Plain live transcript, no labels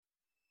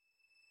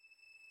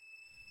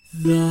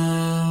The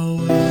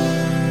world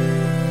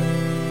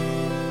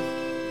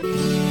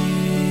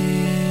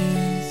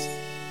is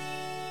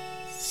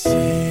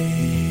saved.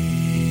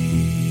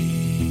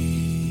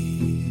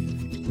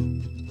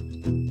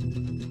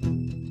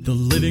 The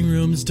living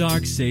room's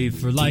dark, save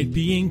for light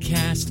being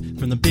cast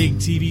from the big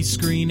TV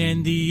screen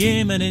and the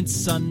imminent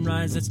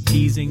sunrise that's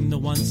teasing the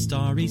one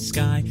starry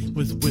sky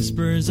with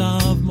whispers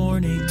of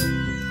morning.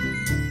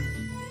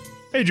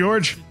 Hey,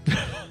 George.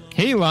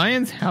 Hey,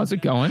 Lions. How's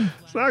it going?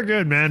 It's not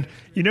good, man.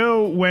 You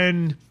know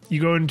when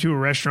you go into a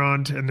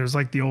restaurant and there's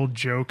like the old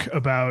joke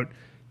about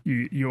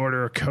you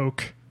order a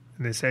Coke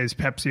and they say, is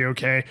Pepsi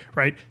okay?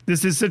 Right?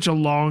 This is such a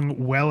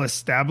long,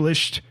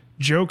 well-established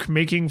joke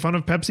making fun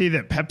of Pepsi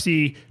that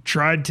Pepsi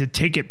tried to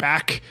take it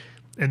back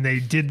and they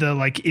did the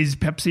like, is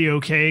Pepsi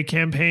okay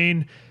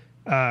campaign.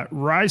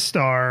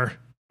 Rystar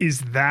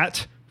is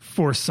that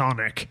for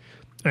Sonic.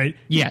 Right?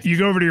 Yes. You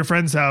go over to your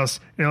friend's house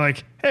and you're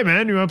like, hey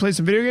man, you want to play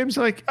some video games?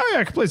 They're like, oh yeah,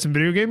 I can play some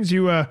video games.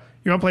 You want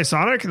to play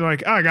Sonic? And they're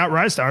like, oh, I got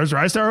Rystar. Is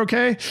Rystar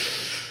okay?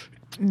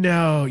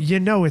 No,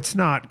 it's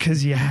not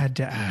because you had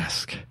to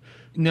ask.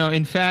 No,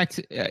 in fact,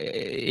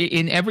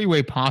 in every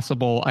way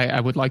possible,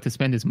 I would like to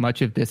spend as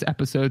much of this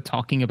episode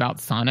talking about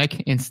Sonic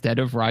instead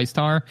of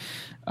Rystar.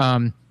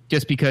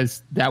 Just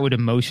because that would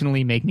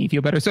emotionally make me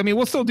feel better. So, I mean,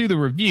 we'll still do the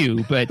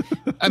review, but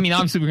I mean,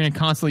 obviously we're going to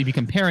constantly be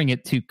comparing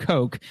it to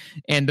Coke,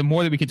 and the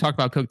more that we can talk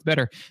about Coke, the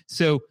better.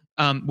 So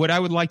what I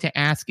would like to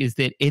ask is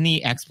that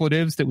any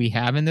expletives that we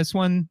have in this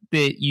one,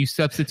 that you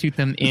substitute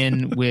them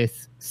in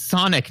with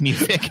Sonic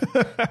music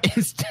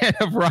instead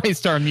of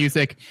Rystar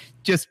music,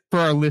 just for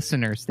our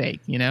listeners'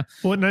 sake, you know?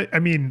 Well, I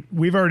mean,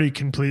 we've already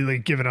completely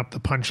given up the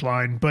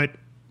punchline, but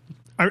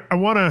I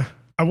want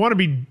to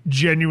be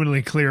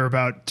genuinely clear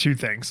about two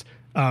things.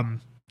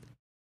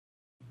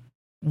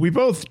 We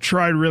both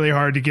tried really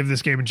hard to give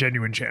this game a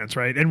genuine chance,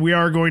 right? And we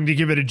are going to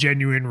give it a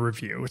genuine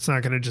review. It's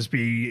not going to just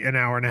be an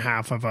hour and a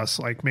half of us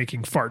like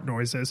making fart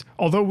noises,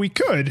 although we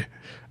could.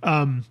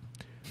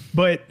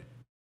 But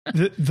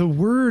the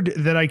word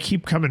that I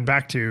keep coming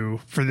back to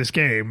for this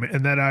game,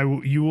 and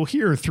that you will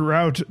hear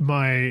throughout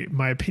my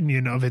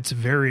opinion of its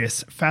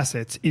various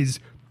facets, is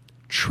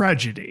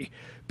tragedy.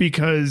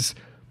 Because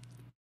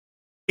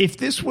if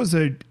this was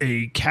a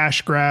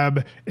cash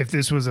grab, if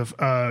this was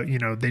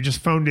they just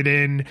phoned it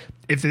in,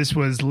 if this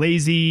was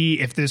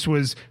lazy, if this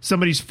was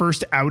somebody's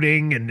first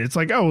outing and it's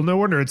like, oh, well, no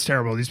wonder it's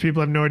terrible. These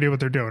people have no idea what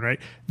they're doing, right?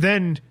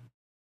 Then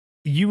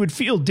you would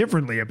feel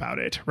differently about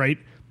it, right?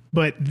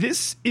 But there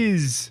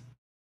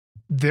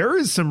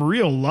is some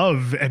real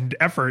love and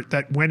effort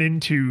that went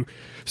into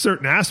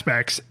certain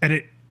aspects, and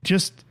it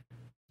just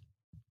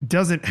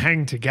doesn't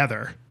hang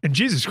together. And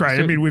Jesus Christ,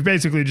 I mean, we've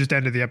basically just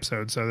ended the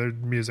episode, so there's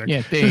music.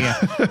 Yeah, there you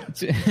go.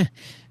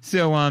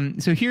 So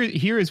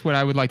here is what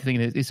I would like to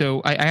think of it.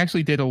 So I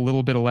actually did a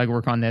little bit of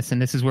legwork on this,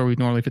 and this is where we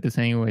normally put this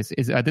anyways.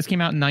 This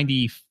came out in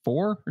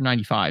 94 or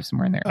 95,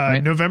 somewhere in there,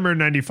 right? November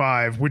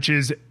 95, which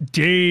is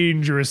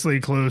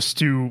dangerously close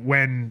to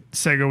when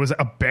Sega was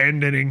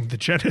abandoning the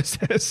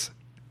Genesis.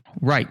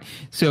 Right.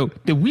 So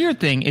the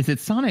weird thing is that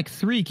Sonic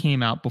 3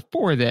 came out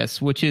before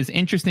this, which is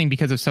interesting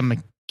because of some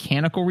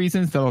mechanical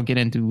reasons that I'll get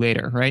into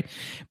later, right?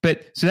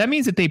 But so that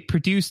means that they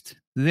produced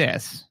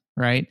this,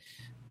 right?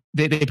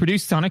 They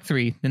produced Sonic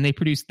 3, then they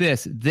produced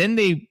this, then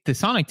the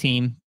Sonic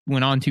team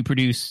went on to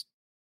produce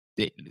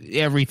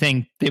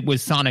everything that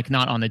was Sonic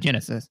not on the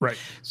Genesis. Right.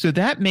 So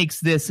that makes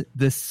this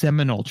the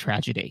seminal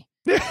tragedy,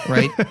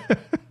 right?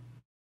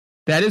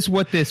 That is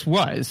what this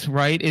was,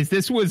 right?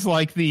 This was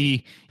like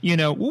the,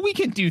 we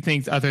can do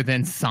things other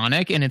than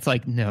Sonic. And it's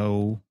like,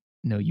 no,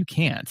 you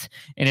can't.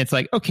 And it's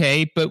like,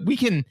 okay, but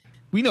we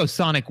know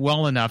Sonic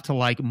well enough to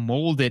like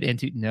mold it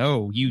into,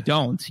 no, you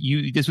don't.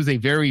 This was a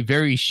very,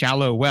 very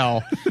shallow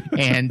well.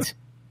 and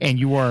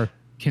you are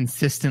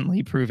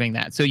consistently proving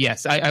that. So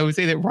yes, I would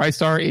say that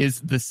Rystar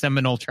is the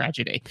seminal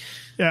tragedy.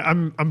 Yeah,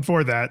 I'm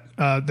for that.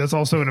 That's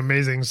also an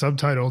amazing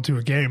subtitle to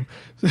a game.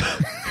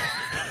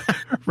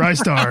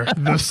 Rystar,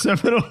 the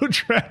seminal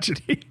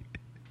tragedy.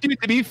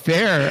 Dude, to be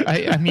fair,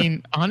 I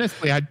mean,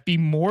 honestly, I'd be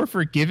more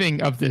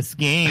forgiving of this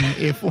game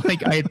if,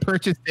 like, I had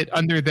purchased it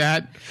under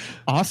that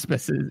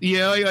auspices.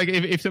 Like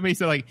if somebody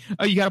said, like,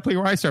 "Oh, you got to play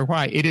Rystar,"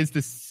 why? It is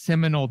the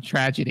seminal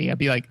tragedy. I'd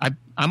be like,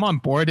 I'm on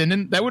board, and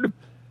then that would have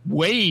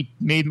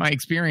made my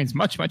experience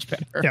much, much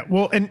better. Yeah,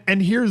 well,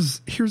 and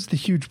here's the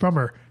huge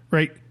bummer,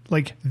 right?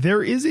 Like,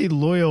 there is a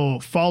loyal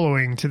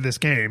following to this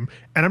game,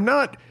 and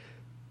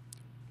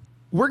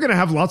we're going to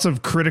have lots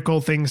of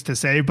critical things to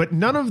say, but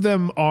none of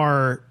them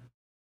are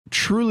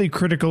truly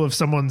critical of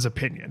someone's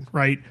opinion,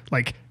 right?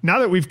 Like, now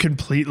that we've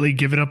completely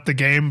given up the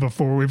game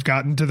before we've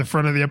gotten to the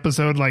front of the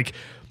episode, like,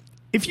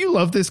 if you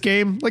love this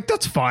game, like,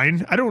 that's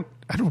fine. I don't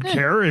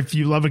care if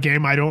you love a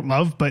game I don't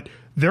love, but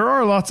there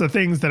are lots of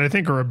things that I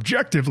think are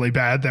objectively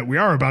bad that we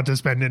are about to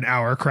spend an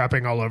hour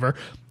crapping all over.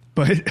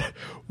 But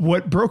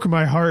what broke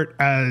my heart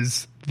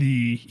as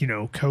the,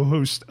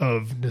 co-host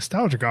of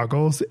Nostalgia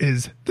Goggles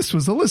is this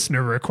was a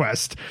listener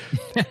request.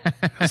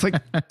 It's like,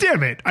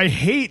 damn it. I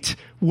hate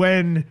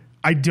when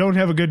I don't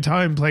have a good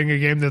time playing a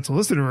game that's a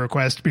listener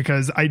request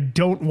because I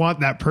don't want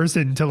that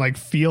person to like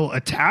feel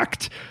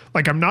attacked.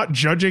 Like, I'm not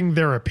judging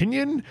their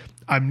opinion.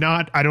 I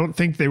don't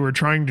think they were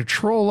trying to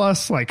troll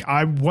us. Like,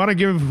 I want to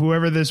give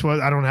whoever this was,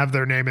 I don't have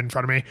their name in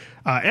front of me,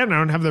 and I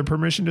don't have their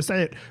permission to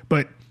say it,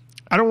 but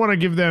I don't want to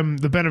give them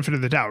the benefit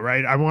of the doubt,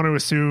 right? I want to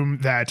assume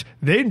that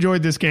they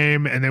enjoyed this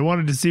game and they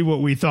wanted to see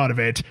what we thought of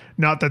it.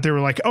 Not that they were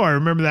like, oh, I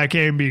remember that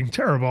game being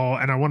terrible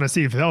and I want to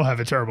see if they'll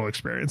have a terrible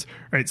experience,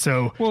 right?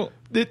 So,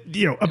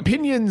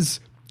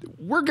 opinions,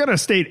 we're going to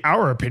state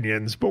our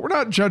opinions, but we're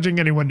not judging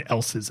anyone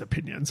else's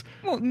opinions.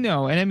 Well,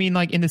 no. And I mean,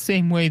 like, in the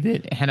same way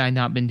that had I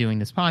not been doing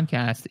this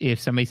podcast,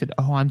 if somebody said,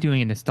 oh, I'm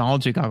doing a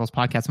Nostalgia Goggles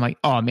podcast, I'm like,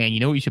 oh, man, you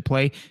know what you should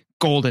play?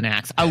 Golden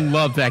Axe. I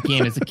loved that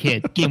game as a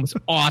kid. The game was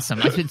awesome.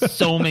 I spent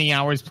so many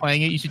hours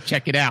playing it. You should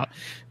check it out.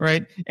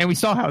 Right. And we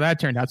saw how that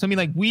turned out. So, I mean,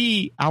 like,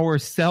 we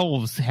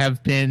ourselves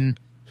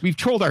we've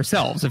trolled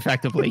ourselves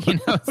effectively. You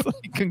know, it's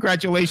like,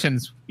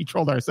 congratulations, we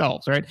trolled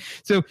ourselves. Right.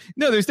 So,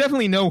 no, there's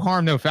definitely no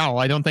harm, no foul.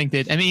 I don't think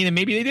that, I mean,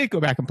 maybe they did go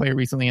back and play it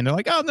recently and they're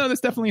like, oh, no, this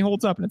definitely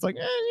holds up. And it's like,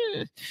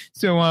 eh.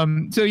 So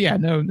yeah,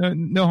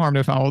 no harm,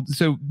 no foul.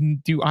 So,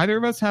 do either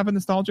of us have a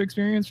nostalgia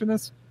experience for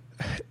this?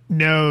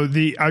 No,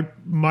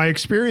 my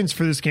experience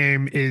for this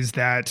game is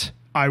that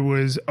I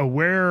was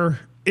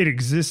aware it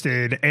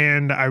existed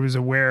and I was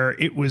aware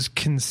it was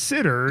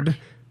considered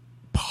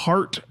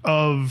part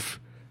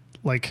of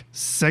like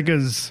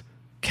Sega's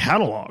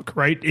catalog,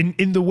 right?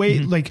 In the way,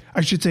 like,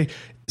 I should say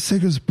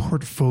Sega's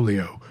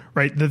portfolio,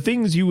 right? The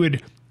things you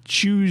would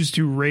choose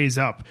to raise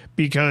up,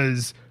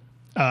 because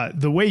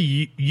the way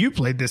you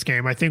played this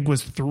game, I think,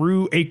 was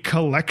through a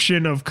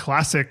collection of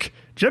classic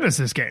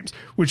Genesis games,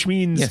 which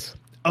means... Yes.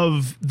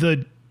 Of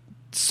the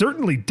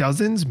certainly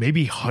dozens,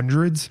 maybe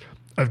hundreds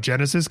of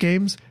Genesis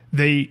games,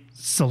 they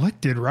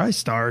selected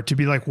Rystar to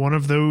be like one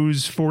of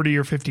those 40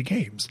 or 50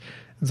 games.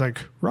 It's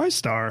like,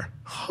 Rystar,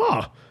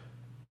 huh?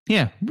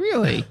 Yeah,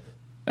 really?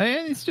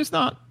 It's just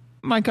not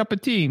my cup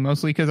of tea,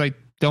 mostly because I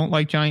don't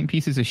like giant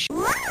pieces of shit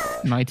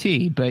in my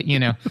tea, but, you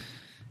know,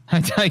 I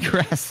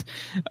digress.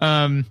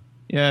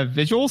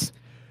 Visuals?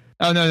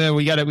 Oh, no,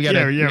 we have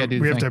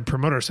to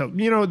promote ourselves.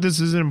 You know, this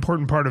is an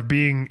important part of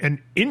being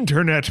an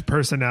internet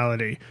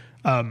personality.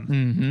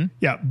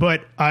 Yeah,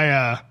 but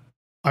I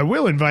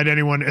will invite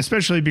anyone,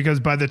 especially because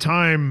by the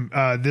time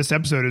this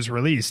episode is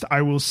released,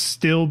 I will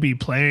still be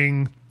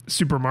playing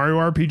Super Mario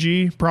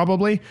RPG,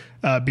 probably,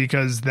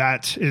 because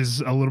that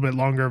is a little bit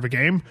longer of a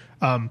game.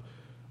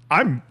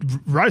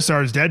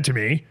 Rystar is dead to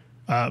me,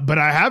 but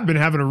I have been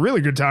having a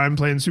really good time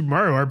playing Super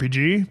Mario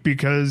RPG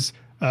because...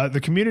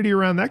 the community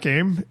around that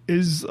game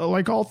is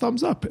like all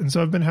thumbs up. And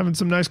so I've been having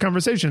some nice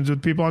conversations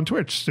with people on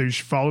Twitch. So you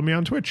should follow me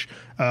on Twitch.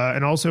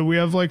 And also we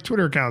have like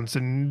Twitter accounts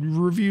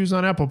and reviews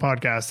on Apple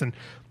Podcasts, and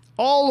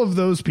all of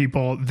those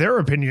people, their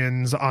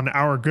opinions on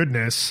our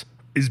goodness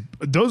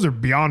those are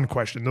beyond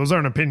question. Those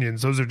aren't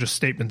opinions. Those are just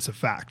statements of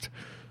fact.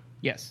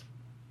 Yes.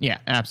 Yeah,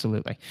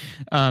 absolutely.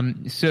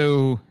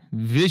 So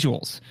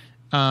visuals.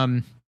 I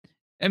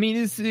mean,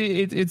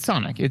 it's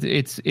Sonic.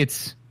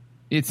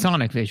 It's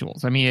Sonic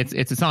visuals. I mean,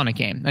 it's a Sonic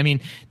game. I mean,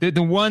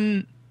 the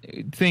one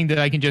thing that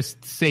I can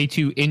just say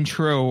to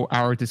intro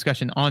our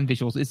discussion on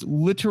visuals is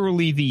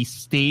literally the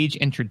stage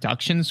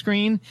introduction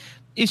screen.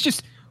 It's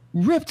just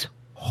ripped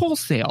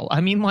wholesale.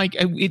 I mean, like,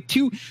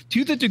 to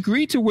the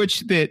degree to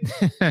which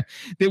that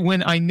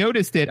when I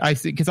noticed it,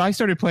 because I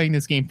started playing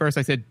this game first,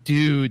 I said,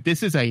 dude,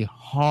 this is a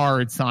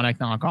hard Sonic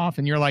knockoff.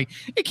 And you're like,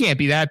 it can't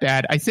be that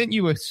bad. I sent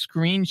you a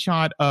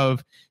screenshot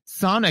of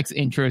Sonic's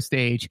intro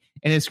stage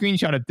and a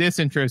screenshot of this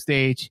intro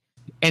stage.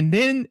 And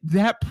then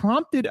that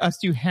prompted us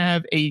to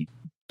have a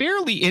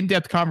fairly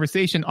in-depth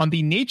conversation on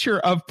the nature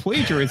of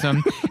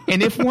plagiarism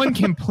and if one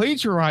can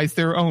plagiarize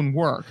their own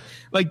work.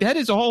 Like, that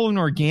is all an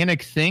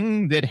organic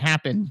thing that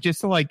happened,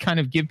 just to like kind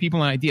of give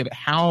people an idea of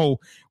how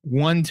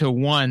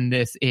one-to-one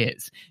this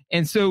is.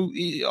 And so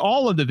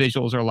all of the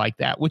visuals are like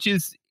that, which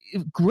is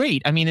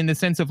great. I mean, in the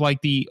sense of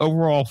like the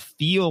overall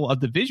feel of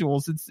the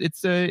visuals,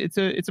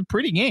 it's a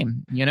pretty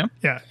game, you know?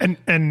 Yeah.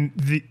 And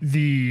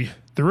the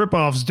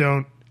ripoffs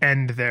don't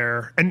end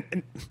there.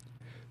 And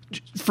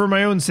for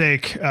my own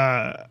sake,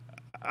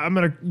 I'm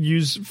going to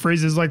use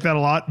phrases like that a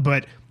lot,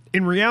 but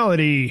in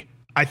reality,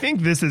 I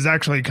think this is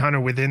actually kind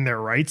of within their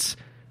rights.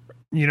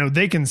 You know,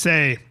 they can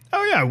say,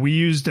 oh yeah, we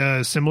used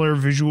a similar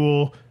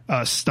visual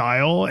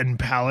style and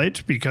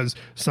palette because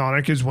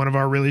Sonic is one of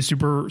our really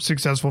super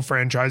successful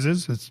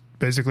franchises. It's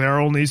basically our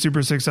only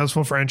super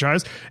successful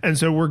franchise. And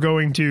so we're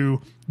going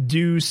to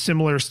do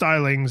similar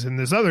stylings in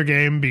this other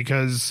game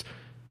because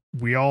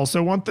we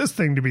also want this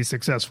thing to be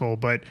successful.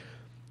 But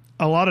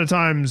a lot of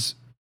times,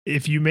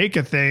 if you make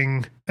a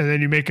thing and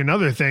then you make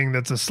another thing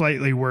that's a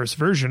slightly worse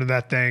version of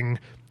that thing,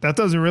 that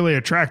doesn't really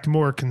attract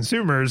more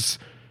consumers.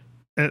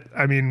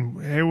 I mean,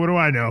 hey, what do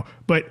I know?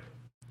 But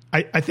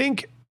I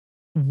think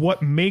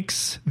what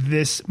makes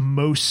this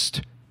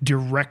most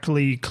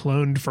directly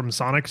cloned from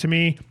Sonic to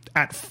me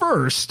at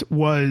first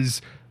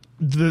was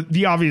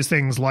the obvious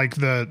things like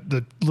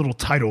the little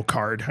title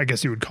card, I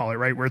guess you would call it,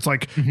 right? Where it's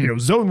like, you know,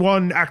 Zone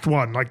 1, Act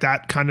 1, like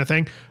that kind of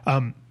thing.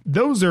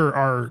 those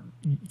are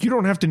you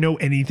don't have to know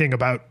anything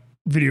about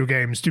video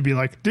games to be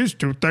like, these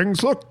two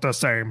things look the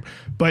same.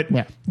 But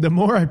the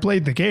more I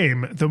played the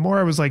game, the more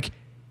I was like,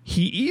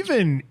 he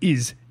even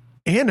is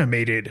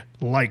animated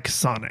like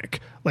Sonic.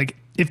 Like,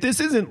 if this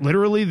isn't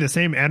literally the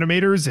same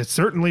animators, it's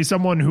certainly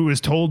someone who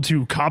is told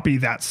to copy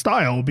that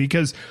style,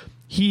 because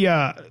he,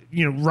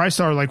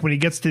 Rystar, like when he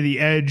gets to the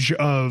edge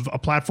of a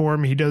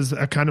platform, he does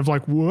a kind of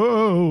like,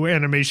 whoa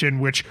animation,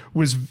 which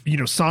was,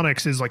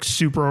 Sonic's is like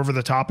super over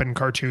the top and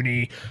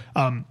cartoony.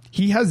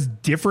 He has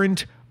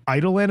different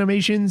idle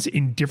animations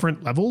in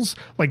different levels.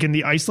 Like in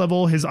the ice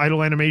level, his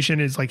idle animation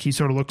is like he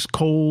sort of looks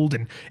cold,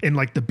 and in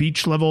like the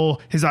beach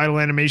level, his idle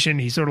animation,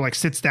 he sort of like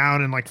sits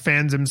down and like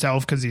fans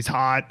himself because he's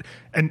hot,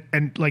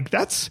 and like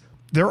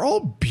they're all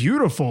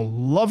beautiful,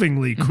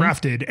 lovingly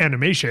crafted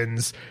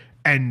animations,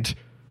 and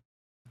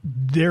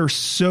they're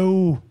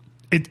so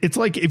it's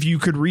like if you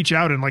could reach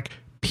out and like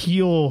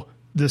peel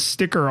the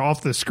sticker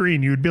off the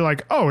screen, you would be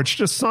like, oh, it's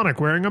just Sonic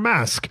wearing a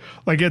mask.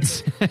 Like,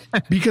 it's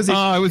because it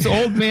was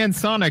old man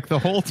Sonic the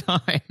whole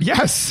time.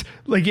 Yes.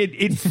 Like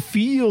it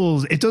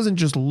feels, it doesn't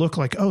just look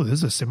like, oh, this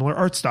is a similar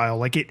art style.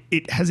 Like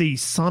it has a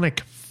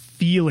Sonic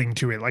feeling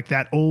to it. Like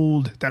that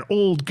old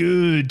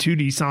good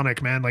 2D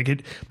Sonic, man. Like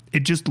it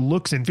just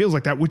looks and feels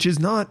like that, which is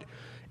not,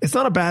 it's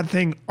not a bad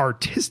thing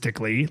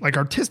artistically. Like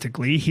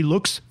artistically, he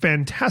looks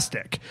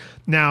fantastic.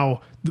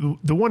 Now,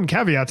 the one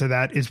caveat to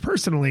that is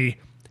personally,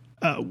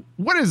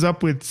 what is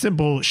up with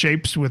simple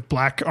shapes with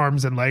black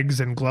arms and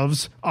legs and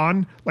gloves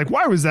on? Like,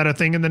 why was that a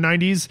thing in the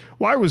 90s?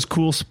 Why was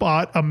Cool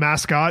Spot a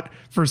mascot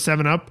for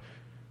 7-Up?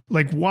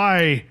 Like,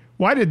 why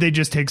did they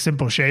just take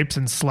simple shapes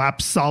and slap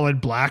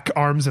solid black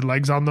arms and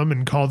legs on them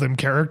and call them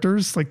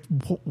characters? Like,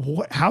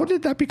 how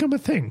did that become a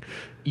thing?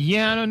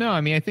 Yeah, I don't know.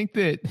 I mean, I think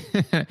that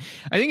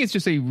I think it's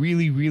just a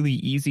really, really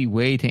easy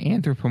way to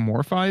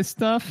anthropomorphize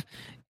stuff.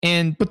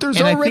 But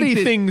there's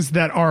already things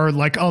that are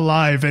like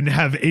alive and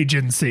have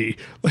agency.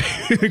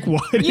 Like, why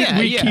did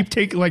we keep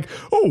taking like,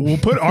 oh, we'll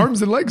put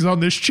arms and legs on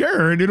this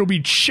chair and it'll be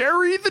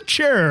Cherry the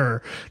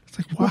chair. It's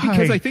like, why? Well,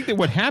 because I think that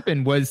what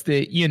happened was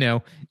that,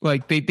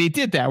 like they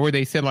did that where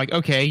they said like,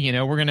 okay,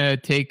 we're going to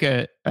take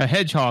a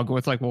hedgehog. Well,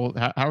 it's like, well,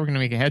 how are we going to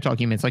make a hedgehog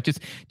human? It's like, just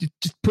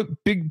put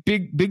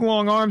big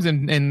long arms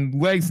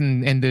and legs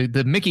and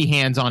the Mickey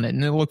hands on it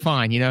and it'll look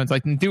fine. It's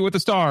like, do it with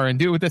the star and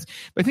do it with this.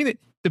 But I think that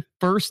the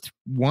first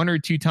one or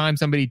two times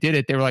somebody did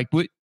it, they were like,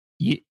 what?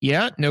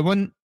 Yeah, no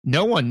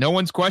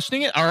one's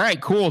questioning it. All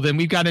right, cool. Then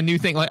we've got a new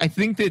thing. Like, I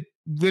think that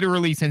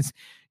literally since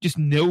just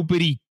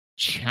nobody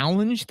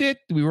challenged it,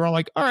 we were all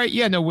like, all right,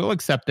 yeah, no, we'll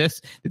accept this.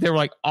 They were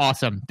like,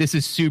 awesome, this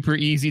is super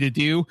easy to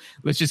do,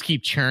 let's just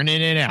keep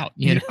churning it out.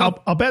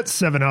 I'll bet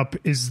 7-Up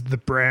is the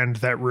brand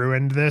that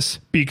ruined this,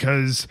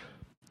 because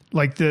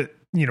like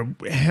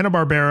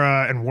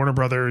Hanna-Barbera and Warner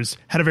Brothers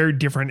had a very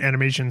different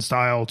animation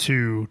style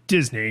to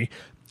Disney,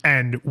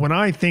 and when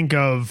I think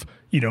of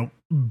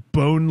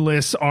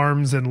boneless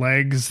arms and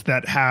legs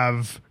that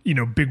have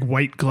big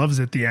white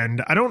gloves at the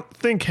end, I don't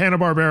think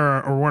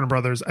Hanna-Barbera or Warner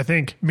Brothers. I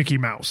think Mickey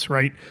Mouse,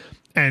 right?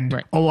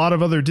 And a lot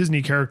of other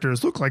Disney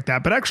characters look like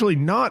that, but actually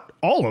not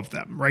all of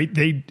them, right?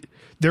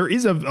 There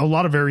is a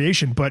lot of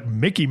variation, but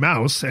Mickey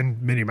Mouse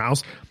and Minnie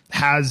Mouse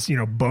has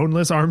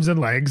boneless arms and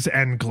legs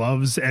and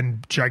gloves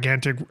and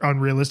gigantic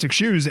unrealistic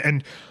shoes.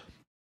 And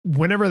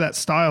whenever that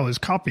style is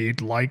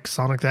copied, like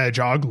Sonic the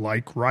Hedgehog,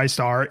 like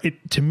Rystar,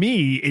 to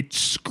me, it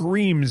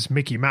screams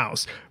Mickey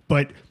Mouse.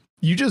 But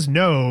you just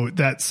know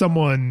that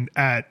someone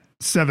at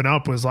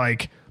 7-Up was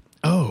like,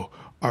 oh,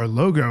 our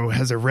logo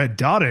has a red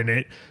dot in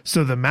it,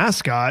 so the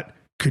mascot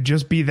could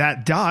just be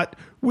that dot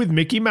with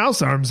Mickey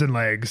Mouse arms and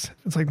legs.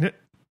 It's like,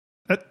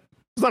 that's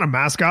not a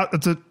mascot.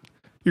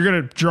 You're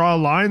going to draw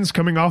lines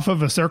coming off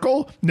of a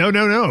circle?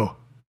 No.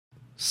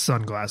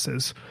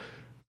 Sunglasses.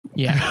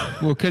 Yeah,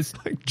 well, because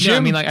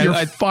Jim,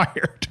 you're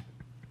fired.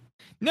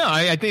 No,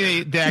 I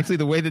think actually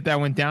the way that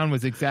went down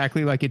was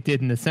exactly like it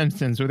did in The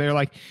Simpsons, where they're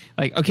like,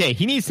 okay,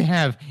 he needs to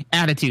have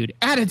attitude,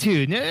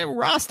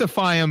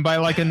 Rastify him by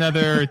like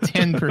another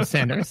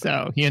 10% or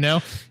so,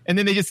 and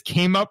then they just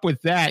came up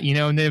with that, and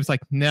then it was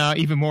like, no,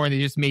 even more, and they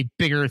just made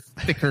bigger,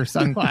 thicker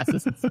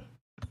sunglasses. It's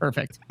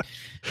perfect.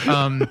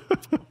 And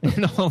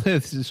all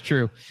this is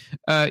true.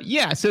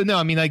 So no,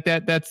 I mean, like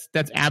that's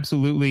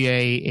absolutely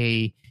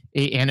a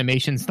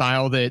animation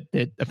style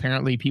that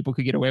apparently people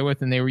could get away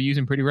with, and they were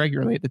using pretty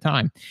regularly at the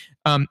time.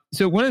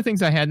 So one of the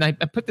things I had, and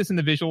I put this in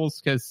the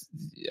visuals because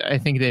I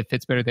think that it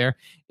fits better there,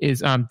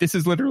 is this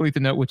is literally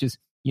the note, which is,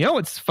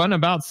 what's fun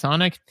about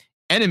Sonic?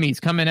 Enemies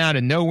coming out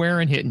of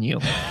nowhere and hitting you.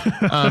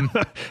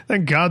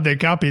 Thank God they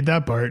copied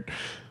that part.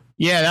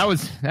 Yeah,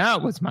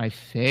 that was my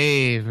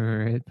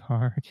favorite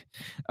part.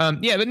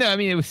 But no, I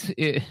mean,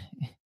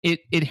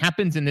 it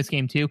happens in this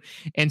game too,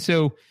 and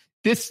so.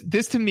 This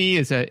to me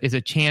is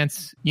a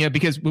chance,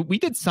 because we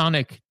did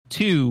Sonic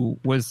 2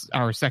 was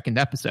our second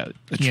episode.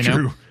 That's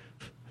true.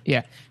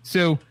 Yeah.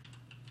 So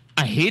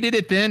I hated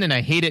it then and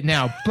I hate it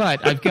now,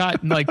 but I've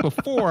got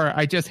before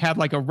I just had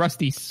like a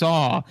rusty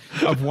saw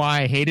of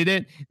why I hated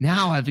it.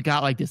 Now I've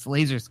got like this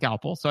laser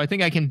scalpel. So I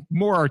think I can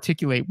more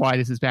articulate why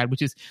this is bad,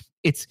 which is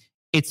it's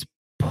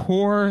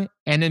poor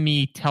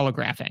enemy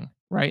telegraphing,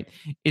 right?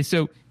 Is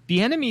so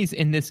the enemies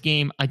in this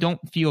game, I don't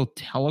feel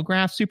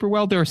telegraph super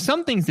well. There are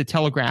some things that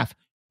telegraph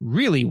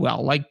really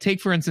well. Like take,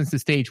 for instance, the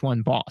stage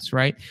 1 boss,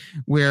 right?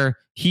 Where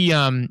he,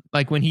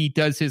 like when he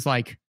does his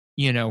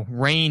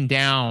rain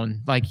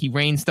down, like he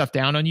rains stuff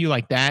down on you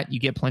like that, you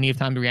get plenty of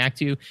time to react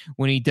to.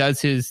 When he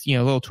does his,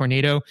 little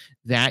tornado,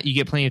 that you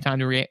get plenty of time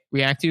to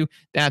react to.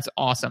 That's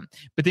awesome.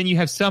 But then you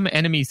have some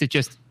enemies that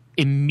just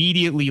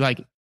immediately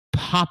like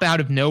pop out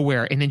of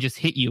nowhere and then just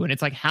hit you. And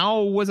it's like,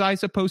 how was I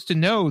supposed to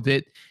know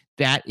that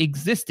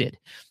existed?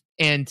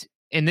 And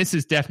this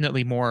is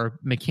definitely more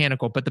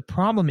mechanical, but the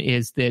problem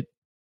is that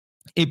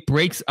it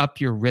breaks up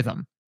your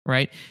rhythm,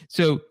 right?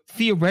 So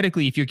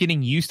theoretically, if you're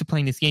getting used to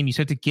playing this game, you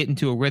start to get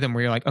into a rhythm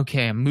where you're like,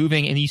 okay, I'm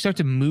moving, and you start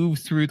to move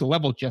through the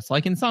level just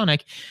like in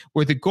Sonic,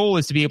 where the goal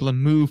is to be able to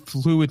move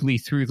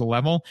fluidly through the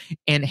level.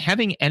 And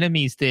having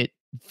enemies that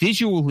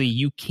visually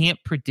you can't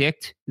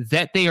predict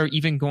that they are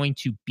even going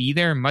to be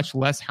there, much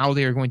less how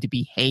they are going to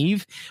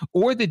behave,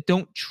 or that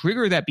don't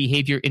trigger that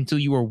behavior until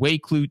you are way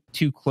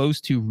too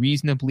close to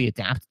reasonably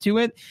adapt to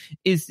it,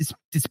 is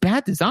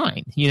bad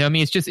design. I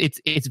mean,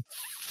 it's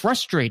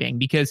frustrating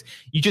because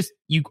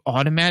you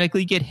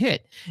automatically get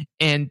hit.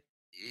 And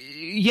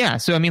yeah,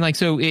 so I mean,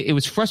 it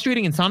was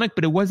frustrating in Sonic,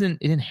 but it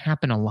didn't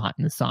happen a lot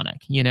in the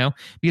Sonic,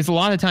 because a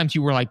lot of times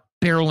you were like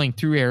barreling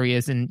through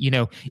areas, and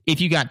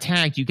if you got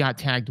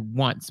tagged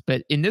once.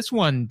 But in this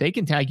one, they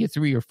can tag you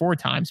 3 or 4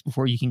 times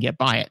before you can get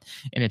by it,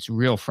 and it's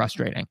real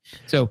frustrating.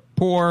 So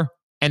poor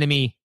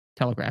enemy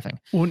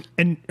telegraphing. Well,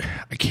 and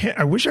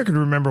I wish I could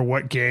remember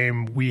what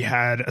game we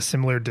had a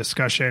similar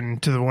discussion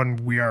to the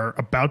one we are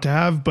about to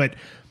have, but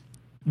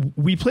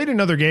we played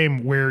another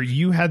game where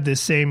you had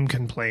this same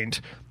complaint,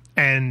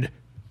 and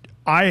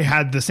I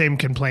had the same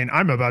complaint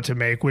I'm about to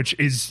make, which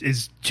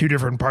is 2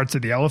 different parts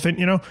of the elephant,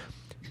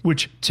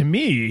 which to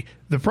me,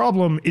 the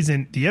problem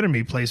isn't the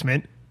enemy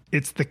placement,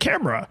 it's the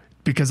camera,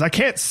 because I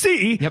can't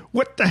see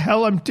what the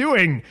hell I'm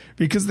doing,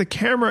 because the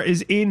camera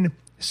is in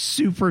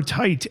super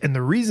tight. And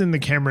the reason the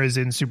camera is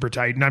in super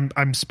tight, and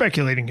I'm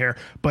speculating here,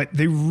 but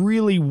they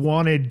really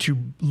wanted to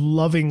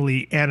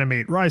lovingly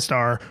animate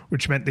Rystar,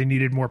 which meant they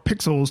needed more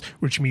pixels,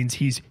 which means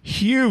he's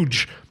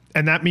huge.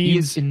 And that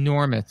means he's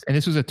enormous. And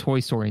this was a Toy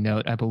Story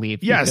note, I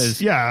believe.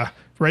 Yes. Yeah.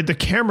 Right. The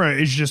camera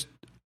is just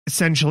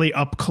essentially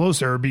up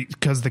closer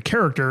because the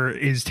character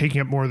is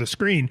taking up more of the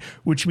screen,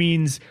 which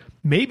means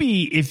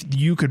maybe if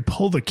you could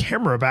pull the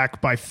camera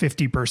back by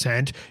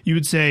 50%, you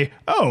would say,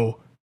 oh,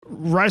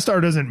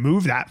 Rystar doesn't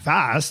move that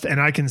fast and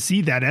I can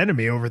see that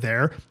enemy over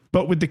there.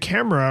 But with the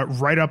camera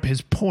right up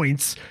his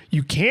points,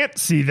 you can't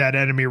see that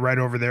enemy right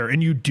over there,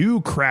 and you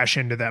do crash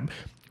into them,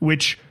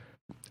 which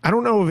I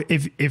don't know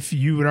if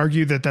you would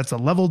argue that that's a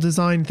level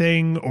design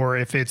thing or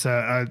if it's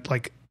a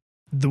like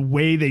the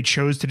way they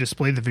chose to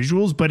display the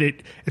visuals, but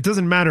it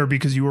doesn't matter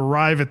because you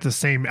arrive at the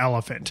same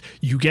elephant.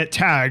 You get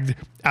tagged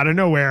out of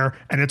nowhere,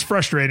 and it's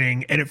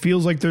frustrating, and it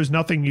feels like there's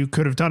nothing you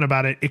could have done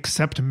about it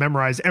except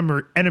memorize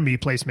enemy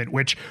placement,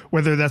 which,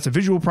 whether that's a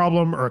visual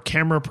problem or a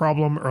camera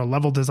problem or a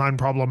level design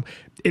problem,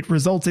 it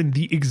results in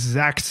the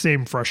exact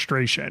same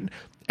frustration.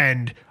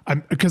 And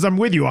I'm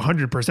with you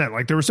 100%.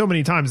 Like, there were so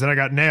many times that I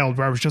got nailed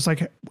where I was just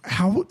like,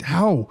 how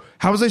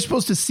was I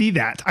supposed to see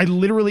that?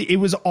 It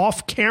was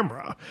off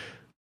camera.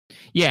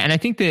 Yeah, and I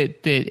think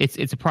that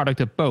it's a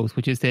product of both,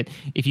 which is that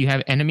if you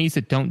have enemies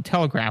that don't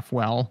telegraph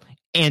well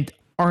and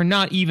are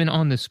not even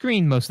on the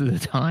screen most of the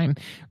time,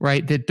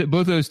 right, that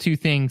both those two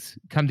things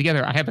come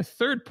together. I have a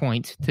third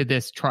point to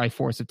this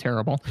Triforce of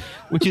Terrible,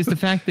 which is the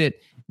fact that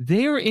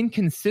they are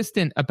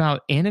inconsistent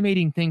about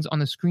animating things on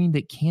the screen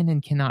that can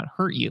and cannot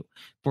hurt you.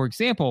 For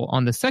example,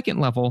 on the second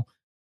level,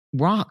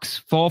 rocks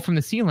fall from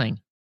the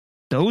ceiling.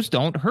 Those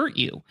don't hurt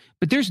you,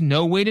 but there's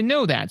no way to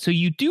know that. So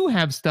you do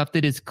have stuff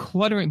that is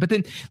cluttering, but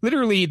then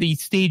literally the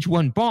stage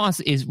 1 boss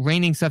is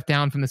raining stuff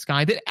down from the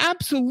sky that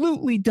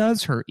absolutely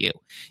does hurt you.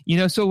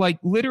 So like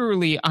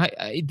literally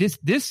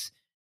this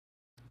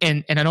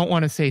and I don't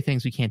want to say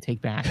things we can't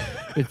take back,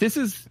 but this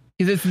is,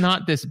 because it's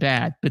not this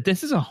bad, but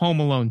this is a Home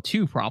Alone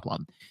 2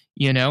 problem,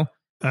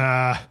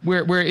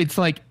 where it's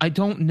like, I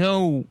don't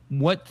know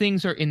what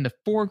things are in the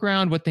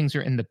foreground, what things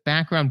are in the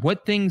background,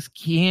 what things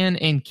can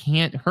and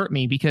can't hurt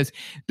me, because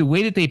the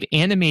way that they've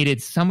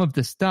animated some of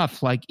the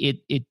stuff, like it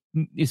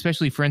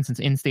especially for instance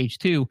in stage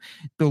 2,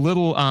 the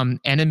little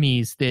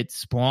enemies that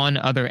spawn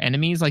other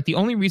enemies, like the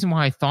only reason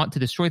why I thought to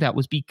destroy that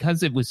was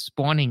because it was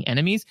spawning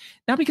enemies,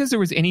 not because there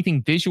was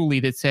anything visually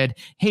that said,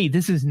 hey,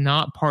 this is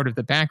not part of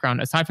the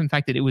background, aside from the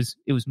fact that it was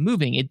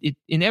moving. It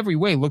in every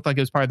way looked like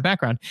it was part of the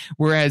background,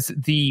 whereas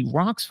the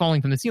rocks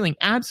falling from the ceiling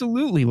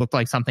absolutely looked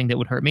like something that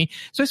would hurt me.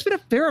 So I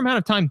spent a fair amount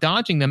of time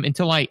dodging them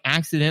until I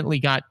accidentally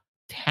got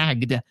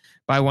tagged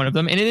by one of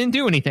them, and it didn't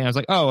do anything. I was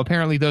like, oh,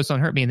 apparently those don't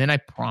hurt me, and then I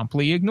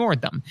promptly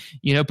ignored them.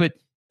 But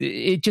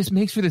it just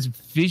makes for this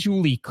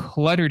visually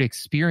cluttered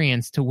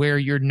experience to where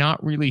you're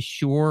not really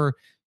sure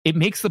it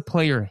makes the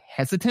player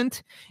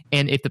hesitant.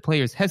 And if the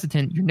player is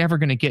hesitant, you're never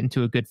going to get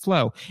into a good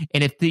flow.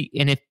 And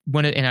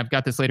and I've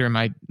got this later in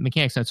my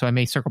mechanics notes, so I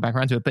may circle back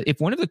around to it. But if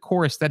one of the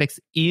core aesthetics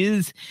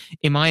is,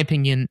 in my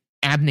opinion,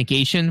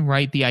 abnegation,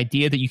 right? The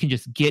idea that you can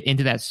just get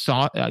into that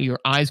your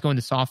eyes go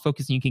into soft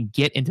focus and you can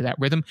get into that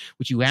rhythm,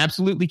 which you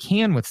absolutely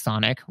can with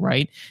Sonic,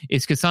 right?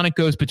 Is because Sonic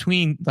goes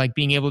between like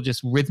being able to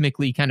just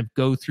rhythmically kind of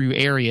go through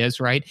areas,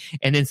 right?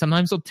 And then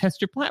sometimes they'll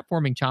test your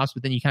platforming chops,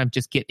 but then you kind of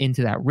just get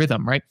into that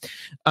rhythm, right?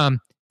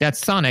 That's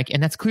Sonic,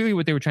 and that's clearly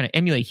what they were trying to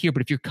emulate here.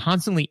 But if you're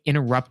constantly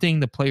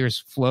interrupting the player's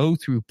flow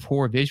through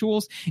poor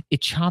visuals,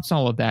 it chops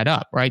all of that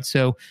up, right?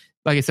 So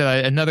like I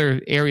said, another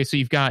area. So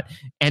you've got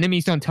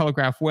enemies don't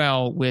telegraph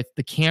well with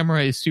the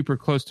camera is super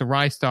close to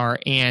Rystar,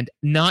 and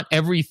not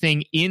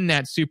everything in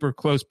that super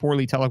close,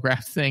 poorly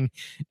telegraphed thing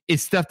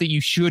is stuff that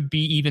you should be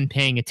even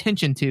paying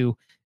attention to.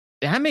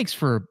 That makes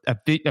for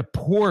a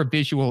poor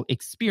visual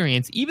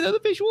experience, even though the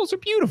visuals are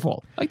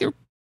beautiful. Like they're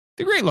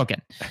great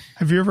looking.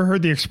 Have you ever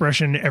heard the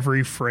expression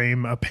 "every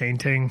frame a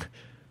painting"?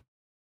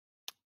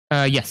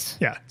 Yes.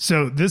 Yeah.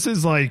 So this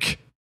is like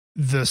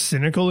the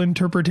cynical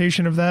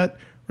interpretation of that.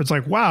 It's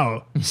like,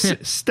 wow,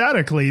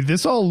 statically,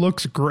 this all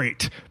looks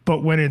great,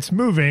 but when it's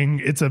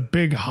moving, it's a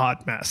big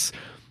hot mess.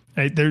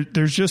 Right?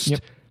 There's just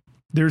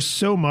there's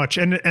so much,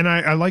 and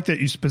I like that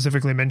you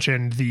specifically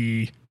mentioned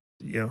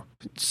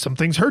some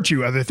things hurt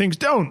you, other things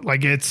don't.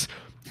 Like it's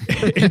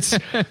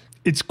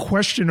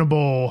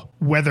questionable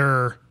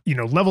whether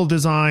level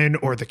design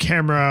or the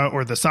camera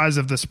or the size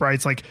of the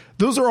sprites, like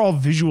those are all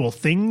visual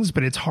things,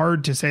 but it's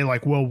hard to say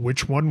like, well,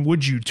 which one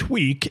would you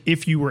tweak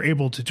if you were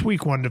able to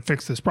tweak one to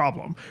fix this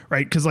problem,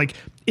 right? Because like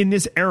in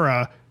this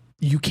era,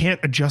 you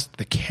can't adjust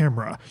the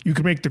camera. You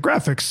can make the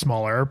graphics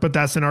smaller, but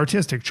that's an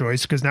artistic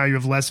choice because now you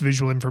have less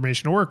visual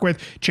information to work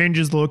with,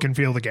 changes the look and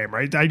feel of the game,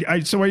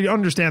 right? So I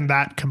understand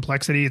that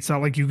complexity. It's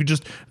not like you could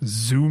just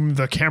zoom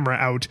the camera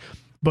out,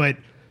 but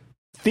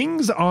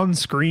things on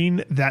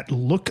screen that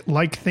look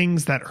like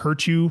things that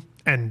hurt you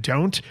and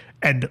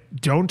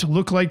don't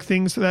look like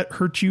things that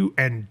hurt you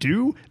and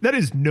do, that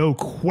is no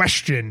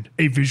question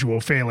a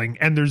visual failing.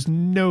 And there's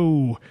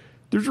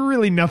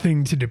really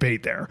nothing to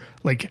debate there.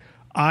 Like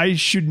I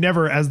should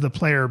never, as the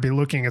player, be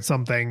looking at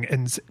something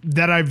and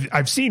that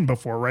I've seen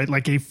before, right?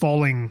 Like a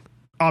falling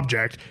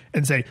object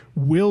and say,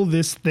 will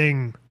this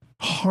thing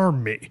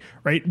harm me?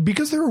 Right?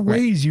 Because there are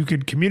ways you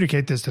could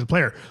communicate this to the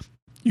player.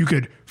 You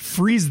could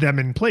freeze them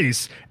in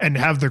place and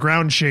have the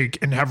ground shake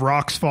and have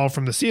rocks fall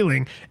from the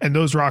ceiling, and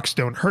those rocks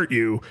don't hurt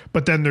you.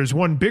 But then there's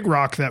one big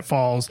rock that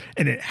falls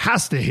and it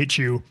has to hit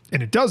you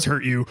and it does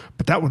hurt you,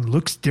 but that one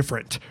looks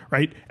different,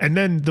 right? And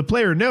then the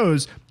player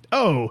knows,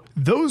 oh,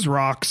 those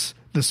rocks,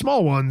 the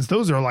small ones,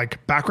 those are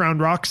like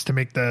background rocks to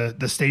make the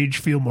stage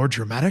feel more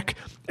dramatic.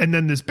 And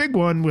then this big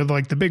one with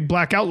like the big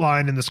black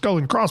outline and the skull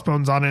and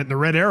crossbones on it and the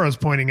red arrows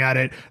pointing at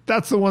it,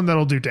 that's the one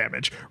that'll do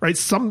damage, right?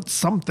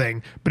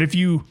 Something. But if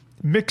you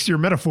mix your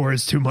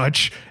metaphors too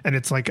much and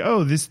it's like,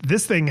 oh, this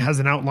thing has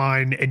an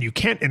outline and you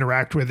can't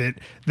interact with it,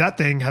 that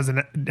thing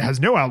has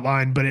no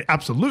outline but it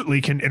absolutely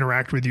can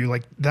interact with you,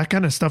 like that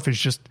kind of stuff is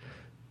just,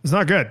 it's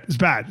not good. It's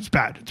bad. It's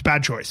a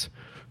bad choice.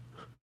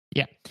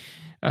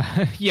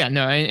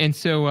 And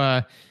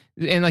so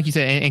and like you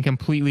said, and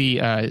completely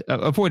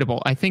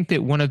avoidable. I think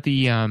that one of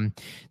the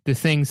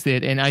things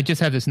that, and I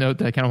just have this note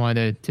that I kind of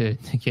wanted to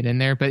get in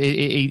there, but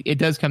it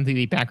does come to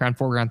the background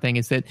foreground thing,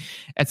 is that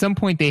at some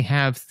point they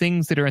have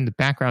things that are in the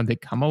background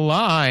that come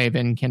alive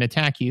and can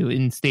attack you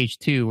in stage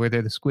 2, where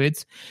they're the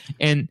squids.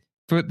 And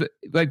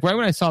right when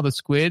I saw the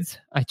squids,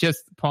 I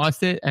just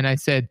paused it and I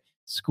said,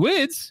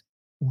 squids?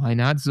 Why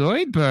not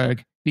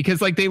Zoidberg?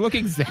 Because like they look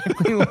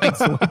exactly like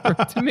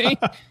Zoidberg to me.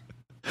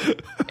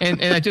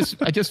 And I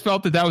just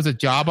felt that was a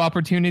job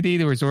opportunity.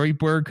 There was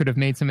Zoidberg could have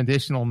made some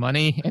additional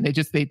money, and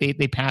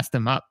they passed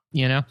him up.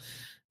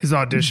 His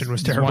audition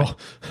was terrible.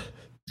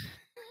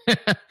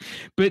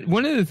 But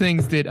one of the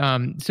things that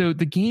so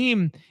the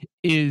game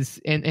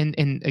is, and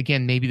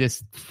again, maybe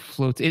this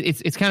floats.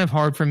 It's kind of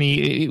hard for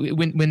me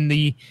when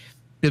the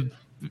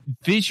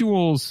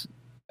visuals,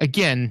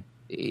 again,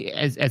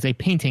 as a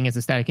painting, as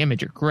a static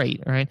image, are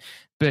great, right?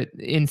 But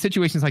in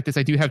situations like this,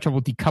 I do have trouble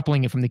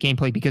decoupling it from the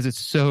gameplay because it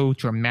so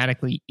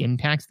dramatically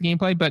impacts the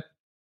gameplay. But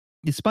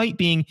despite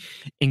being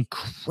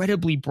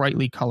incredibly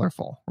brightly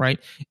colorful, right,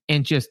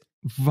 and just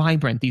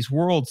vibrant, these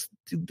worlds,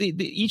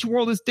 each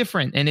world is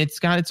different and it's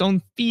got its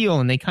own feel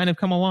and they kind of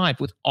come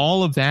alive. With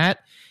all of that,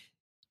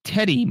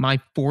 Teddy, my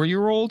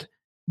 4-year-old,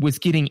 was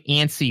getting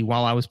antsy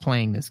while I was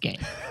playing this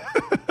game.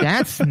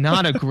 That's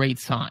not a great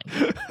sign,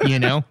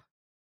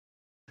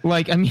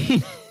 Like, I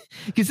mean,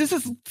 because this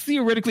is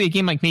theoretically a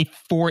game like made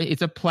for,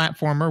 it's a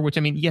platformer, which,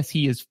 I mean, yes,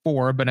 he is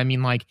 4, but I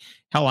mean, like,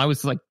 hell, I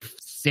was like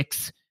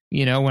 6,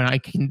 when I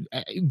can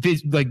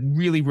like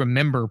really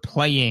remember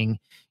playing,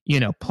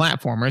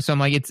 platformers. So I'm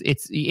like, it's,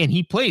 and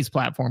he plays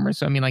platformers.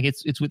 So I mean, like,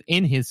 it's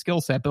within his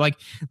skill set, but like,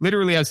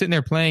 literally I was sitting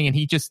there playing and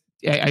he just,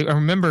 I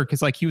remember,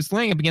 because like he was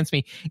laying up against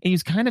me and he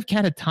was kind of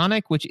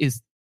catatonic, which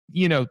is,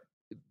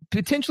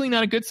 potentially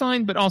not a good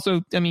sign, but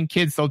also, I mean,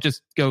 kids, they'll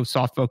just go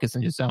soft focus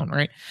and just zone,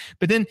 right?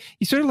 But then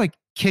he's sort of like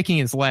kicking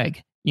his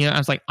leg. You know, I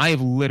was like, I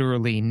have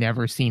literally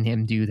never seen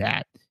him do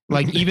that.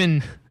 Like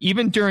even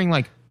during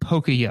like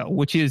Pocoyo,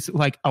 which is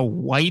like a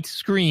white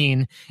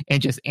screen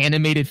and just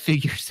animated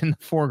figures in the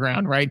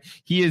foreground, right?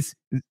 He is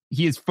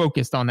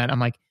focused on that. I'm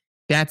like,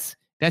 that's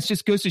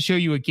just goes to show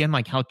you again,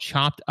 like how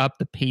chopped up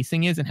the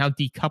pacing is and how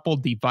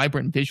decoupled the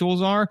vibrant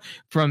visuals are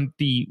from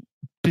the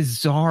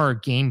bizarre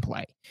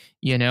gameplay,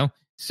 you know?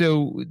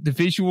 So the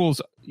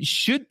visuals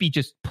should be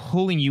just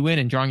pulling you in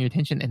and drawing your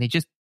attention, and they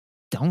just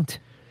don't,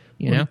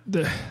 you know?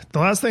 The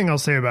last thing I'll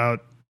say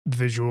about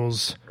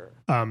visuals,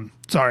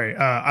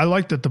 I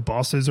like that the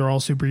bosses are all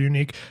super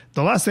unique.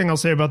 The last thing I'll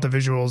say about the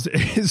visuals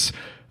is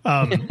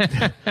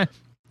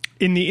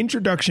in the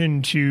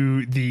introduction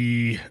to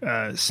the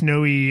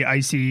snowy,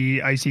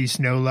 icy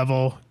snow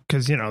level,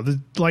 because, you know,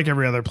 like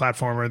every other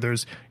platformer,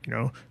 there's, you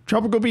know,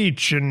 tropical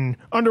beach and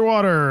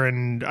underwater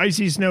and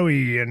icy,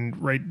 snowy, and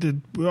right,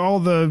 all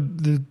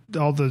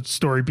the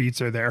story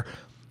beats are there.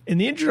 In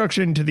the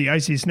introduction to the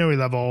icy, snowy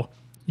level,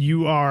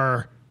 you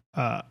are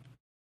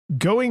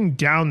going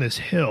down this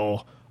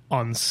hill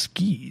on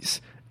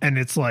skis, and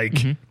it's like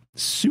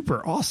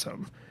super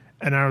awesome.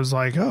 And I was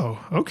like, oh,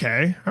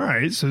 okay, all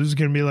right, so this is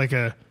gonna be like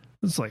a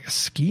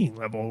skiing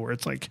level where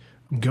it's like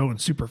I'm going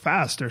super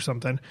fast or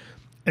something.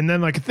 And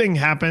then like a thing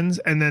happens,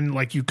 and then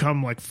like you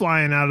come like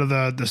flying out of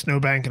the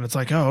snowbank, and it's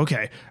like, oh,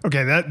 okay,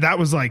 that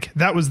was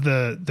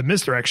the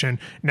misdirection.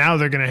 Now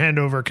they're gonna hand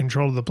over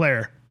control to the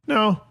player.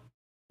 No,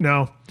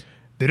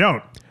 they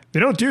don't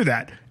do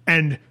that.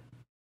 And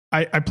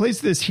I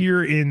placed this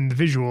here in the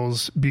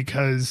visuals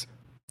because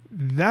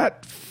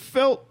that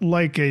felt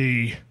like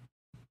a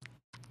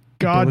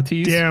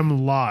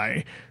goddamn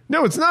lie.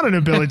 No, it's not an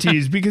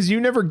abilities because you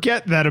never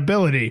get that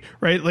ability,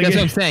 right? Like, that's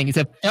what I'm saying.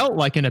 It felt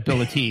like an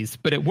abilities,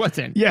 but it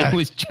wasn't. Yeah. It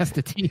was just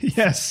a tease.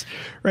 Yes,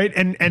 right.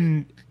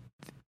 And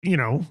you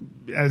know,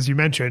 as you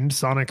mentioned,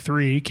 Sonic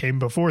 3 came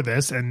before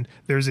this, and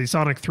there's a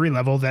Sonic 3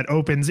 level that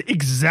opens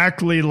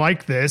exactly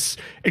like this,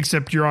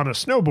 except you're on a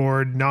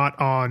snowboard, not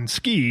on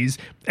skis,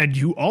 and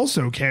you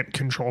also can't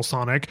control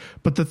Sonic.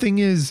 But the thing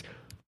is,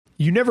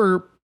 you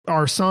never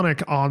are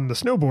Sonic on the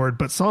snowboard,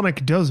 but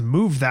Sonic does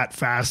move that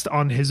fast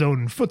on his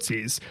own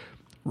footsies.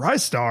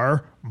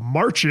 Rystar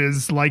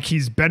marches like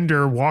he's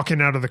Bender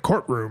walking out of the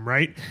courtroom,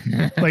 right?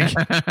 Like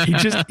he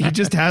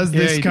just has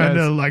this kind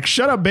of like,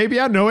 shut up, baby,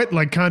 I know it,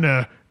 like kind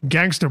of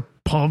gangster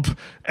pump.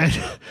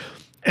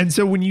 And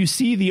so when you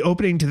see the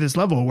opening to this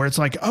level where it's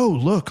like, oh,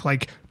 look,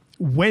 like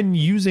when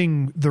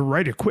using the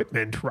right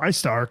equipment,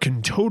 Rystar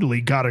can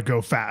totally gotta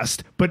go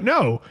fast. But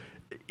no,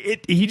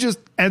 he just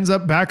ends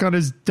up back on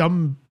his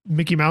dumb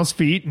Mickey Mouse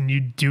feet, and you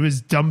do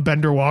his dumb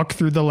Bender walk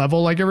through the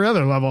level like every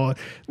other level. And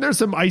there's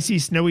some icy,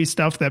 snowy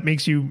stuff that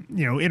makes you,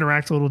 you know,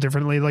 interact a little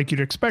differently like you'd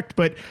expect.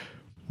 But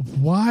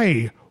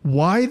why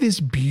this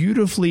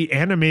beautifully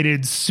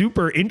animated,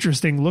 super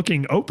interesting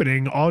looking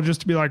opening all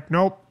just to be like,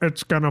 nope,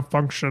 it's gonna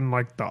function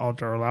like the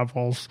other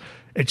levels?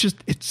 It's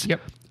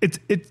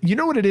you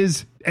know what it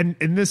is? And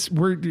in this,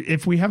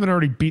 if we haven't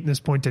already beaten this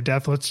point to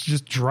death, let's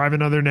just drive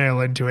another nail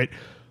into it.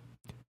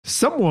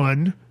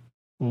 Someone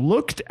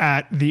looked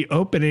at the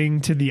opening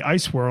to the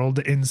ice world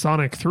in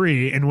Sonic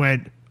 3 and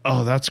went,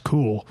 oh, that's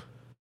cool.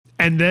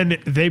 And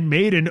then they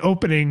made an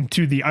opening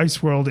to the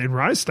ice world in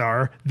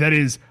Rystar that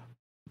is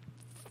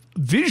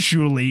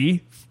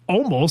visually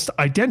almost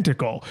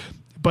identical,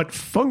 but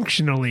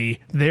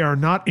functionally they are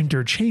not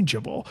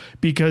interchangeable,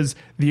 because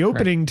the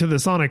opening to the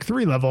Sonic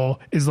 3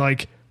 level is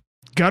like,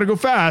 gotta go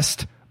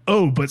fast.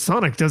 Oh, but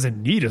Sonic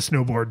doesn't need a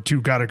snowboard to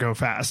gotta go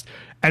fast.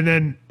 And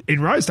then in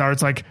Rystar,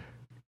 it's like,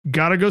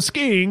 gotta go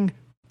skiing.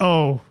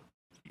 Oh,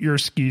 your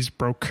skis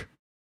broke.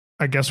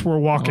 I guess we're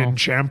walking,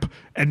 champ.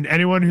 And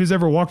anyone who's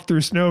ever walked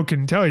through snow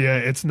can tell you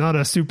it's not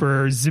a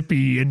super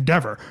zippy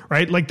endeavor,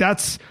 right? Like that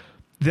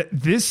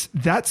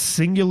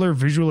singular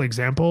visual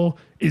example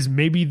is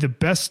maybe the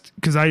best,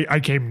 because I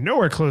came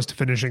nowhere close to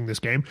finishing this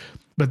game,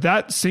 but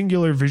that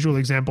singular visual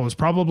example is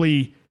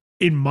probably,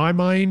 in my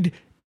mind,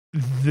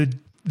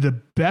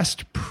 the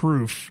best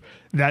proof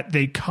that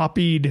they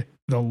copied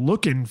the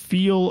look and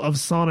feel of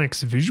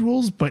Sonic's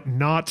visuals, but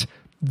not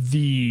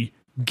the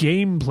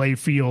gameplay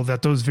feel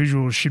that those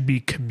visuals should be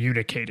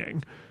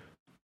communicating.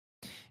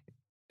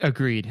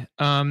 Agreed.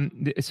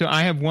 So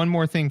I have one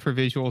more thing for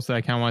visuals that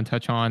I kind of want to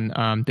touch on,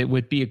 that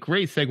would be a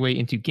great segue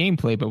into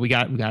gameplay, but we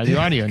got to do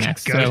audio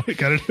next. Gotta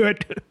do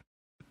it.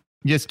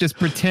 Just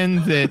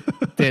pretend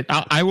that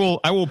I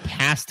will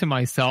pass to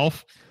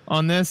myself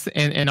on this,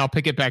 and I'll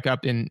pick it back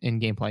up in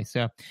gameplay.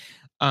 So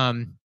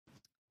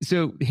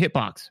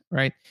hitbox,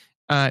 right?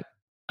 I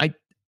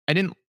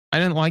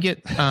didn't like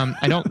it.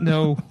 I don't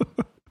know.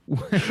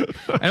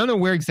 I don't know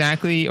where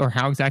exactly or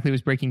how exactly it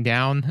was breaking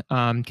down,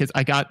 because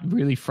I got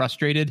really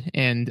frustrated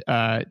and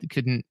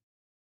couldn't.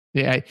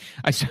 Yeah,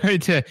 I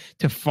started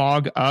to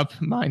fog up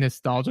my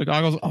nostalgia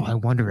goggles. Oh, I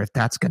wonder if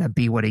that's going to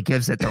be what he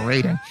gives it the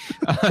rating.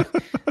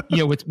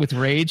 With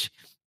rage,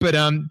 but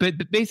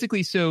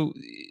basically, so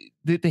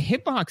the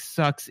hitbox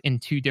sucks in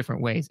two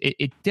different ways.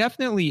 It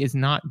definitely is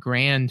not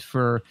grand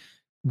for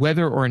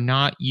whether or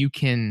not you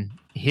can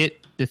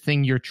hit the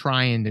thing you're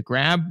trying to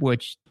grab,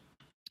 which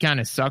kind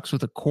of sucks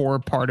with a core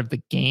part of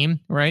the game,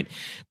 right?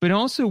 But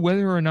also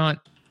whether or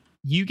not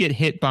you get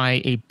hit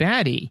by a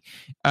baddie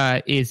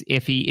is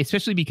iffy,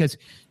 especially because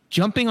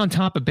jumping on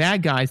top of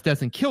bad guys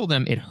doesn't kill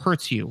them, it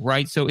hurts you,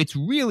 right? So it's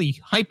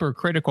really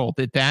hypercritical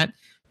that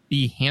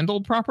be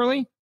handled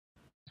properly,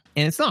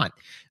 and it's not.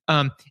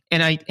 And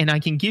I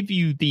can give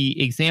you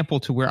the example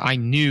to where I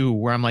knew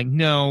where I'm like,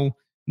 no,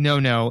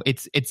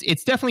 it's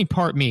definitely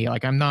part me.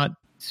 Like, I'm not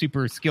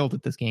super skilled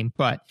at this game,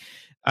 but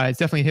it's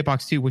definitely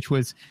Hitbox 2, which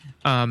was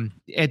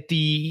at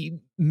the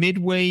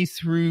midway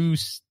through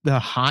the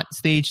hot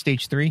stage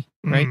 3,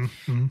 right?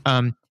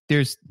 Mm-hmm.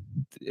 There's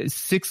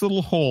 6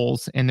 little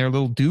holes, and there are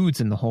little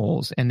dudes in the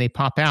holes, and they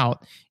pop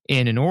out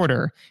in an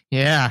order.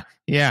 Yeah.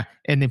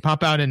 And they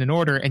pop out in an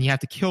order, and you have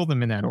to kill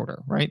them in that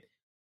order, right?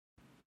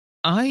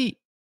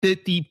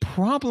 The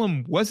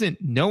problem wasn't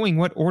knowing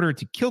what order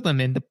to kill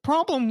them in. The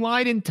problem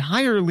lied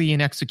entirely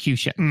in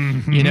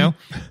execution, you know?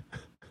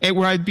 And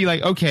where I'd be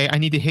like, okay, I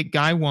need to hit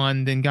guy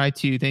 1, then guy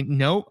 2. Then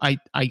no, I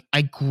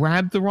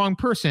grabbed the wrong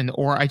person,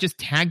 or I just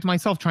tagged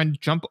myself trying to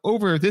jump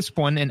over this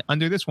one and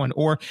under this one,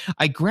 or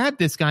I grabbed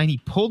this guy and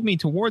he pulled me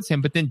towards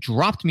him, but then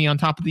dropped me on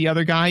top of the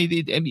other guy.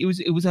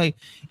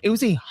 It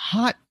was a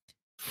hot,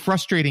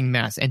 frustrating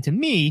mess. And to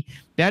me,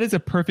 that is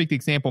a perfect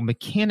example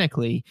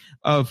mechanically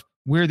of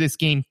where this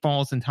game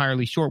falls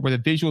entirely short, where the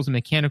visuals and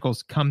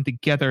mechanicals come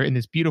together in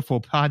this beautiful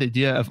pas de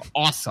deux of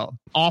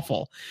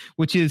awful,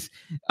 which is,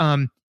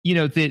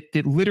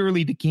 that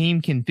literally the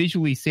game can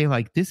visually say,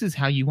 like, this is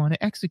how you want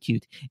to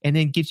execute, and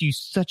then gives you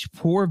such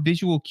poor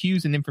visual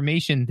cues and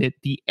information that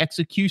the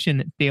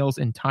execution fails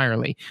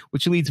entirely,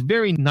 which leads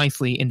very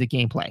nicely into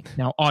gameplay.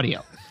 Now,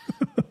 audio.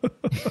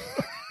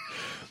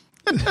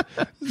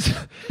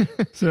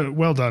 So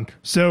well done.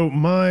 So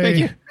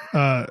my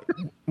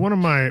one of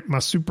my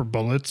super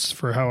bullets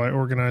for how I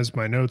organize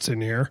my notes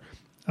in here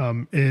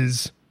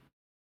is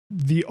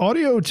the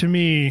audio. To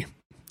me,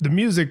 the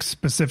music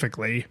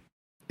specifically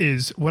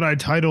is what I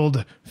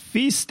titled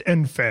Feast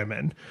and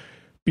Famine,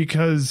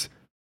 because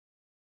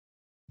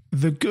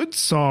the good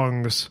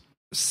songs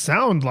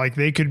sound like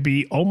they could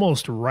be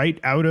almost right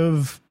out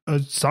of a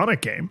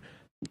Sonic game.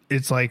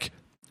 It's like,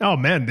 oh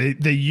man,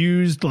 they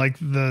used like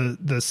the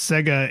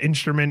Sega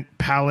instrument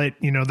palette,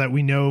 that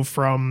we know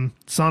from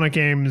Sonic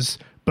games,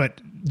 but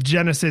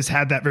Genesis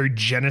had that very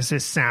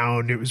Genesis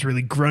sound. It was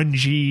really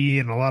grungy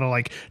and a lot of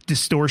like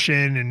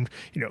distortion, and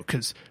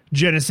because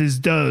Genesis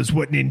does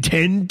what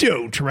Nintendo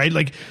don't, right?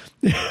 Like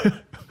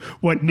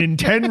what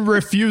Nintendo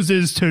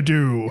refuses to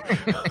do,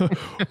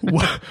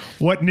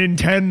 what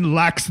Nintendo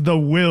lacks the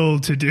will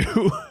to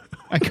do.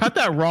 I got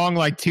that wrong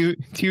like two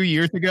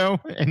years ago,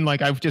 and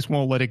like I just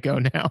won't let it go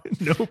now.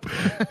 Nope.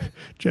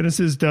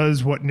 Genesis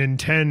does what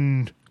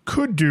Nintendo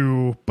could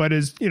do, but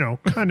is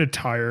kind of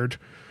tired.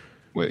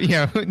 Well,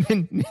 yeah,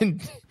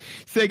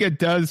 Sega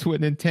does what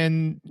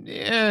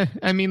Nintendo.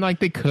 I mean, like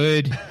they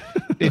could,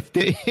 if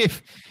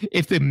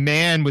the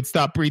man would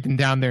stop breathing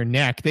down their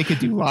neck, they could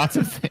do lots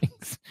of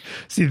things.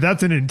 See,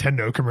 that's a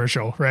Nintendo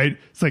commercial, right?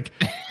 It's like,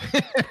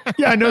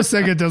 yeah, I know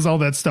Sega does all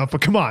that stuff,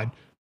 but come on,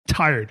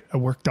 tired. I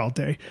worked all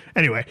day.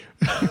 Anyway,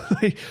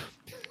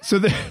 so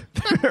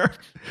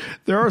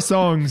there are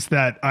songs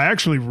that I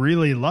actually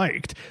really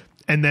liked,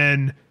 and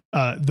then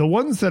the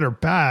ones that are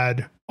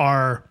bad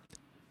are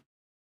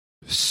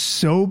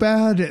so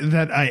bad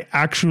that I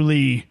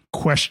actually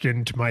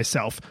questioned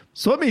myself.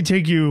 So let me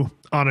take you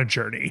on a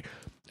journey.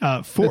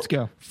 Let's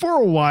go.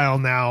 For a while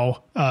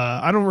now,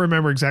 I don't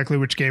remember exactly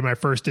which game I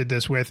first did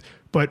this with,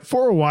 but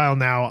for a while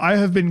now, I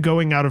have been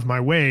going out of my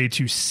way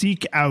to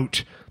seek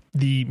out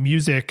the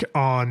music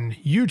on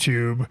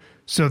YouTube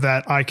so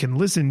that I can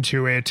listen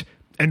to it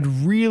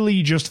and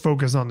really just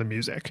focus on the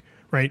music,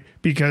 right?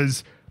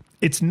 Because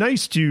it's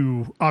nice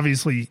to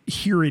obviously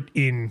hear it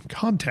in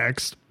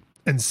context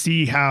and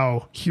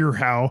hear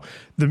how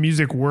the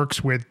music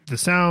works with the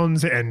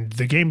sounds and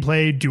the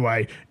gameplay. Do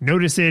I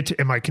notice it?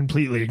 Am I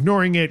completely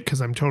ignoring it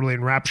because I'm totally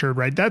enraptured,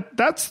 right?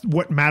 That's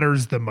what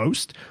matters the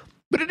most.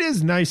 But it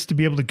is nice to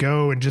be able to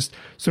go and just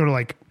sort of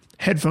like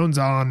headphones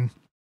on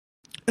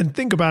and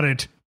think about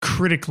it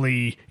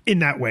critically in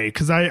that way,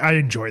 because I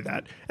enjoy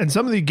that. And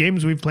some of the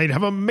games we've played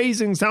have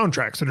amazing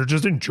soundtracks that are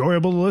just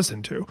enjoyable to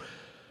listen to.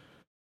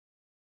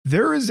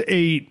 There is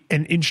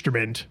an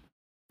instrument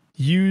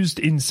used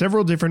in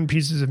several different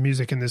pieces of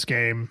music in this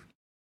game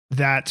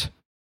that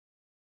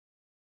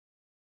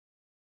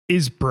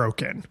is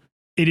broken.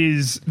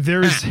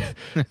 There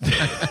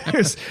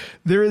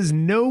is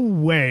no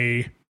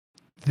way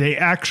they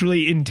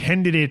actually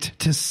intended it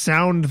to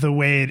sound the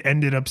way it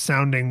ended up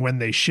sounding when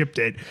they shipped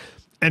it.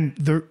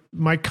 And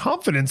my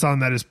confidence on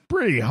that is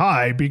pretty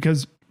high,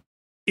 because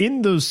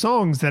in those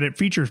songs that it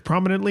features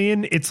prominently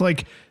in, it's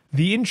like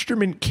the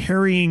instrument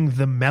carrying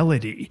the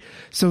melody.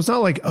 So it's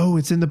not like, oh,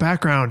 it's in the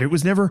background. It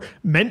was never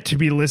meant to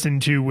be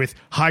listened to with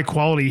high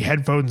quality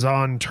headphones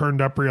on,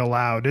 turned up real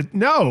loud.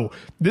 No,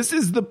 this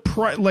is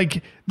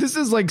this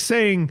is like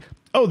saying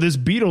oh, this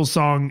Beatles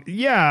song,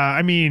 yeah,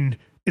 I mean,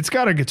 it's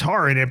got a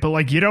guitar in it, but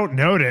like you don't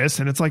notice.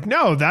 And it's like,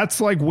 no, that's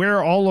like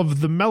where all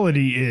of the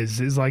melody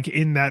is like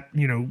in that,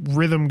 you know,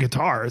 rhythm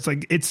guitar. It's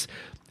like, it's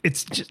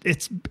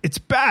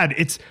bad.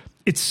 It's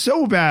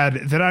so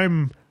bad that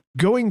I'm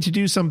going to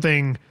do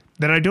something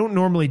that I don't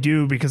normally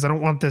do because I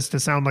don't want this to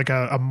sound like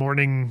a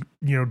morning,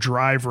 you know,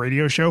 drive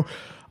radio show.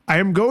 I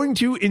am going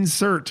to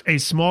insert a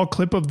small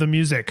clip of the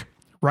music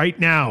right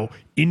now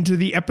into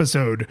the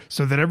episode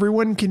so that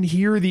everyone can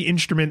hear the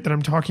instrument that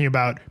I'm talking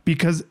about,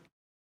 because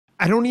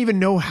I don't even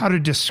know how to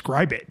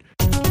describe it.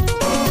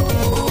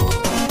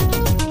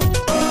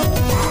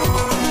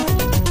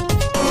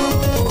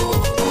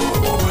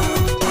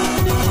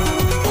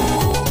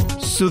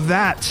 So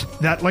that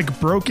like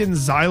broken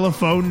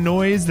xylophone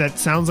noise that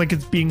sounds like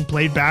it's being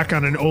played back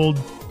on an old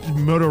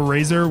Moto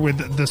Razor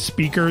with the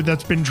speaker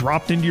that's been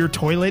dropped into your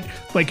toilet.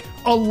 Like,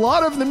 a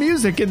lot of the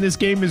music in this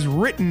game is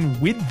written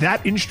with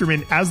that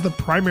instrument as the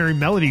primary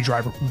melody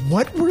driver.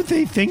 What were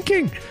they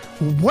thinking?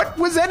 What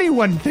was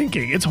anyone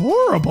thinking? It's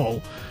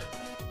horrible.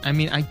 I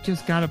mean, I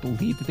just gotta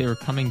believe that they were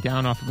coming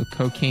down off of a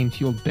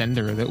cocaine-fueled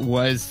bender that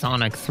was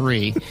Sonic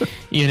 3,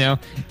 you know?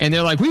 And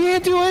they're like, we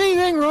can't do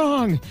anything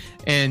wrong!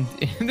 And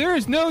there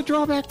is no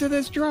drawback to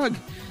this drug!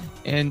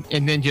 And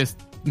then just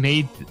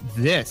made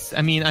this.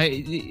 I mean,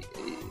 I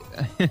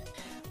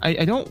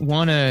don't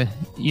want to,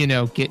 you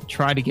know,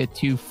 try to get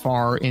too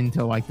far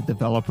into like the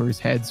developers'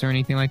 heads or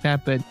anything like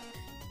that, but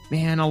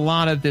man, a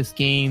lot of this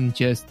game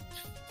just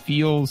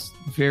feels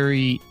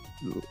very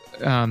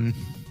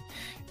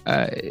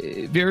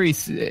very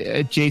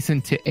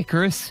adjacent to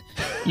Icarus,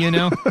 you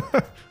know?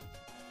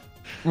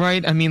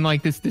 Right? I mean,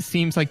 like this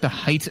seems like the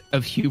height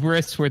of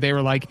hubris, where they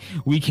were like,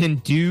 we can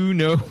do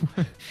no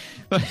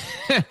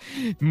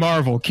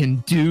Marvel can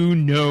do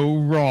no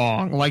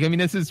wrong. Like, I mean,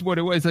 this is what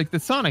it was. Like the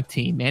Sonic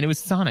team, man, it was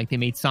Sonic. They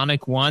made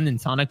Sonic 1, and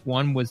Sonic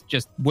 1 was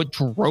just what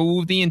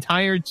drove the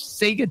entire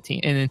Sega team.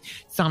 And then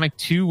Sonic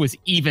 2 was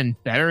even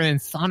better, and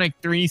Sonic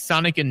 3,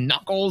 Sonic and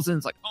Knuckles, and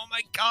it's like, oh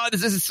my god,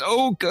 this is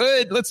so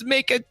good. Let's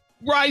make a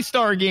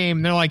Rystar game.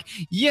 And they're like,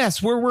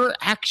 yes, we're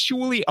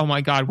actually, oh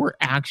my god, we're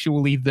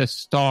actually the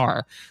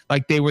star.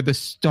 Like they were the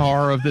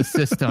star of the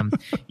system,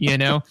 you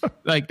know?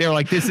 Like they're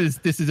like, this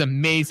is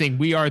amazing.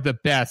 We are the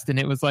best. And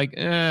it was like,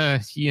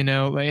 you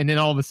know, and then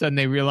all of a sudden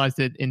they realized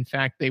that in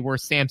fact they were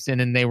Samson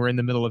and they were in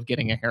the middle of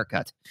getting a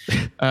haircut.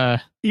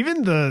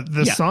 Even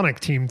the Sonic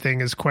team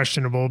thing is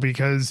questionable,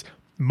 because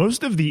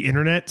most of the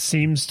internet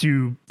seems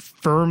to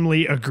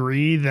firmly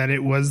agree that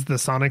it was the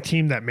Sonic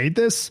team that made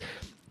this.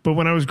 But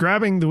when I was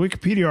grabbing the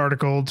Wikipedia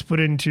article to put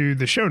into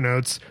the show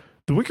notes,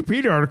 the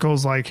Wikipedia article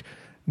is like,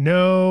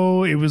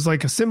 no, it was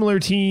like a similar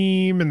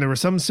team and there were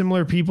some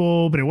similar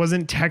people, but it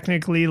wasn't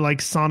technically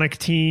like Sonic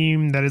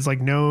team that is like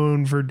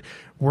known for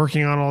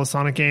working on all the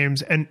Sonic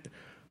games. And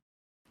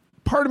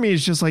part of me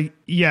is just like,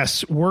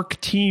 yes, work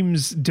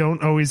teams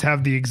don't always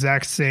have the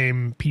exact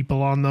same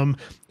people on them.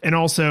 And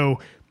also,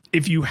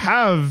 if you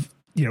have,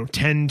 you know,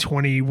 10,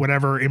 20,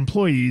 whatever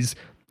employees,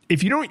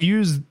 if you don't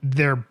use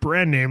their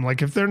brand name,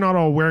 like if they're not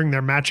all wearing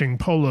their matching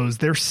polos,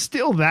 they're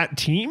still that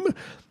team.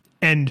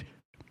 And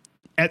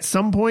at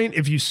some point,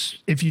 if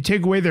you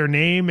take away their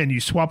name and you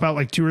swap out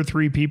like 2 or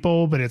 3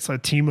 people, but it's a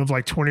team of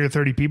like 20 or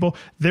 30 people,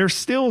 they're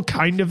still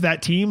kind of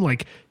that team.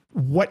 Like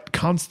what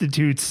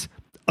constitutes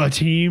a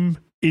team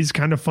is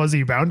kind of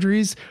fuzzy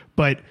boundaries,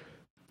 but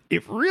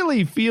it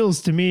really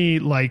feels to me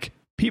like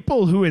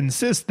people who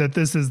insist that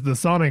this is the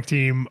Sonic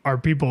team are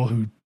people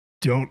who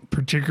don't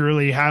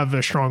particularly have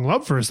a strong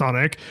love for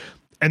Sonic,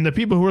 and the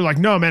people who are like,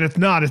 no, man, it's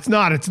not.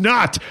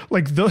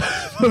 Like those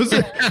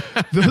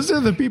are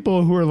the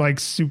people who are like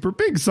super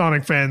big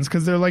Sonic fans,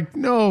 because they're like,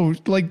 no,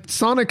 like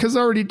Sonic has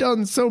already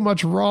done so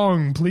much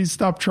wrong. Please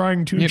stop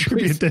trying to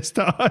attribute this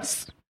to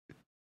us.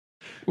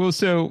 Well,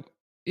 so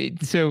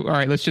all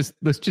right, let's just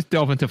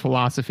delve into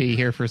philosophy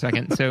here for a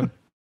second. So,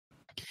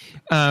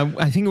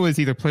 I think it was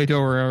either Plato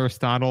or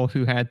Aristotle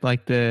who had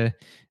like the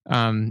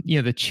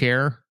the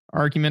chair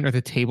argument or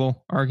the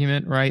table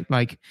argument, right?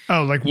 Like,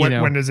 oh, like what?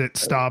 When does it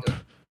stop?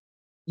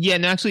 Yeah,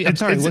 and actually, I'm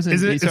sorry, it's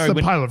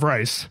the pile of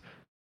rice.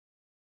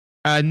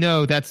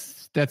 No,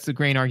 that's the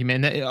grain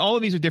argument. And all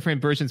of these are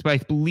different versions, but I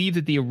believe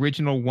that the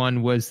original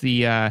one was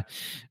the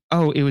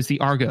it was the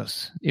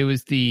Argos. It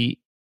was the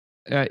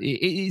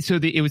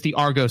it was the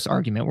Argos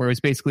argument, where it was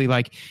basically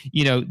like,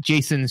 you know,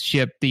 Jason's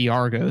ship, the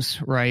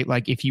Argos, right?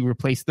 Like if you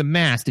replace the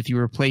mast, if you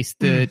replace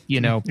the,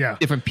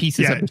 different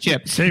pieces of the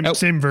ship,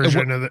 same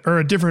version or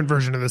a different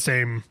version of the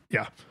same,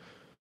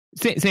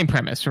 same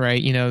premise, right?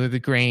 You know, the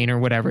grain or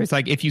whatever. It's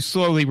like if you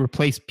slowly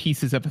replace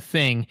pieces of a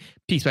thing,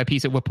 piece by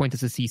piece, at what point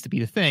does it cease to be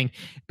the thing?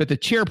 But the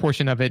chair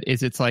portion of it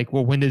is, it's like,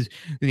 well, when does,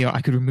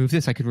 I could remove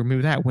this, I could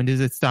remove that. When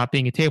does it stop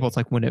being a table? It's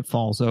like when it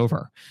falls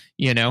over,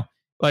 you know?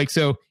 Like,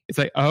 so it's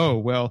like, oh,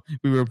 well,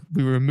 we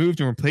removed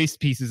and replaced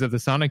pieces of the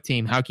Sonic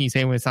team. How can you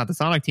say when it's not the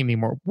Sonic team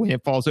anymore? When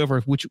it falls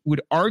over, which would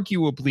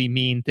arguably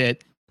mean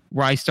that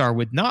Rystar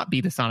would not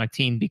be the Sonic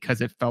team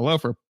because it fell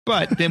over.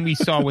 But then we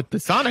saw what the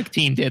Sonic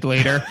team did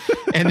later,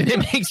 and then it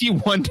makes you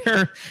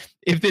wonder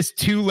if this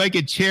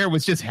two-legged chair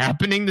was just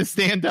happening to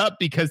stand up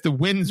because the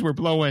winds were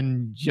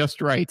blowing just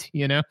right,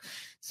 you know?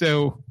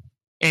 So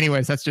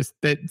anyways, that's just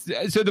that.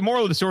 So the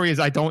moral of the story is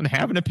I don't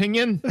have an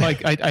opinion.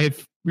 Like I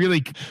have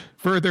really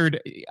furthered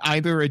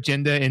either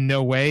agenda in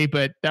no way,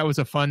 but that was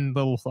a fun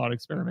little thought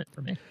experiment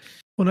for me.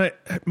 Well,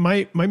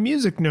 my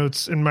music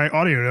notes and my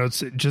audio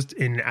notes just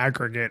in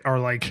aggregate are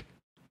like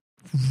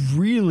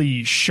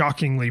really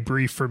shockingly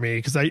brief for me,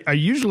 because I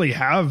usually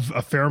have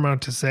a fair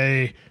amount to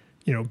say,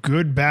 you know,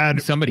 good,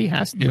 bad. Somebody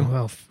has to.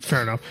 Well,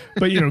 fair enough.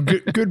 But, you know,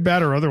 good,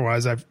 bad, or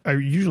otherwise, I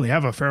usually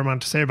have a fair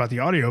amount to say about the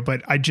audio,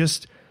 but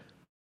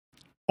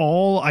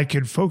all I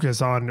could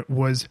focus on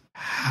was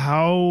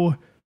how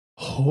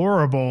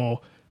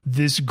horrible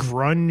this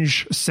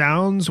grunge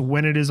sounds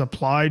when it is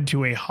applied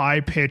to a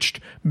high-pitched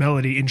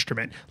melody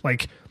instrument.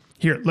 Like,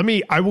 here,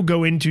 I will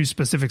go into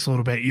specifics a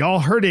little bit. Y'all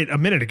heard it a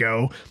minute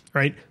ago,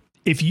 right?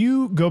 If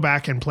you go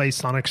back and play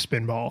Sonic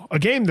Spinball, a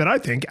game that I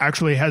think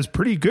actually has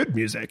pretty good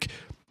music,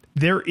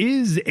 there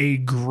is a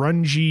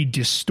grungy,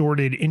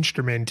 distorted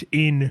instrument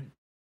in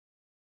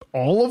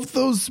all of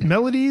those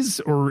melodies,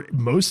 or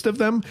most of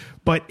them,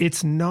 but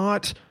it's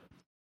not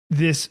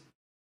this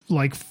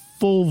like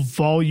full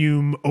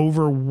volume,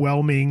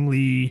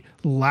 overwhelmingly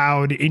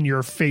loud in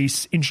your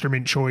face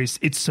instrument choice.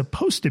 It's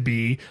supposed to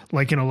be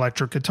like an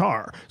electric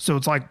guitar. So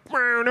it's like,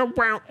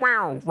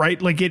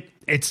 right? Like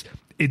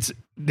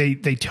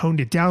they toned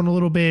it down a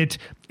little bit.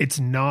 It's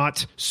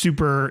not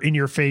super in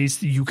your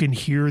face. You can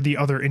hear the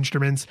other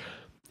instruments.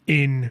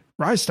 In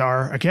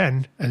Rystar,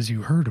 again, as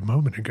you heard a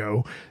moment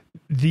ago,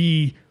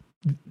 the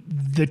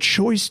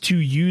choice to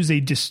use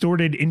a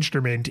distorted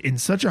instrument in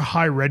such a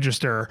high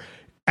register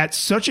at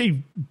such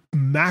a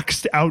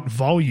maxed out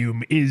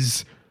volume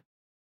is,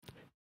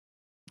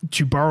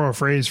 to borrow a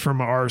phrase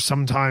from our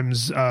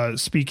sometimes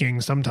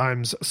speaking,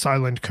 sometimes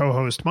silent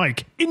co-host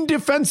Mike,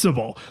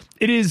 indefensible.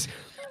 It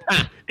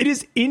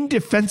is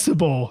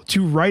indefensible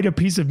to write a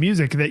piece of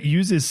music that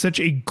uses such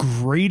a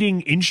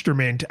grating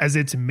instrument as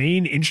its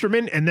main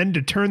instrument and then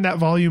to turn that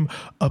volume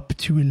up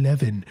to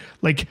 11.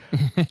 Like,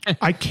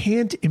 I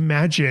can't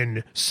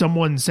imagine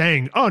someone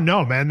saying, "Oh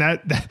no, man,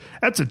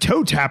 that's a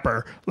toe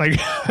tapper." Like,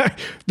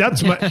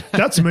 that's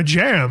my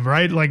jam,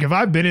 right? Like, if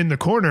I've been in the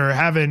corner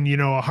having, you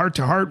know, a heart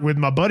to heart with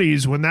my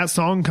buddies, when that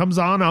song comes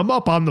on, I'm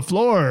up on the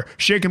floor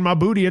shaking my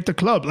booty at the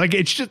club. Like,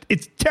 it's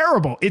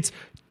terrible. It's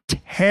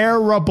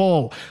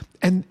terrible.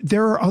 And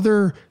there are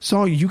other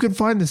songs. You can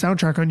find the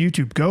soundtrack on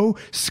YouTube. Go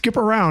skip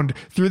around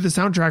through the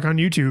soundtrack on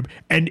YouTube,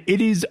 and it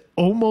is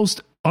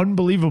almost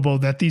unbelievable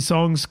that these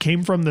songs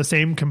came from the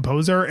same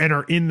composer and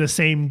are in the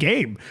same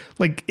game.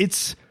 Like,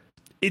 it's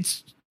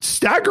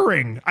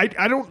staggering. I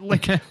don't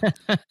like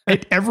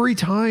at every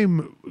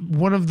time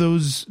one of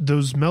those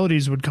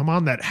melodies would come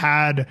on that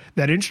had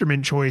that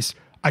instrument choice,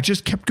 I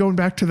just kept going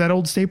back to that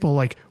old staple.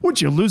 Like, would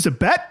you lose a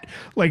bet?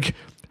 Like,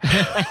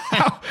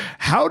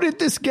 how did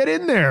this get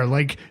in there?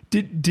 Like,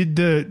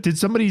 did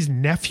somebody's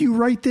nephew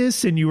write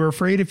this and you were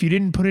afraid if you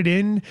didn't put it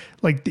in,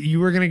 like, you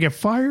were going to get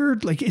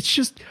fired? Like, it's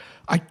just,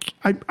 I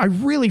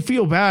really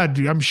feel bad.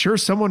 I'm sure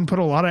someone put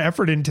a lot of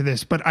effort into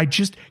this, but I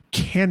just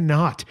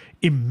cannot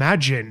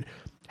imagine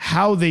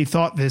how they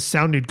thought this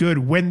sounded good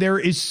when there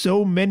is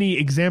so many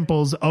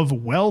examples of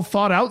well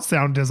thought out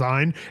sound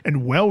design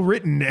and well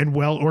written and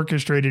well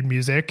orchestrated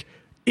music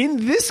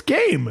in this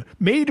game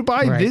made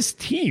by this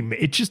team.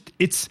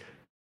 It's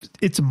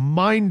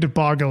mind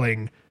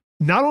boggling.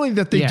 Not only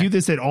that they do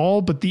this at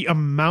all, but the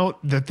amount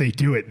that they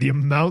do it, the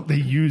amount they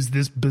use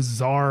this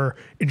bizarre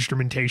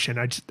instrumentation.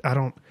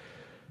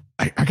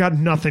 I got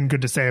nothing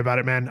good to say about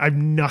it, man. I have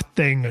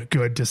nothing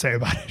good to say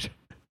about it.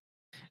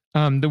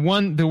 The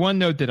one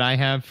note that I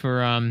have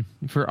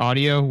for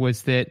audio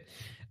was that,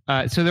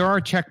 so there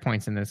are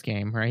checkpoints in this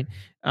game, right?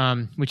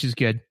 Which is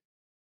good.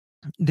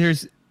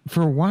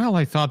 For a while,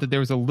 I thought that there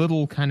was a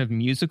little kind of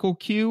musical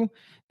cue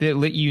that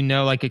let you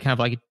know, like a kind of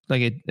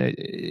like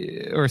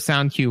a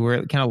sound cue where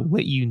it kind of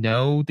let you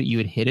know that you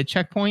had hit a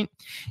checkpoint.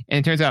 And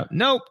it turns out,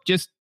 nope,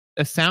 just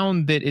a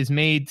sound that is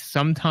made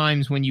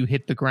sometimes when you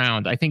hit the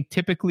ground. I think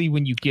typically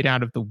when you get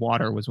out of the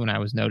water was when I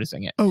was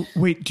noticing it. Oh,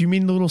 wait, do you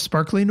mean the little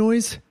sparkly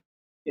noise?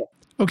 Yeah.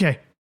 Okay.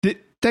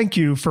 Thank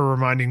you for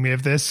reminding me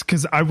of this,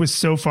 because I was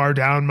so far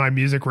down my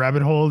music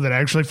rabbit hole that I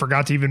actually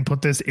forgot to even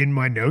put this in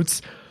my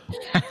notes.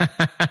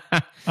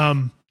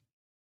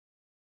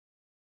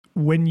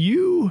 When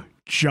you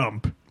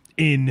jump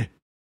in,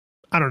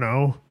 I don't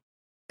know,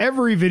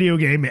 every video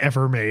game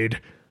ever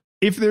made,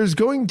 if there's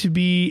going to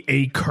be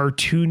a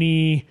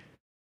cartoony,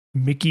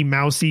 Mickey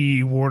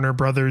Mousey, Warner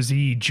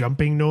Brothers-y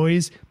jumping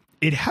noise,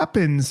 it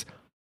happens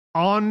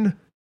on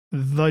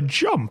the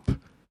jump,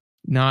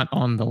 not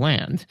on the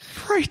land.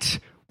 Right.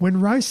 When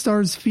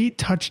Rystar's feet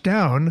touch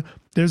down,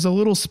 there's a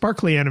little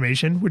sparkly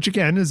animation, which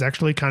again is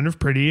actually kind of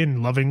pretty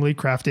and lovingly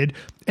crafted,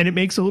 and it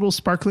makes a little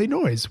sparkly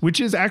noise,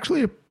 which is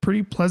actually a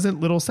pretty pleasant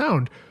little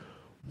sound.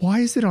 Why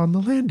is it on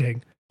the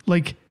landing?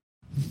 Like,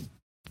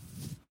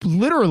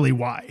 literally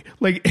why.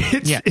 Like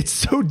it's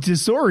so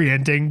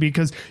disorienting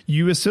because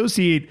you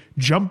associate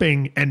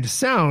jumping and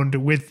sound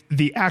with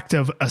the act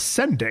of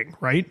ascending,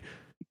 right?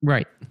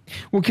 Right.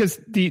 Well, because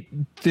the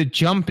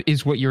jump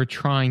is what you're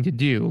trying to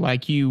do.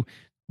 Like you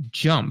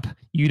jump,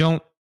 you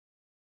don't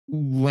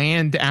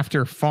land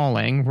after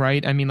falling,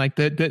 right? I mean, like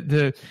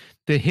the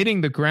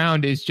hitting the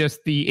ground is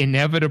just the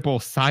inevitable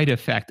side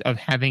effect of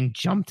having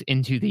jumped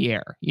into the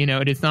air. You know,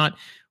 it is not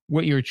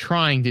what you're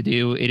trying to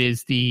do. It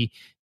is the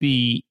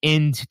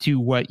end to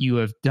what you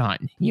have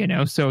done, you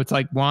know? So it's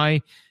like,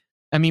 why?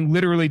 I mean,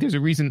 literally there's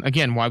a reason,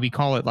 again, why we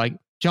call it like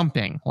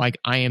jumping. Like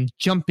I am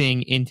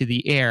jumping into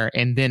the air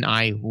and then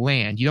I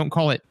land. You don't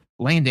call it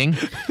landing,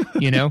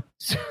 you know?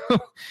 So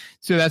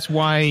that's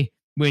why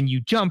when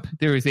you jump,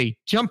 there is a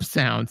jump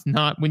sound,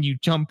 not when you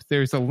jump,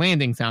 there's a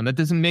landing sound. That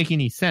doesn't make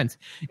any sense.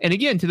 And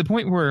again, to the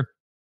point where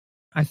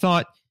I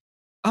thought,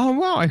 oh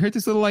wow, I heard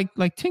this little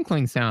like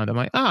tinkling sound. I'm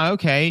like,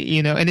 okay,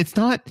 you know, and it's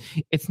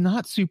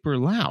not super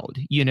loud,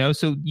 you know,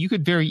 so you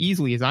could very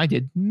easily, as I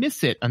did,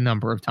 miss it a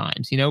number of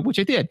times, you know, which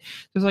I did.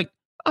 So it's like,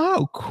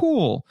 oh,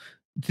 cool.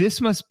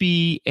 This must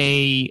be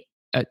a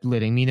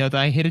letting me know that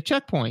I hit a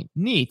checkpoint.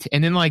 Neat.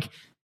 And then like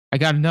I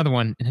got another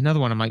one and another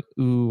one. I'm like,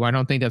 ooh, I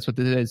don't think that's what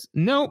this is.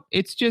 No,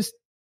 it's just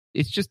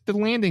the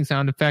landing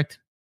sound effect.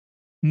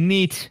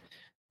 Neat.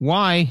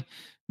 Why?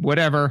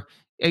 Whatever.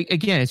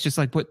 Again, it's just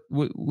like what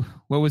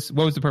was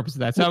the purpose of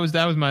that? So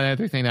that was my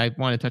other thing that I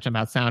wanted to touch on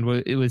about sound.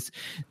 It was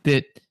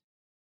that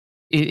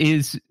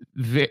it's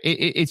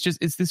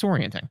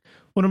disorienting.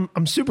 Well,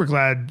 I'm super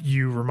glad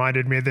you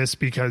reminded me of this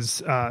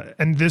because,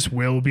 and this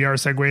will be our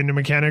segue into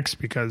mechanics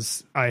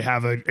because I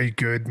have a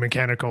good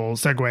mechanical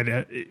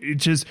segue.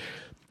 It's just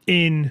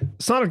in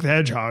Sonic the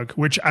Hedgehog,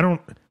 which I'll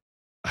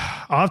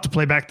have to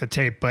play back the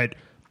tape, but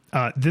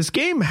this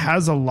game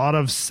has a lot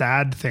of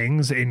sad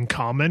things in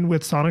common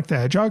with Sonic the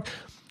Hedgehog.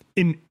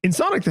 In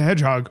Sonic the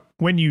Hedgehog,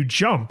 when you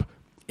jump,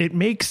 it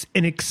makes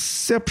an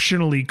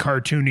exceptionally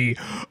cartoony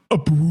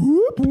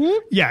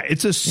yeah,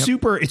 it's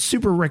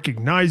super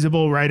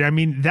recognizable, right? I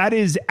mean, that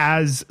is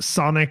as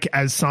Sonic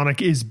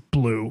is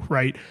blue,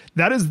 right?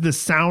 That is the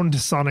sound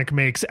Sonic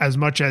makes as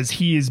much as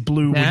he is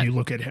blue when you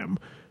look at him.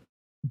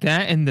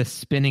 That and the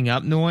spinning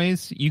up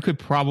noise, you could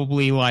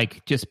probably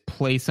like just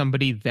play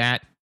somebody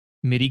that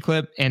MIDI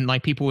clip and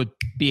like people would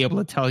be able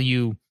to tell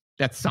you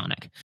that's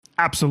Sonic.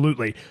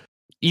 Absolutely.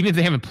 Even if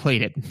they haven't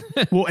played it.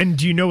 Well, and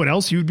do you know what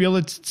else you would be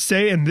able to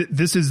say? And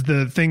this is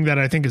the thing that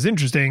I think is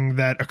interesting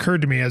that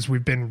occurred to me as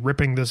we've been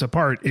ripping this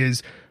apart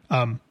is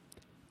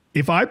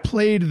if I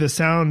played the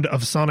sound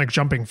of Sonic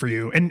jumping for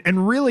you,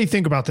 and really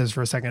think about this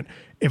for a second.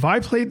 If I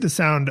played the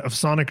sound of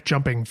Sonic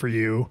jumping for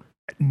you,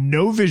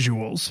 no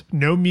visuals,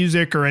 no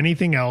music or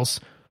anything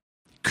else,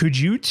 could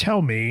you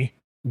tell me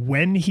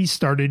when he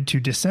started to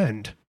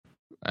descend?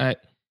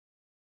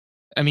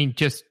 I mean,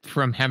 just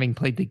from having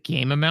played the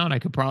game amount, I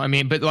could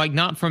probably, but like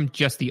not from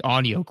just the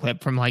audio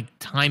clip, from like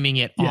timing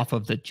it off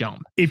of the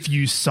jump. If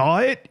you saw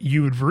it,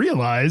 you would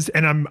realize,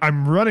 and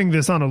I'm running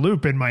this on a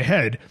loop in my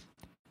head,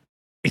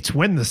 it's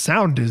when the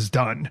sound is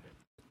done.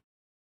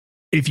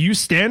 If you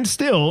stand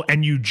still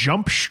and you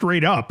jump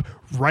straight up,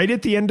 right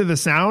at the end of the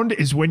sound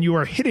is when you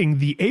are hitting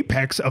the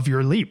apex of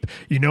your leap.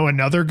 You know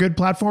another good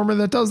platformer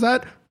that does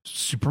that?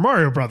 Super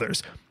Mario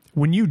Brothers.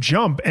 When you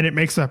jump and it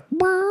makes a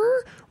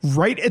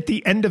right at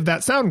the end of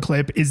that sound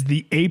clip is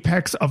the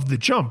apex of the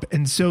jump.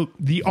 And so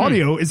the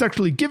audio is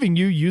actually giving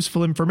you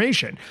useful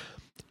information.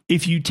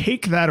 If you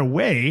take that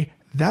away,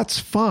 that's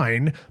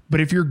fine.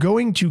 But if you're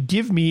going to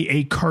give me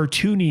a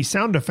cartoony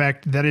sound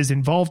effect that is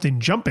involved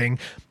in jumping,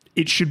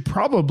 it should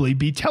probably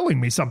be telling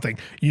me something.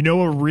 You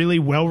know, a really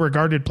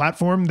well-regarded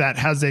platform that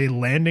has a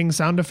landing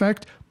sound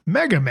effect?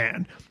 Mega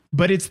Man.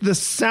 But it's the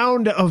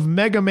sound of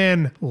Mega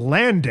Man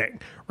landing,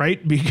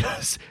 right?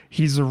 Because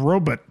he's a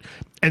robot.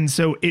 And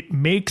so it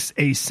makes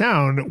a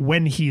sound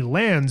when he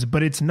lands,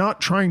 but it's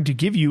not trying to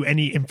give you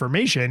any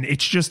information.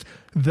 It's just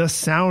the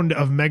sound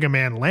of Mega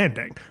Man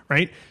landing,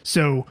 right?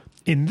 So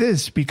in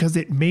this, because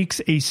it makes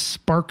a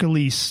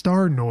sparkly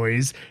star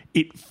noise,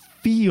 it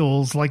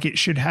feels like it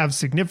should have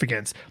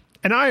significance.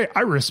 And I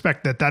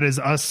respect that is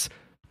us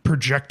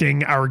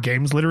projecting our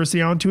games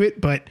literacy onto it,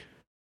 but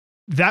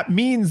that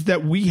means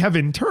that we have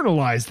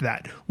internalized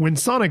that. When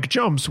Sonic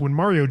jumps, when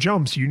Mario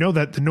jumps, you know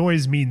that the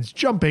noise means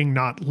jumping,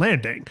 not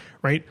landing,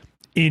 right?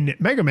 In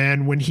Mega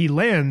Man, when he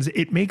lands,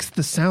 it makes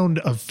the sound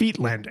of feet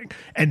landing.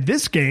 And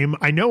this game,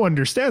 I know,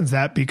 understands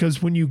that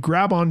because when you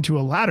grab onto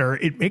a ladder,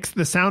 it makes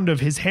the sound of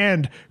his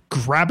hand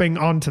grabbing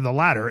onto the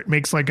ladder. It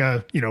makes like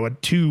a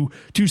two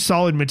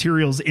solid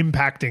materials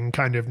impacting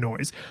kind of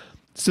noise.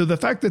 So the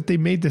fact that they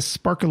made this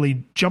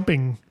sparkly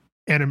jumping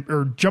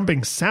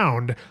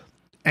sound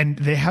and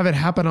they have it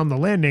happen on the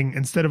landing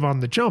instead of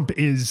on the jump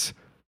is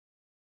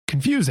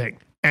confusing.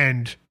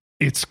 And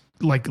it's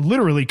like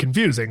literally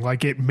confusing.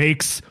 Like it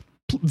makes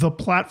the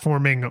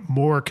platforming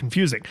more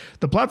confusing.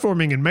 The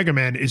platforming in Mega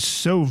Man is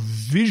so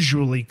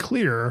visually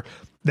clear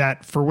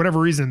that for whatever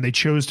reason they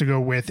chose to go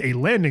with a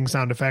landing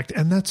sound effect,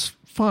 and that's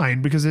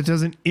fine because it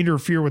doesn't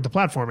interfere with the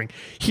platforming.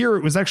 Here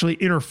it was actually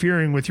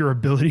interfering with your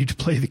ability to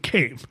play the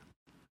game.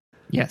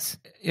 Yes.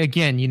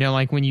 Again, you know,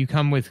 like when you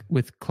come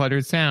with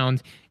cluttered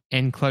sound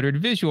and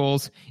cluttered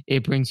visuals,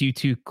 it brings you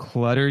to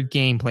cluttered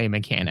gameplay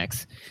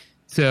mechanics.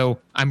 So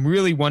I'm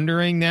really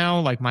wondering now,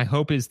 like my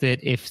hope is that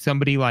if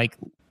somebody like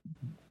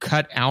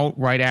cut out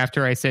right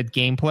after I said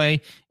gameplay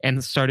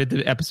and started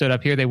the episode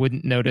up here, they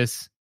wouldn't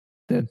notice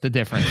the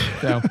difference.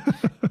 So,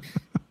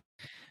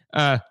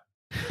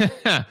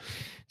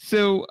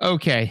 so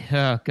okay.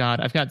 Oh God,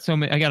 I've got so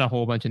many. I got a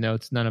whole bunch of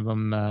notes. None of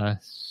them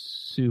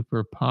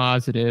super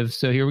positive.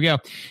 So here we go.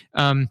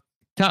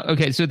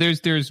 Okay, so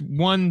there's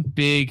one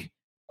big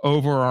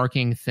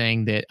overarching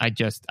thing that I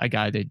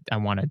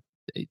wanted.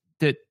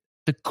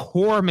 The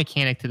core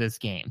mechanic to this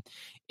game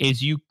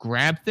is you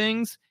grab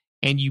things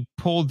and you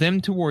pull them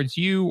towards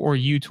you or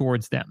you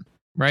towards them,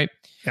 right?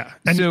 Yeah.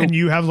 And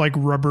you have like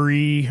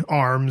rubbery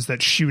arms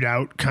that shoot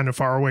out kind of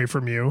far away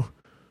from you.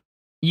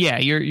 Yeah,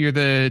 you're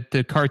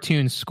the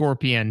cartoon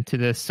Scorpion to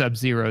the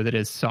Sub-Zero that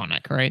is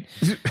Sonic, right?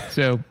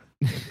 So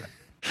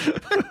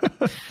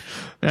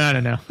I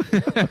don't know.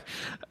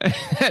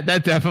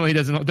 That definitely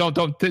doesn't.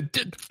 Don't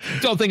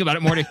think about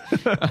it, Morty.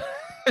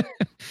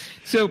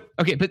 So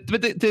okay, but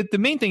the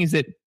main thing is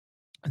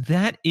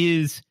that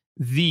is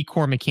the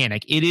core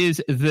mechanic. It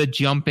is the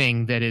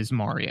jumping that is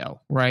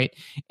Mario, right?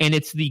 And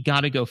it's the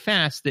gotta go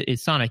fast that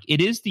is Sonic.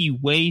 It is the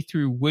way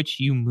through which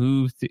you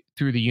move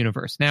through the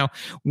universe. Now,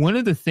 one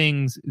of the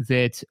things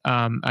that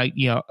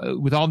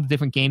with all the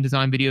different game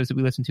design videos that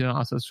we listen to and all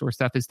that sort of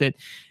stuff is that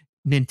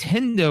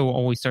Nintendo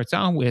always starts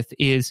out with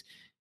is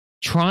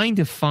trying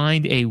to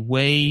find a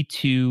way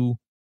to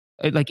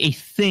like a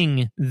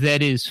thing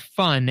that is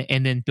fun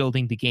and then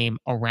building the game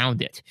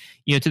around it.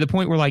 You know, to the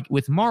point where like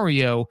with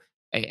Mario,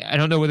 I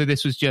don't know whether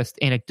this was just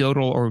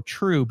anecdotal or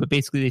true, but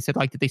basically they said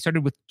like that they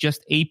started with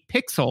just a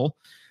pixel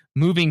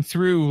moving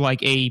through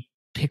like a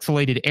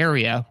pixelated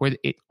area where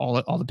all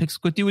the pixels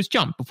could do was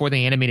jump before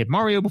they animated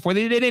Mario, before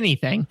they did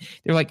anything.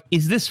 They're like,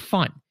 is this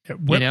fun?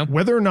 You know?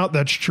 Whether or not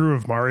that's true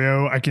of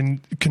Mario, I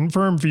can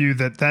confirm for you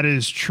that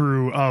is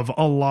true of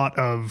a lot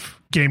of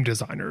game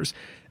designers.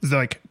 It's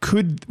like,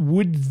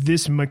 would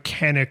this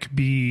mechanic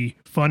be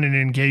fun and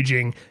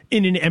engaging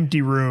in an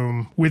empty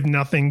room with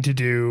nothing to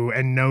do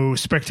and no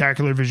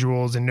spectacular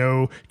visuals and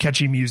no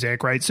catchy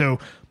music, right? So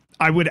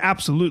I would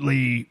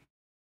absolutely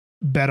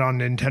bet on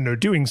Nintendo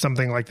doing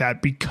something like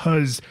that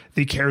because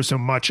they care so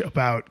much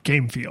about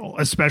game feel,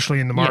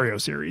 especially in the Mario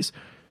series.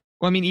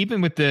 Well, I mean, even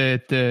with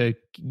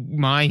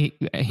my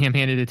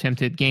ham-handed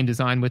attempt at game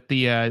design with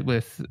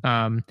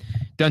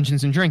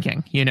Dungeons and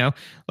Drinking, you know,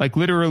 like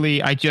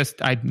literally I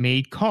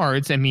made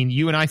cards. I mean,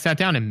 you and I sat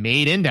down and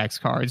made index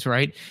cards,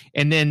 right?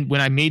 And then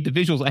when I made the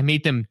visuals, I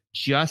made them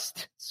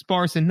just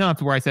sparse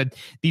enough where I said,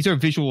 these are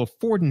visual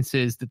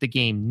affordances that the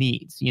game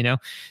needs, you know?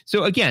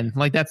 So again,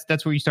 like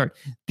that's where you start.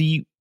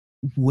 The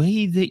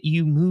way that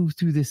you move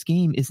through this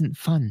game isn't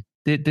fun.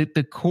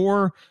 The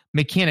core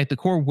mechanic, the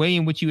core way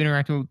in which you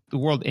interact with the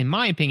world, in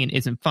my opinion,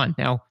 isn't fun.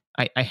 Now,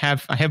 I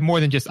have more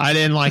than just I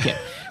didn't like it,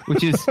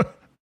 which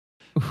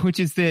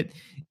is that,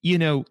 you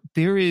know,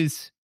 there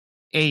is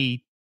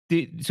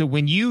so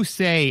when you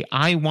say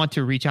I want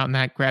to reach out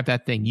and grab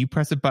that thing, you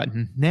press a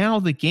button. Now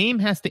the game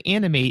has to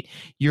animate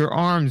your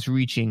arms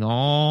reaching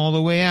all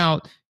the way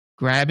out,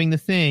 grabbing the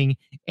thing,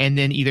 and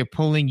then either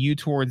pulling you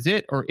towards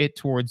it or it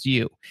towards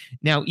you.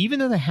 Now, even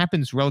though that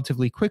happens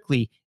relatively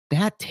quickly,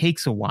 that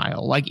takes a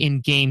while. Like in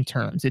game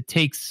terms, it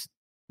takes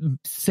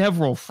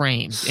several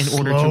frames in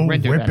order to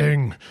render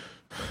whipping. That.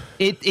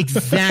 It's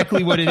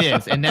exactly what it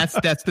is, and that's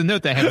the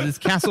note that I have. It's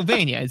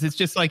Castlevania. It's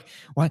just like,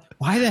 why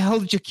the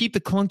hell did you keep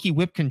the clunky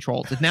whip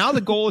controls? If now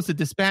the goal is to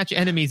dispatch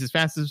enemies as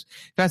fast as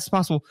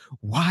possible,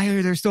 why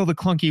are there still the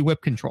clunky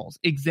whip controls?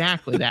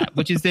 Exactly that,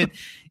 which is that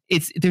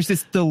there's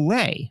this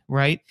delay,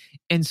 right?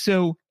 And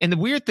the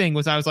weird thing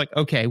was I was like,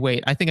 okay,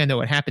 wait, I think I know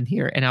what happened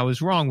here, and I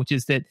was wrong, which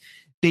is that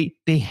they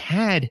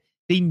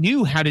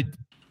knew how to do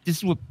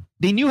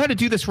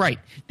this right.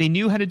 They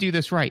knew how to do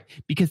this right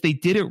because they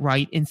did it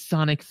right in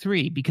Sonic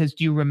 3. Because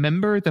do you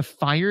remember the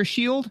fire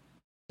shield,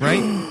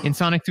 right? In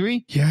Sonic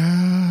 3?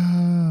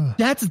 Yeah.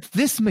 That's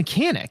this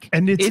mechanic.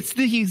 And it's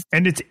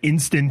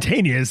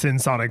instantaneous in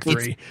Sonic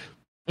 3.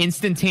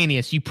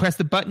 Instantaneous. You press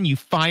the button, you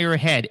fire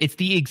ahead. It's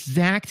the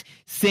exact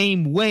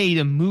same way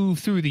to move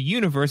through the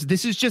universe.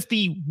 This is just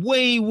the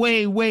way,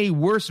 way, way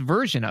worse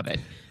version of it.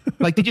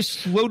 Like they just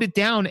slowed it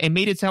down and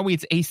made it so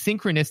it's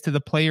asynchronous to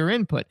the player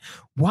input.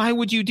 Why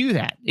would you do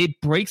that? It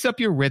breaks up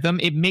your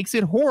rhythm. It makes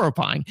it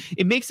horrifying.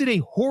 It makes it a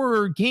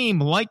horror game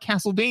like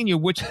Castlevania,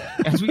 which,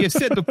 as we have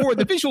said before,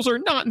 the visuals are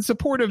not in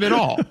support of at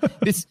all.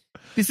 This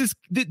is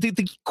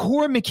the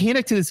core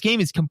mechanic to this game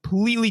is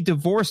completely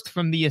divorced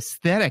from the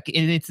aesthetic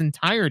in its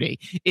entirety.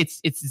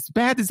 It's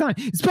bad design.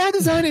 It's bad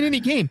design in any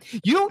game.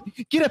 You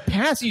don't get a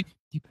pass. You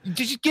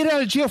just get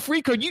out of jail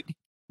free card.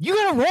 You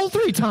got to roll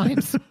 3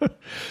 times.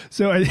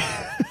 So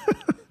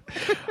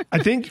I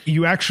think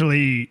you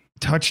actually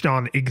touched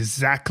on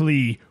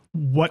exactly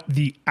what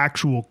the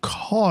actual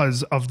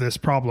cause of this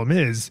problem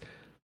is.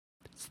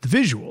 It's the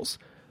visuals.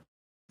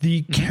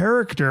 The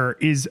character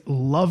is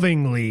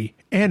lovingly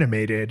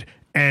animated,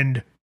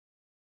 and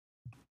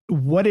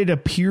what it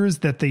appears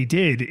that they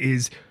did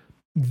is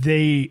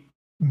they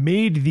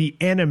made the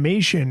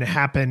animation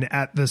happen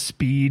at the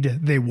speed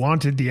they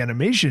wanted the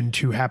animation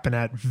to happen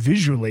at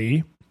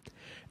visually,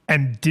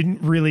 and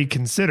didn't really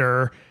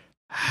consider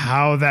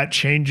how that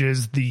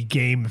changes the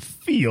game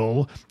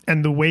feel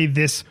and the way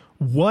this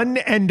one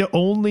and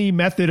only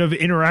method of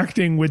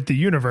interacting with the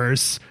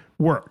universe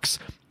works.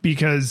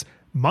 Because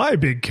my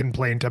big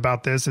complaint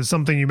about this is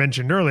something you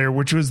mentioned earlier,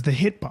 which was the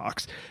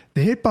hitbox.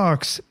 The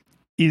hitbox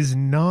is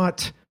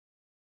not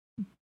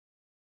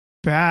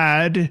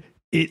bad.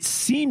 It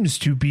seems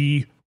to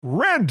be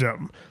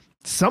random.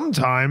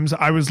 Sometimes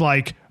I was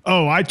like,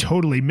 oh, I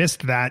totally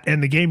missed that,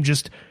 and the game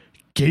just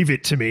gave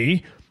it to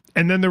me.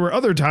 And then there were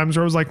other times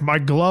where I was like, my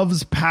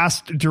gloves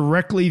passed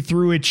directly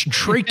through its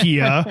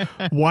trachea.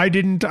 Why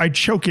didn't I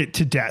choke it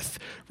to death?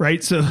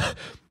 Right? So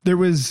there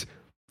was...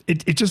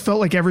 It just felt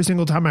like every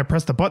single time I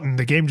pressed the button,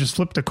 the game just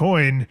flipped a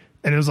coin,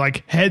 and it was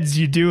like, heads,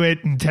 you do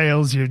it, and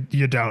tails, you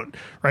don't,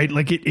 right?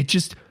 Like it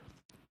just,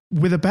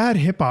 with a bad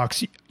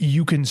hitbox,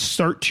 you can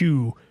start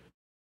to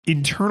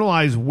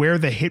internalize where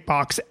the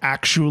hitbox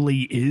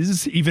actually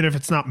is, even if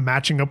it's not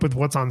matching up with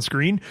what's on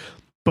screen.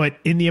 But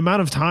in the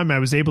amount of time I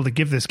was able to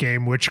give this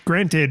game, which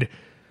granted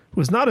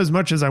was not as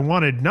much as I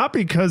wanted, not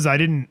because I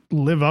didn't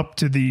live up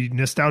to the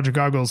Nostalgia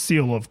Goggles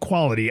seal of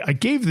quality. I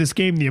gave this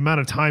game the amount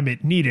of time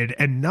it needed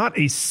and not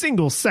a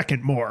single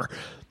second more.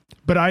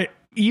 But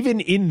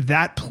even in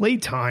that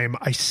playtime,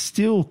 I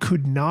still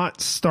could not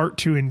start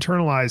to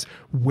internalize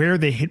where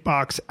the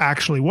hitbox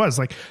actually was.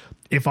 Like,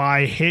 if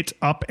I hit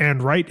up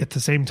and right at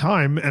the same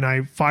time and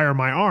I fire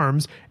my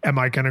arms, am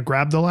I going to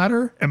grab the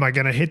ladder? Am I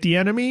going to hit the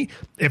enemy?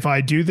 If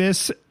I do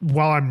this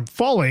while I'm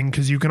falling,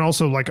 because you can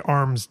also like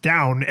arms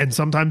down, and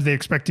sometimes they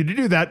expect you to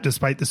do that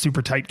despite the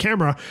super tight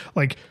camera.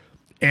 Like,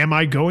 am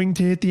I going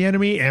to hit the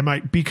enemy?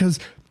 Because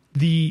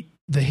the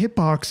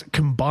hitbox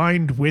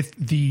combined with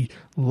the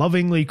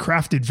lovingly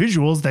crafted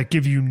visuals that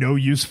give you no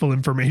useful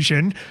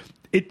information,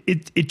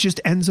 it just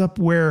ends up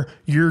where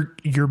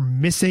you're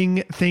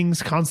missing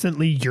things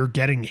constantly. You're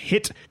getting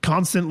hit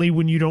constantly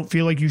when you don't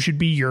feel like you should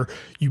be. You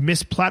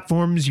miss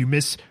platforms. You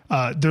miss.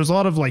 There's a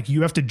lot of like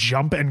you have to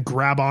jump and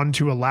grab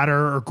onto a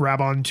ladder or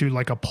grab onto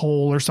like a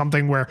pole or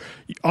something where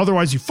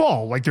otherwise you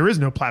fall. Like there is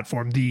no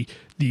platform. The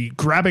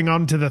grabbing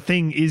onto the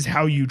thing is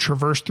how you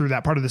traverse through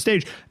that part of the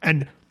stage.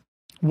 And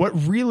what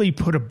really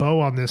put a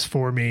bow on this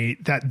for me,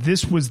 that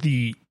this was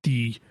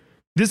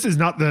this is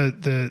not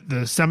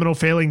the seminal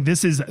failing.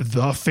 This is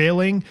the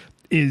failing,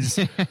 is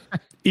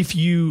if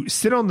you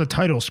sit on the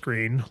title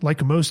screen,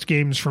 like most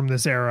games from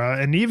this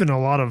era, and even a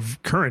lot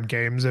of current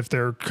games, if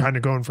they're kind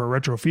of going for a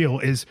retro feel,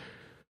 is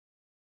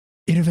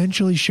it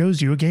eventually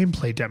shows you a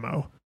gameplay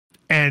demo.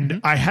 And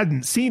I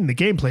hadn't seen the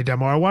gameplay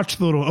demo. I watched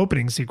the little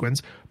opening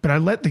sequence, but I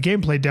let the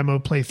gameplay demo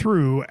play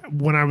through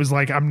when I was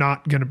like, I'm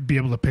not going to be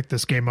able to pick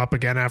this game up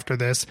again after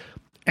this.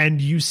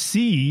 And you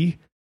see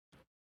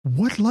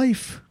what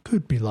life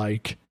could be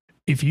like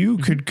if you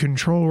could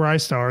control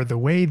Rystar the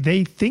way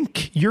they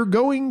think you're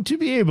going to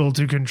be able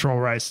to control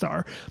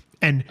Rystar.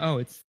 And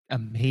it's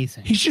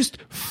amazing. He's just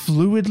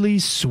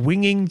fluidly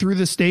swinging through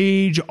the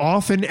stage,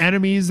 often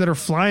enemies that are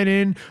flying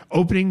in,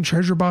 opening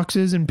treasure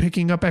boxes and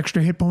picking up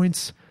extra hit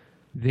points.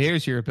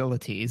 There's your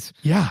abilities.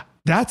 Yeah,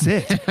 that's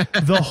it.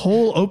 The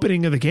whole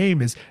opening of the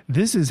game is,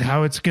 this is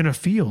how it's going to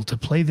feel to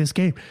play this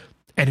game.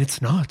 And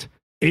it's not.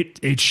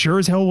 It sure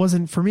as hell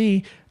wasn't for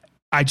me.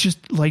 I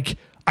just like,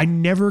 I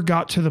never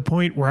got to the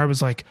point where I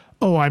was like,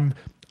 oh, I'm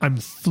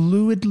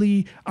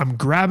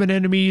grabbing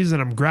enemies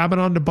and I'm grabbing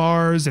onto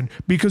bars. And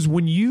because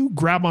when you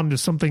grab onto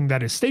something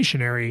that is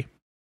stationary,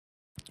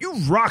 you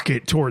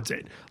rocket towards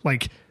it.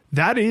 Like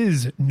that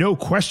is no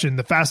question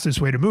the fastest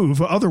way to move.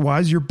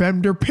 Otherwise you're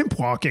bender pimp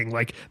walking.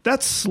 Like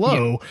that's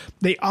slow. Yeah.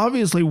 They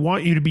obviously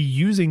want you to be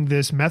using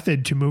this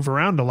method to move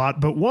around a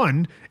lot, but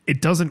one, it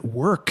doesn't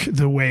work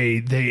the way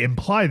they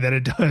imply that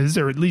it does,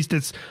 or at least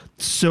it's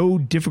so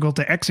difficult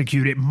to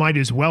execute, it might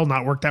as well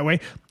not work that way.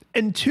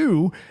 And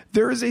two,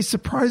 there is a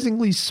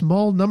surprisingly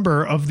small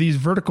number of these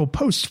vertical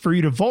posts for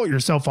you to vault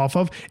yourself off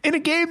of in a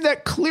game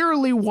that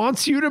clearly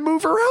wants you to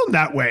move around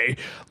that way.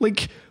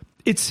 Like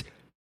it's,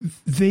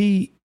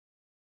 they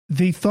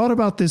thought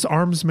about this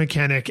arms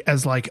mechanic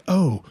as like,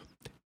 oh,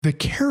 the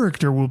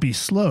character will be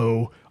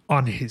slow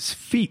on his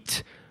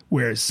feet,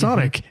 whereas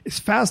Sonic is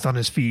fast on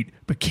his feet,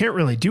 but can't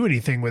really do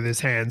anything with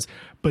his hands.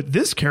 But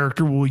this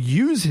character will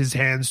use his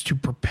hands to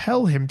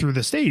propel him through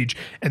the stage,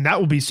 and that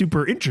will be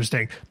super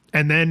interesting.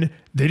 And then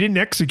they didn't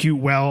execute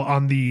well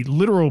on the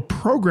literal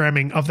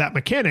programming of that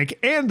mechanic,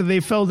 and they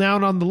fell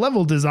down on the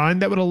level design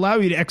that would allow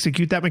you to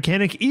execute that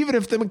mechanic, even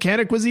if the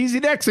mechanic was easy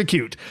to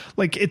execute.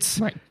 Like it's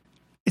an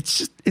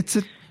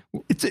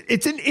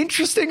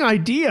interesting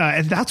idea,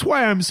 and that's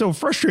why I'm so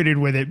frustrated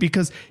with it,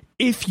 because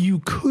if you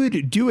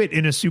could do it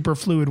in a super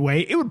fluid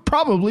way, it would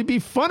probably be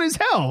fun as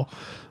hell.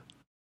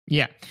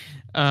 Yeah.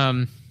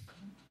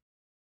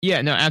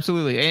 Yeah, no,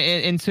 absolutely.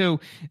 And so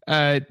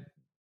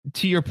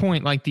to your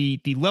point, like the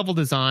level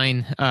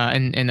design,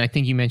 and I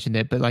think you mentioned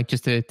it, but like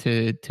just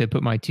to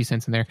put my 2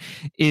 cents in there,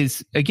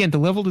 is again, the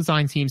level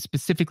design seems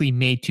specifically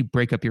made to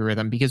break up your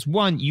rhythm, because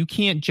one, you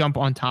can't jump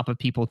on top of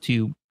people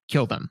to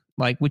kill them,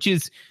 like, which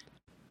is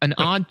an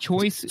odd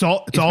choice. It's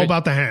all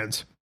about the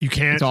hands. You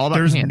can't,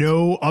 there's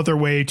no other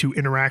way to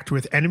interact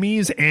with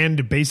enemies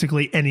and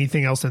basically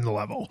anything else in the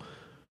level.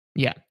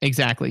 Yeah,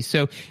 exactly.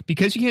 So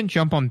because you can't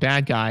jump on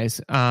bad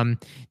guys, the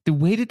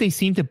way that they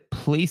seem to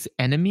place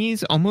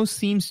enemies almost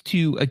seems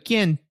to,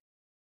 again,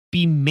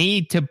 be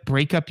made to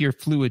break up your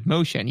fluid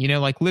motion. You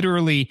know, like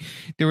literally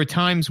there were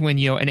times when,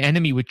 you know, an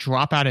enemy would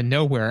drop out of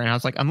nowhere. And I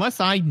was like, unless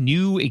I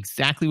knew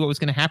exactly what was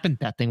going to happen,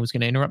 that thing was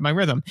going to interrupt my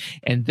rhythm.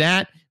 And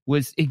that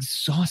was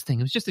exhausting.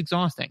 It was just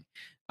exhausting.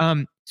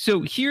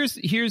 So here's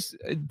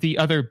the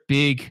other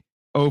big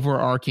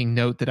overarching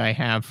note that I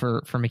have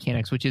for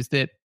mechanics, which is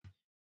that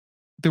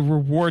the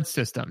reward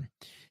system.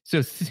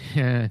 So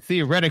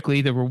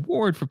theoretically, the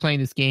reward for playing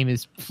this game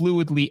is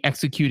fluidly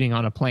executing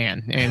on a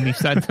plan. And we've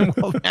said,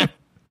 well,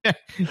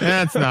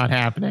 that's not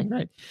happening,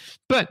 right?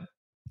 But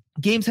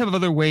games have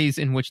other ways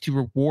in which to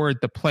reward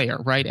the player,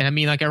 right? And I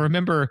mean, like, I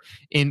remember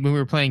when we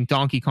were playing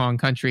Donkey Kong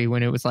Country,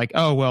 when it was like,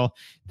 oh, well,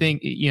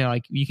 you know,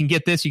 like, you can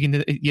get this, you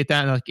can get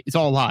that, and like, it's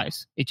all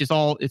lives. It's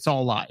all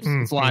lives.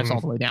 It's lives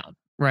all the way down,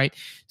 right?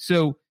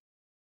 So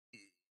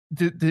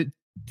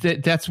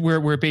that's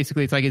where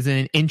basically it's like, is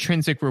an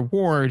intrinsic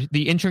reward.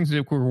 The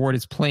intrinsic reward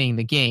is playing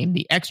the game.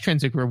 The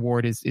extrinsic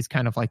reward is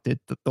kind of like the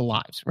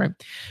lives, right?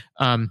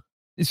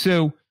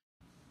 So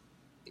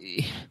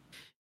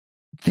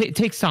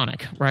take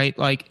Sonic, right?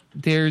 Like,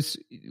 there's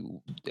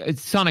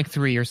Sonic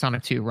 3 or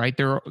Sonic 2, right?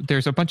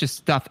 There's a bunch of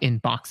stuff in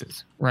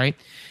boxes, right?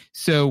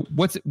 So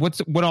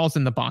what all's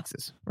in the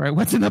boxes, right?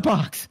 What's in the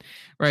box,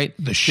 right?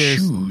 There's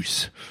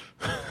shoes.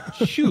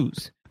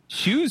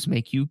 Shoes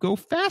make you go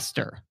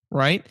faster,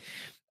 right?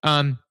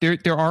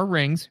 There are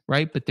rings,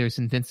 right? But there's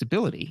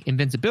invincibility.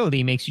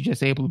 Invincibility makes you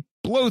just able to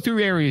blow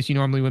through areas you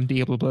normally wouldn't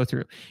be able to blow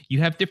through. You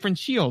have different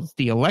shields.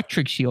 The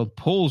electric shield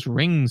pulls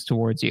rings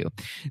towards you.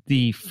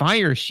 The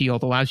fire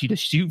shield allows you to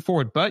shoot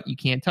forward, but you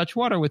can't touch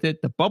water with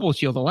it. The bubble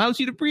shield allows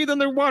you to breathe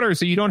underwater,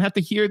 so you don't have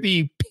to hear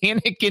the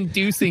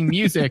panic-inducing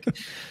music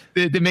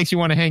that makes you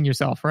want to hang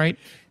yourself, right?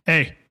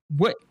 Hey,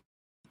 what?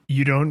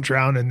 You don't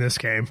drown in this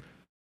game.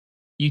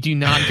 You do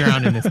not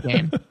drown in this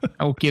game.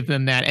 I will give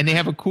them that. And they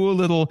have a cool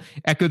little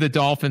Echo the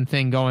Dolphin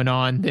thing going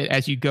on that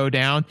as you go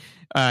down,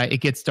 it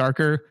gets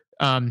darker.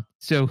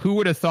 So who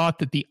would have thought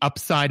that the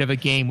upside of a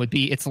game would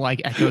be it's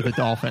like Echo the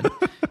Dolphin?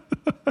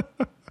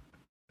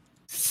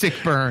 Sick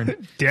burn.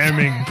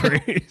 Damning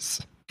praise.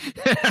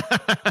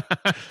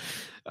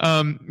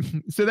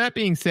 So that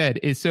being said,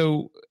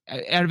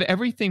 out of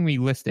everything we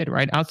listed,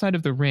 right, outside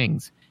of the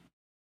rings,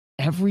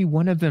 every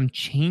one of them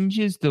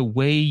changes the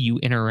way you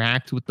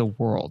interact with the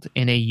world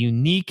in a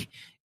unique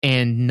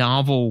and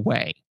novel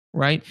way,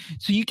 right?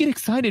 So you get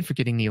excited for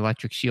getting the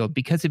electric shield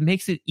because it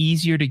makes it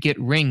easier to get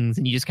rings,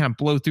 and you just kind of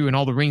blow through and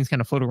all the rings kind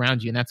of float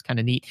around you, and that's kind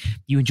of neat.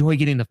 You enjoy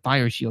getting the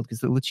fire shield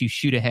because it lets you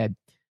shoot ahead.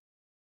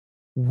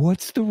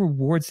 What's the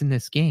rewards in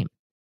this game?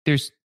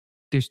 There's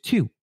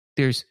two.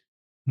 There's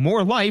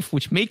more life,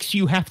 which makes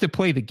you have to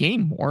play the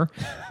game more,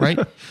 right?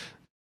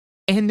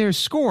 And there's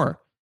score.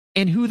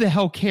 And who the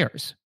hell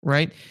cares,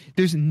 right?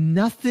 There's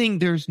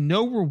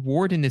no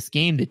reward in this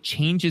game that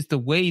changes the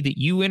way that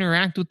you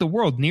interact with the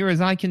world, near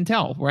as I can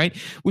tell, right?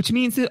 Which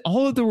means that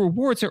all of the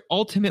rewards are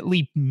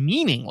ultimately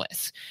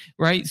meaningless,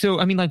 right?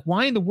 So, I mean, like,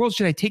 why in the world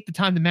should I take the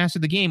time to master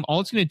the game? All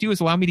it's going to do is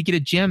allow me to get a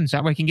gem so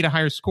that way I can get a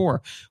higher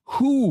score.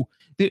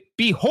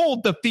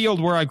 Behold the field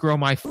where I grow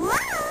my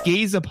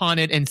gaze upon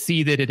it and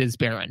see that it is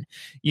barren.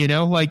 You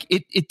know, like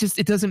it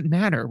doesn't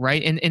matter,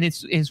 right? And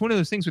it's one of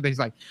those things where he's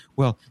like,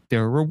 well,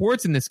 there are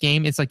rewards in this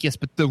game. It's like, yes,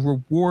 but the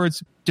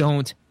rewards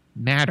don't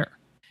matter.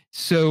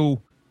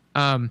 So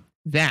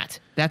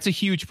that's a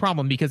huge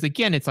problem, because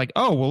again, it's like,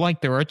 oh, well,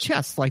 like, there are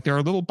chests, like there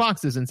are little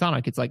boxes in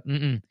Sonic. It's like,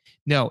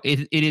 no,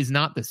 it is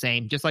not the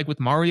same. Just like with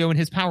Mario and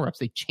his power-ups,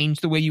 they change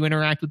the way you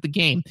interact with the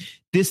game.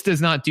 This does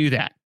not do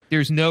that.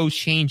 There's no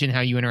change in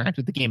how you interact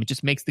with the game. It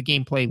just makes the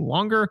gameplay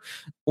longer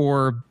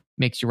or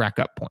makes you rack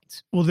up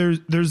points. Well,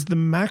 there's the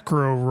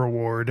macro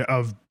reward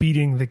of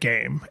beating the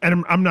game.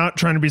 And I'm not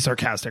trying to be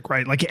sarcastic,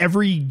 right? Like,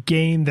 every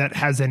game that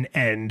has an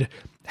end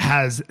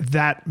has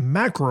that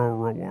macro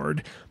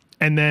reward.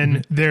 And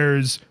then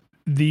there's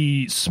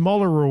the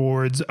smaller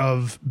rewards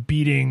of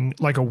beating,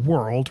 like, a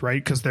world,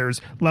 right? Because there's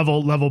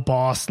level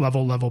boss,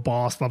 level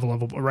boss,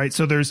 level, right?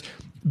 So there's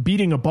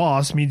beating a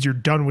boss means you're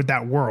done with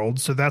that world.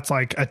 So that's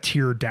like a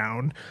tier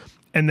down.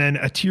 And then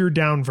a tier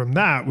down from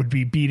that would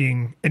be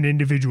beating an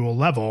individual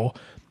level.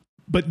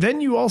 But then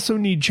you also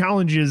need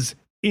challenges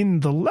in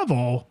the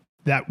level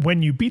that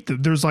when you beat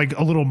them, there's like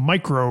a little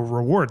micro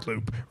reward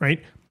loop,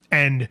 right?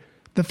 And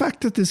the fact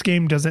that this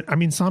game doesn't, I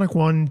mean, Sonic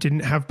 1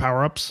 didn't have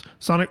power-ups.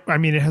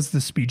 It has the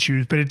speed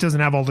shoes, but it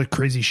doesn't have all the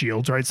crazy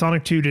shields, right?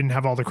 Sonic 2 didn't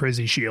have all the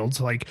crazy shields.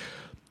 Like,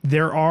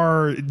 there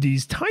are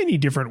these tiny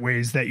different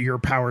ways that your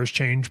powers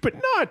change, but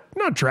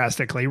not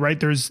drastically, right?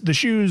 There's the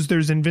shoes,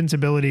 there's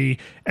invincibility,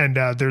 and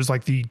there's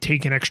like the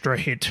take an extra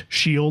hit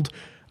shield.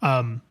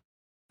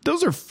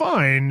 Those are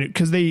fine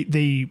because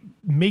they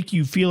make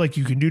you feel like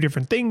you can do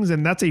different things,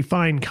 and that's a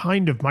fine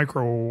kind of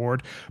micro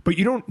reward, but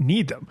you don't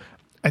need them.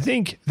 I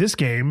think this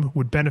game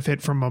would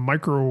benefit from a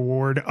micro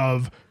reward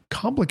of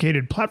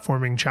complicated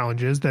platforming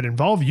challenges that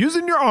involve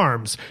using your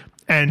arms,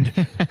 and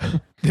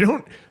they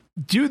don't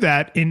do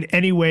that in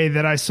any way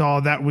that I saw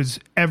that was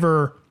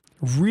ever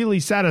really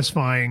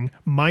satisfying,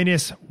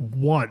 minus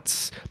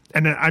once.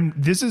 And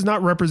this is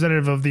not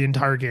representative of the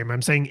entire game.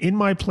 I'm saying in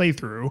my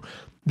playthrough,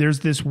 there's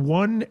this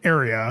one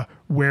area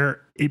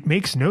where it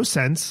makes no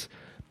sense.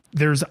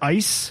 There's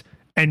ice,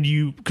 and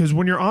because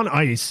when you're on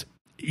ice,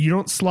 you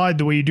don't slide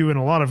the way you do in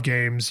a lot of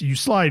games. You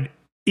slide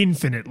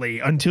infinitely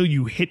until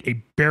you hit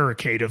a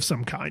barricade of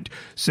some kind.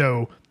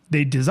 So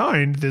they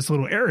designed this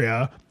little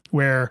area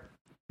where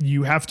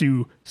you have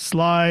to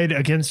slide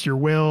against your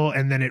will,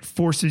 and then it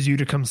forces you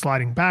to come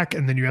sliding back,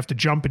 and then you have to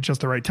jump at just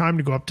the right time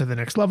to go up to the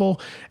next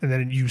level, and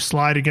then you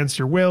slide against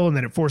your will, and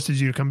then it forces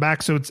you to come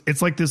back. So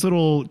it's like this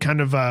little kind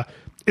of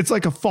it's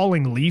like a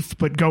falling leaf,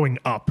 but going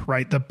up,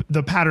 right?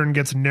 The pattern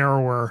gets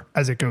narrower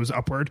as it goes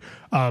upward.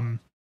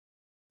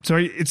 So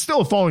it's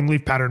still a falling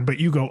leaf pattern, but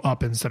you go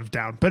up instead of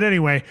down. But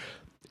anyway,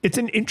 it's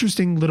an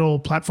interesting little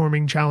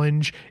platforming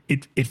challenge.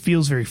 It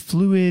feels very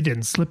fluid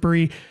and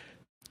slippery,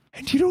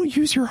 and you don't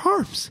use your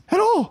arms at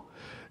all.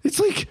 It's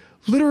like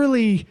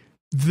literally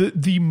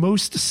the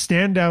most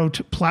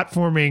standout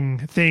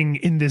platforming thing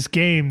in this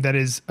game that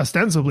is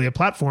ostensibly a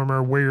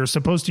platformer where you're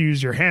supposed to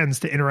use your hands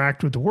to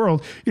interact with the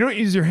world. You don't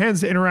use your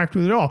hands to interact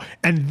with it all.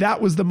 And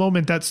that was the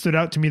moment that stood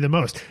out to me the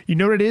most. You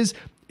know what it is?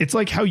 It's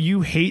like how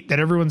you hate that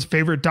everyone's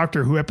favorite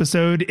Doctor Who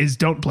episode is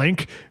Don't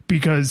Blink,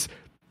 because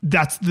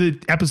that's the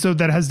episode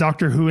that has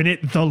Doctor Who in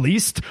it the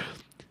least.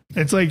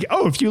 It's like,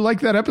 oh, if you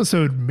like that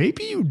episode,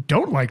 maybe you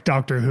don't like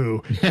Doctor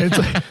Who.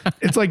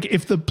 It's like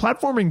if the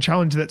platforming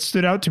challenge that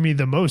stood out to me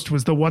the most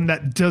was the one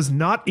that does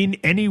not in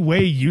any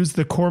way use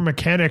the core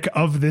mechanic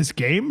of this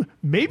game,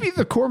 maybe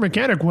the core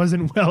mechanic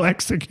wasn't well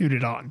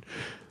executed on.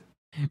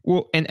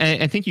 Well, and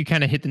I think you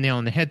kind of hit the nail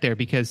on the head there,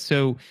 because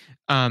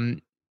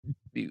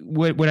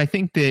what I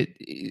think that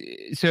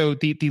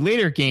the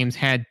later games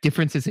had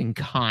differences in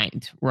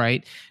kind,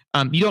 right?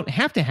 You don't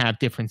have to have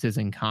differences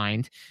in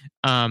kind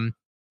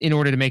in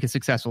order to make a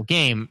successful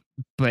game,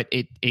 but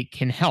it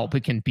can help.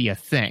 It can be a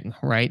thing,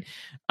 right?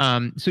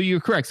 So you're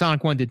correct.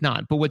 Sonic 1 did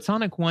not. But what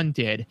Sonic 1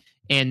 did,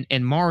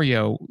 and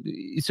Mario,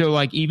 so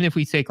like even if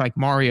we take like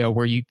Mario,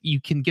 where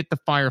you can get the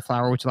fire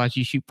flower, which allows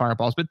you to shoot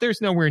fireballs, but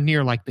there's nowhere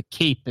near like the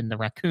cape and the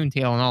raccoon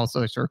tail and all this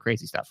other sort of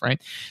crazy stuff, right?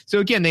 So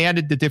again, they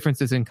added the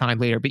differences in kind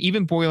later, but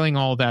even boiling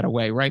all that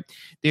away, right?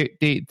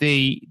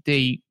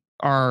 They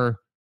are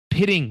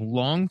pitting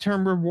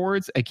long-term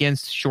rewards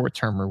against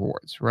short-term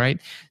rewards,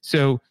 right?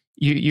 So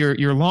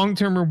your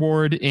long-term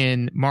reward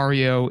in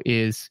Mario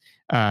is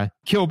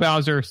kill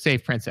Bowser,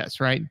 save Princess,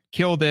 right?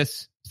 Kill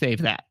this,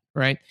 save that,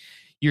 right?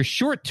 Your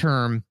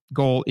short-term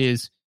goal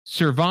is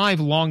survive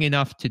long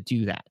enough to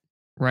do that,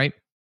 right?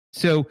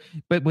 So,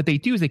 but what they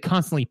do is they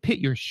constantly pit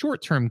your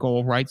short-term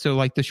goal, right? So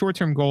like the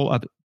short-term goal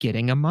of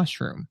getting a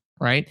mushroom,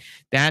 right?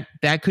 That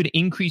could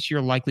increase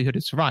your likelihood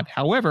to survive.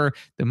 However,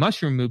 the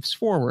mushroom moves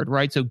forward,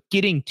 right? So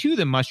getting to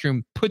the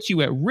mushroom puts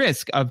you at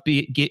risk of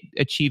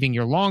achieving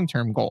your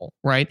long-term goal,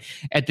 right?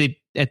 At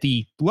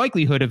the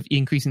likelihood of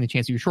increasing the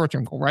chance of your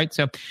short-term goal, right?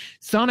 So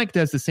Sonic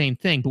does the same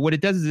thing, but what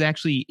it does is it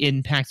actually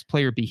impacts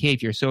player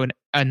behavior. So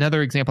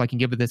another example I can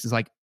give of this is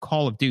like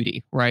Call of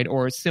Duty, right?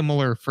 Or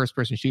similar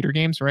first-person shooter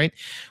games, right?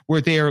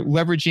 Where they're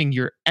leveraging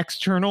your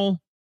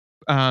external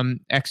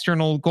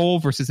goal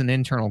versus an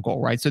internal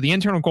goal, right? So the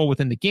internal goal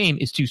within the game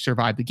is to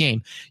survive the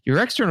game. Your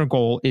external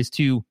goal is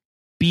to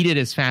beat it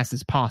as fast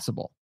as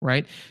possible,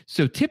 right?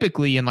 So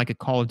typically in like a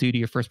Call of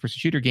Duty or first-person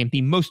shooter game,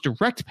 the most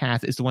direct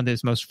path is the one that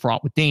is most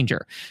fraught with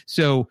danger.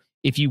 So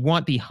if you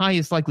want the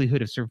highest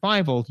likelihood of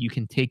survival, you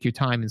can take your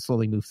time and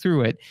slowly move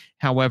through it.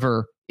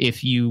 However,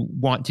 if you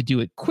want to do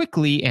it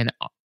quickly and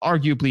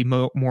arguably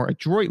more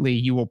adroitly,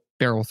 you will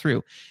barrel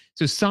through.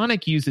 So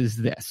Sonic uses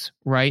this,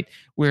 right?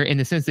 Where in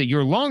the sense that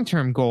your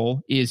long-term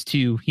goal is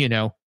to,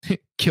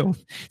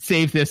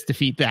 save this,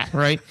 defeat that,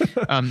 right?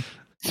 But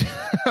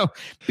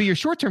your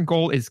short-term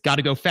goal is got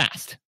to go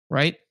fast,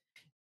 right?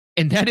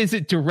 And that is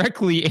a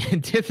directly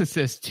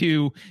antithesis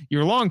to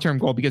your long-term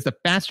goal, because the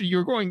faster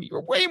you're going,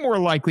 you're way more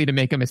likely to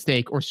make a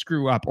mistake or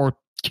screw up or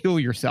kill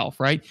yourself,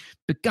 right?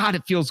 But God,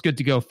 it feels good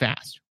to go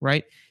fast,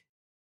 right?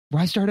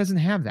 Ristar doesn't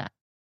have that.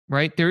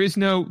 Right? There is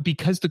no,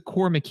 because the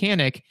core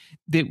mechanic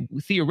that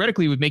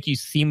theoretically would make you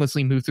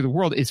seamlessly move through the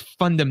world is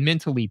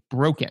fundamentally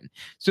broken.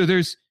 So there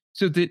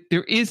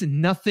is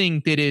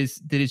nothing that is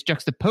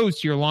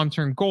juxtaposed to your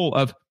long-term goal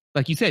of,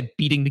 like you said,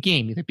 beating the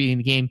game, either beating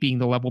the game, beating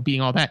the level,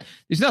 beating all that.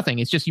 There's nothing.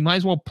 It's just you might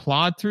as well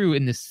plod through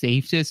in the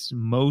safest,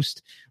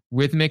 most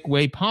rhythmic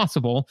way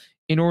possible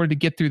in order to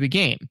get through the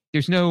game.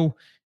 There's no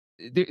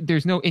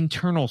there's no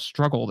internal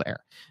struggle there.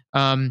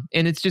 And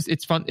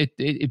it's fun.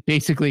 It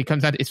basically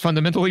comes out, it's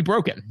fundamentally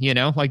broken,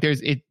 like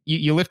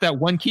you lift that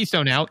one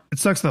keystone out. It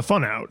sucks the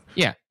fun out.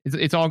 Yeah.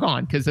 It's all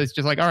gone because it's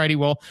just like, alrighty,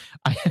 well,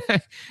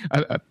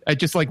 I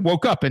just like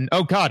woke up and,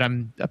 oh God,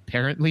 I'm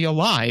apparently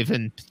alive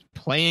and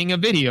playing a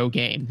video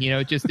game.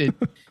 You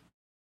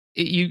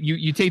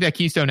take that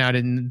keystone out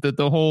and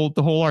the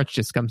whole arch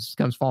just comes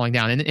falling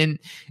down. And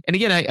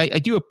again, I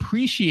do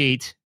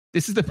appreciate,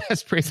 this is the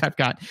best praise I've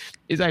got,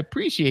 is I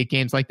appreciate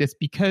games like this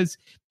because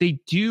they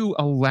do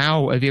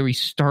allow a very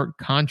stark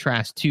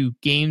contrast to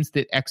games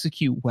that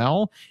execute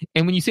well.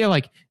 And when you say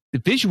like the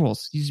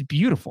visuals, is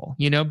beautiful,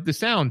 the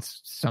sounds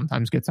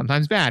sometimes good,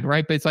 sometimes bad,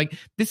 right? But it's like,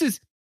 this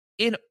is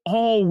in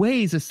all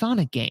ways a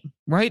Sonic game,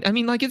 right? I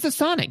mean, like, it's a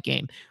Sonic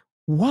game.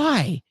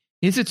 Why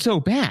is it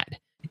so bad?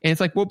 And it's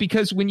like, well,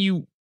 because when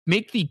you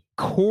make the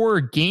core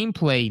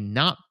gameplay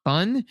not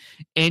fun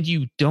and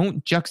you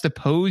don't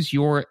juxtapose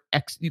your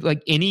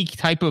any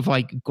type of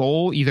like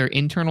goal, either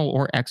internal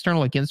or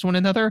external, against one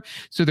another,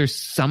 so there's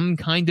some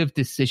kind of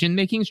decision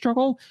making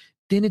struggle,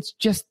 then it's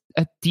just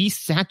a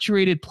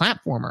desaturated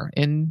platformer,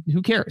 and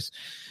who cares?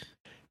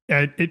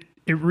 It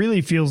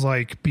really feels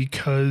like,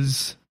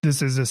 because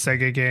this is a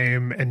Sega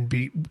game, and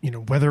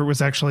whether it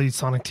was actually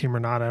Sonic Team or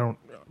not, I don't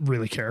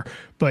really care,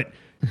 but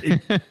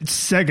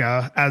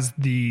Sega, as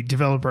the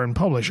developer and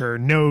publisher,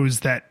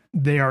 knows that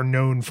they are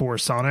known for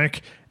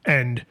Sonic,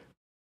 and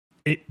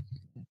it,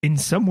 in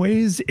some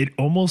ways, it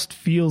almost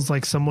feels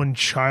like someone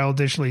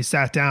childishly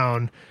sat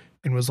down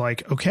and was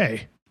like,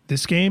 okay,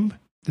 this game's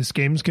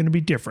going to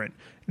be different.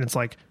 And it's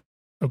like,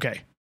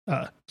 okay,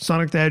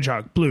 Sonic the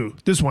Hedgehog, blue.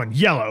 This one,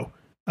 yellow.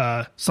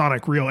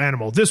 Sonic, real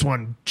animal. This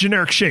one,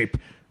 generic shape.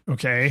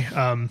 Okay.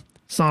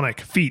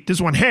 Sonic, feet. This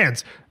one,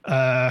 hands.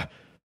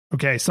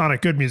 Okay,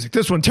 Sonic, good music.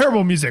 This one,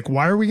 terrible music.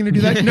 Why are we going to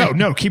do that?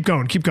 No, keep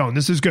going.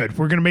 This is good.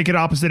 We're going to make it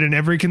opposite in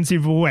every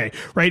conceivable way,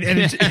 right? And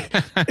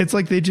it's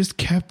like they just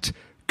kept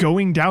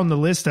going down the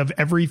list of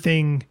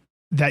everything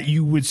that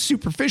you would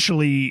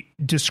superficially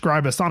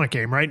describe a Sonic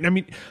game, right? I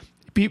mean,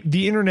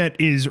 the internet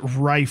is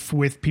rife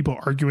with people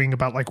arguing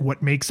about like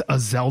what makes a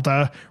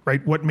Zelda,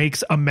 right? What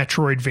makes a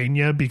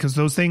Metroidvania, because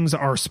those things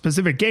are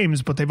specific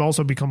games, but they've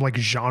also become like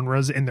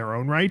genres in their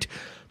own right.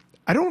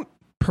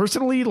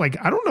 Personally,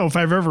 I don't know if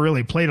I've ever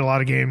really played a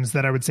lot of games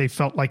that I would say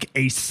felt like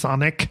a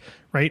Sonic,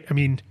 right? I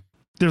mean,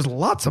 there's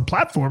lots of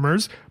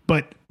platformers,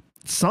 but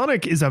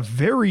Sonic is a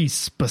very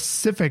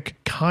specific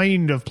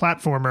kind of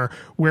platformer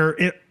where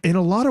in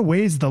a lot of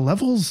ways, the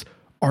levels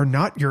are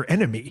not your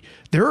enemy.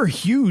 There are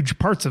huge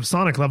parts of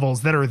Sonic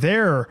levels that are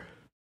there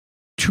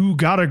to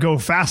gotta go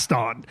fast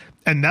on.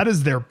 And that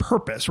is their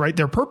purpose, right?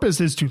 Their purpose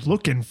is to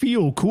look and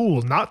feel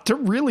cool, not to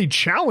really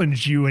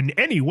challenge you in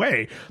any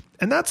way.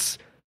 And that's,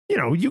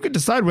 you could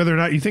decide whether or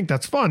not you think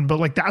that's fun, but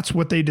like that's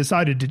what they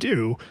decided to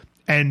do.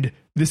 And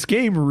this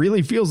game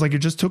really feels like it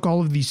just took all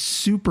of these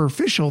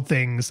superficial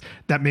things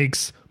that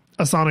makes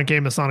a Sonic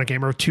game, or a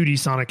 2D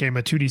Sonic game,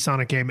 a 2D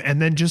Sonic game, and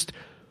then just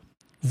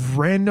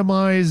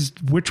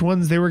randomized which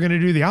ones they were going to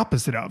do the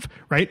opposite of,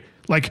 right?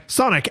 Like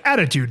Sonic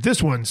attitude,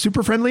 this one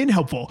super friendly and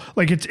helpful.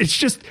 Like it's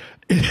just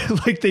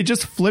like they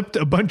just flipped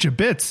a bunch of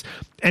bits,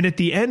 and at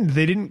the end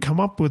they didn't come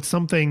up with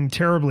something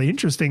terribly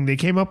interesting. They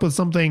came up with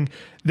something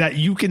that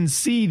you can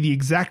see the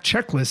exact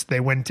checklist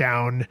they went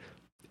down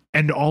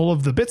and all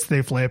of the bits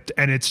they flipped,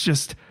 and it's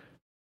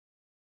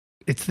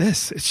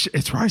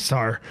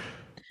Rystar.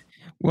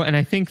 Well, and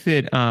I think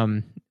that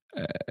and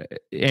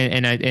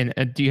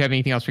do you have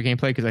anything else for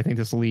gameplay? Because I think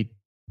this will lead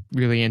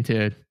really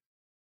into.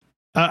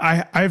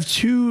 I have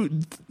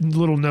two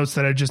little notes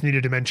that I just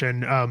needed to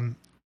mention.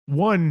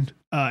 One,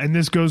 and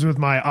this goes with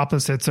my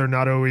opposites are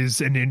not always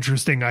an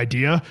interesting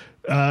idea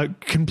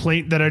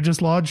complaint that I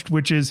just lodged,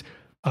 which is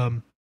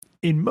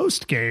in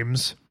most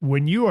games,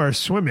 when you are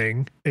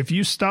swimming, if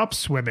you stop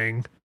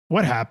swimming,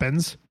 what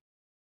happens?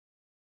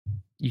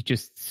 You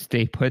just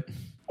stay put.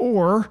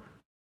 Or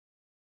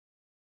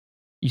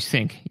you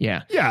sink.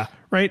 Yeah. Yeah.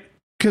 Right.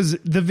 Because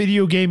the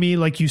video gamey,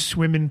 like you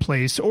swim in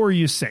place or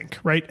you sink.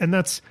 Right. And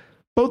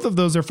both of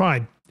those are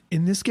fine.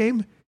 In this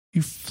game,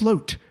 you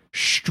float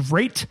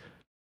straight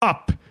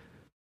up.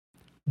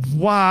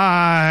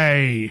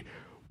 Why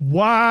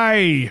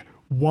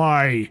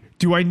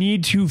do I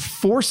need to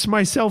force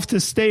myself to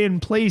stay in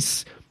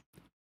place,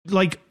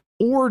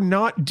 or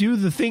not do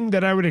the thing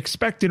that I would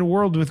expect in a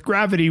world with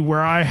gravity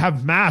where I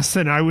have mass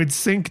and I would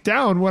sink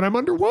down when I'm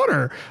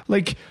underwater?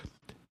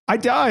 I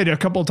died a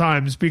couple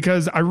times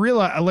because I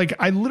realized,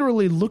 I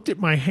literally looked at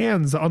my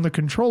hands on the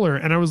controller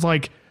and I was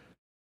like,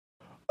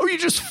 oh, you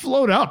just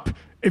float up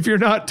if you're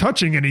not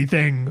touching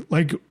anything.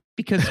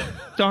 Because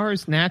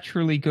stars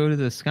naturally go to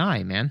the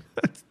sky, man.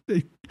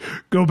 They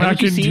go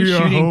back into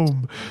your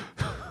home.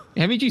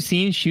 Haven't you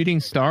seen shooting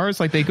stars?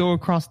 They go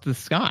across the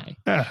sky.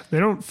 Yeah, they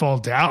don't fall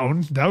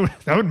down. That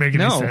would make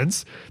any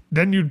sense.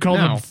 Then you'd call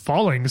them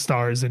falling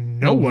stars, and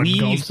no one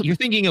calls them. You're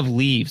thinking of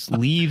leaves.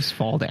 Leaves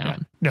fall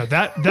down. No,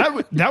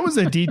 that was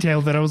a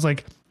detail that I was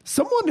like,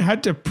 someone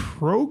had to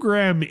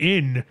program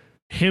in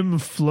him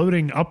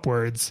floating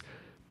upwards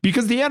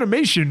because the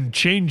animation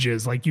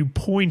changes. Like you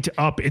point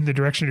up in the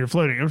direction you're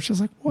floating. I was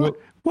just like, what?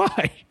 Well,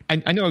 why?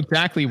 I know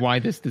exactly why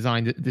this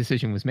design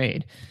decision was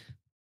made.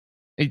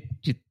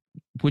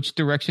 Which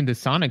direction does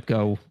Sonic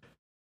go?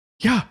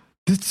 Yeah,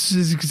 this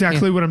is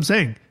exactly what I'm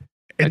saying.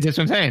 That's what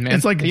I'm saying, man.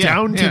 It's like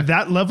down to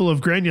that level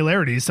of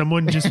granularity.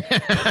 Someone just...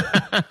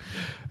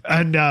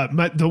 And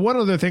the one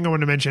other thing I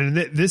want to mention,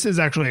 and this is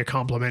actually a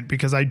compliment,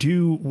 because I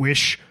do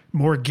wish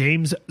more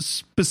games,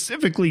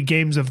 specifically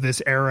games of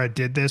this era,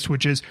 did this,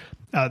 which is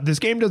this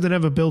game doesn't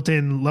have a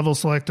built-in level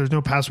select. There's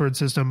no password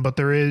system, but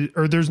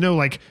there's no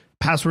like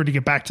password to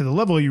get back to the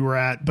level you were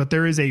at, but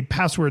there is a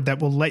password that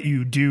will let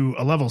you do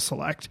a level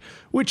select,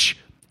 which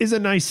is a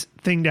nice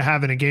thing to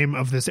have in a game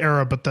of this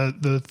era. But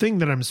the thing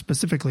that I'm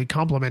specifically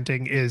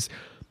complimenting is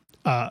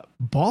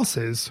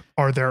bosses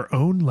are their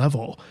own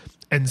level.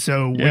 And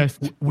so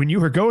when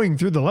you are going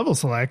through the level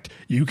select,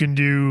 you can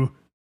do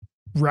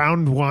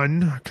round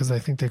 1, because I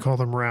think they call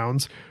them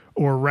rounds,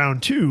 or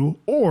round 2,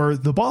 or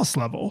the boss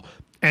level.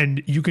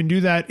 And you can do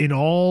that in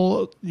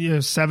all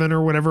 7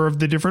 or whatever of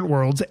the different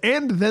worlds.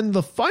 And then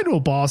the final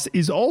boss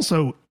is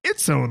also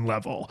its own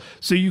level.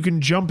 So you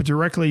can jump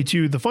directly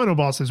to the final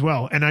boss as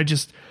well. And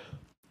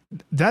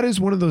that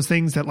is one of those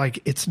things that like,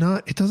 it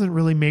doesn't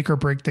really make or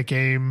break the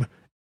game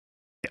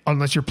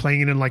unless you're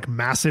playing it in like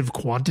massive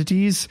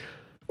quantities,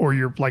 or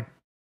you're like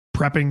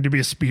prepping to be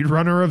a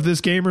speedrunner of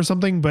this game or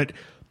something. But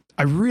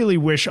I really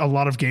wish a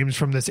lot of games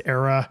from this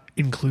era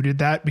included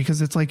that,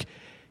 because it's like,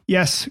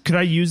 yes, could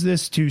I use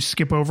this to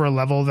skip over a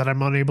level that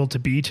I'm unable to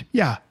beat?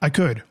 Yeah, I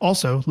could.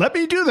 Also, let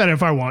me do that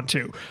if I want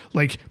to.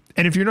 Like,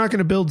 and if you're not going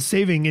to build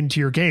saving into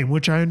your game,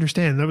 which I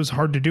understand that was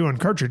hard to do on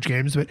cartridge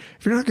games, but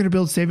if you're not going to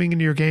build saving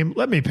into your game,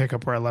 let me pick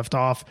up where I left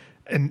off.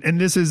 And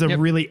this is a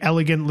really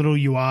elegant little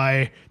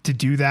UI to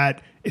do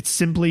that. It's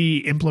simply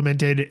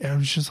implemented. And I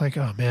was just like,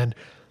 oh man,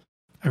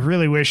 I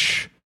really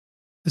wish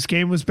this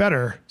game was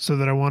better, so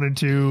that I wanted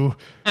to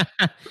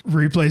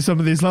replay some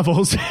of these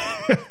levels.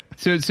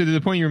 So to the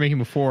point you were making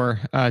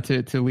before,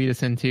 to lead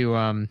us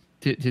into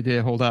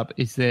to hold up,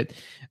 is that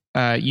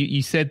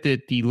you said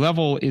that the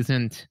level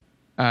isn't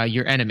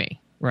your enemy,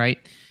 right?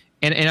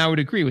 And I would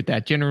agree with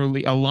that.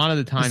 Generally, a lot of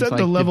the times, like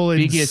the level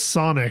in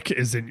Sonic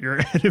isn't your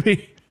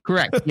enemy.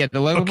 Correct. Yeah,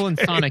 the level in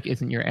Sonic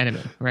isn't your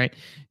enemy, right?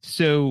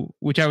 So,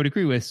 which I would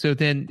agree with. So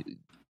then,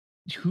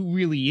 who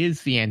really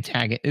is the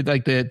antagonist,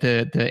 like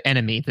the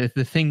enemy,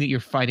 the thing that you're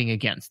fighting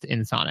against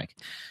in Sonic?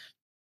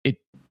 It's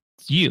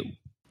you,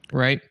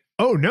 right?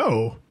 Oh,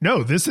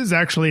 no, this is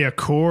actually a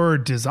core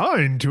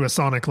design to a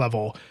Sonic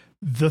level.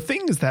 The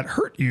things that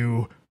hurt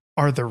you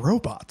are the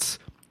robots.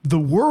 The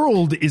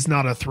world is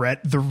not a threat.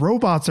 The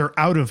robots are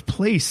out of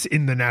place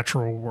in the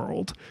natural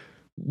world.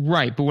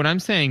 Right. But what I'm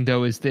saying,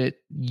 though, is that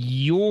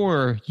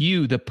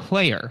you, the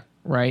player,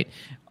 right,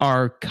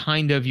 are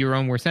kind of your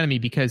own worst enemy,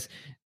 because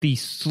the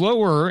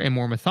slower and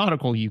more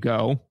methodical you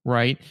go,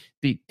 right,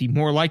 the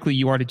more likely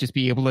you are to just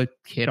be able to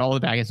hit all the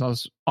bad guys,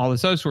 all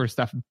this other sort of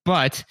stuff.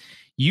 But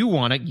you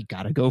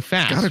got to go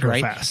fast,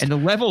 right? Fast. And the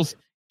levels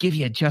give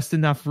you just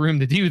enough room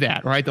to do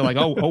that, right? They're like,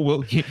 oh,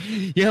 well,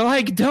 you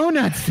like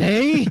donuts,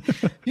 eh?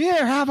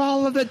 Here, have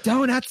all of the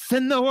donuts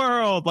in the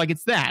world. Like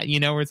it's that,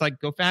 where it's like,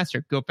 go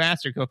faster, go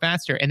faster, go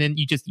faster. And then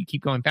you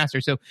keep going faster.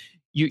 So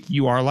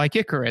you are like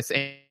Icarus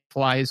and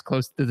fly as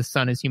close to the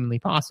sun as humanly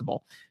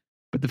possible.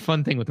 But the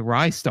fun thing with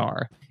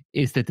Rystar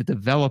is that the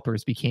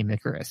developers became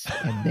Icarus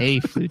and they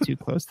flew too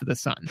close to the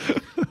sun.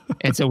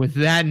 And so with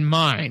that in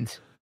mind,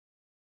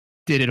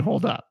 did it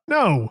hold up?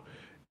 No.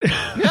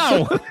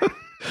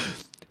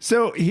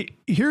 So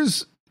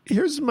here's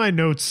my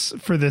notes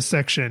for this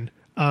section.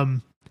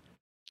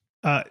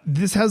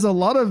 This has a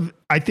lot of,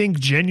 I think,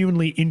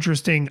 genuinely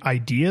interesting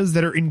ideas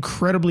that are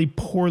incredibly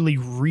poorly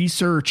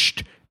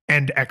researched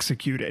and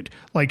executed.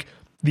 Like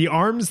the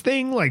arms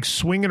thing, like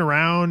swinging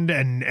around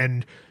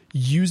and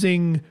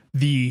using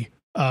the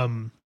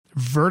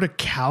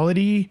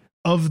verticality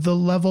of the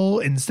level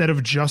instead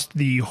of just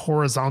the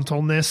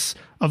horizontalness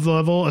of the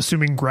level,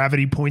 assuming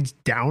gravity points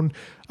down.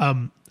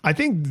 I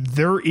think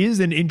there is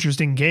an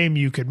interesting game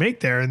you could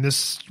make there, and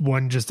this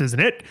one just isn't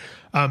it.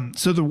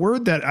 So the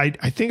word that I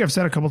think I've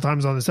said a couple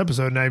times on this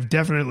episode, and I've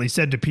definitely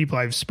said to people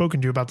I've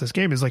spoken to about this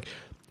game, is like,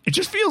 it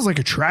just feels like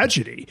a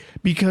tragedy,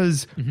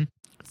 because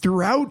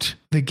throughout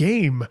the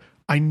game,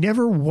 I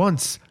never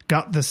once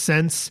got the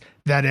sense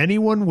that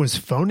anyone was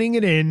phoning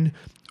it in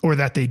or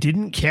that they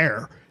didn't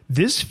care.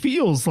 This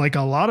feels like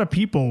a lot of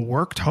people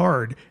worked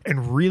hard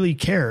and really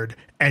cared,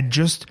 and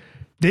just,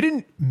 they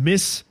didn't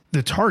miss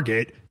the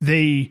target.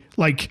 They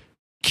like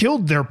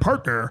killed their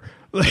partner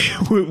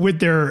with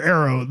their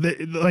arrow.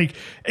 Like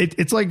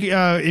it's like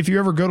if you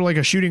ever go to like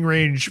a shooting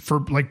range for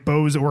like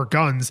bows or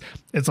guns,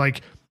 it's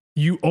like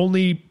you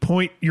only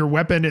point your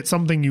weapon at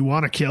something you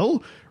want to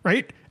kill,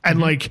 right? And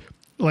like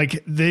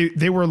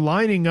they were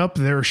lining up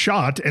their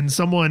shot, and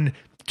someone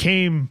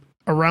came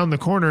around the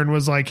corner and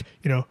was like,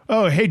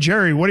 oh, hey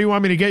Jerry, what do you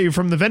want me to get you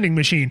from the vending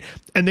machine?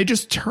 And they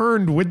just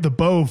turned with the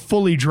bow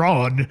fully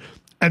drawn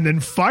and then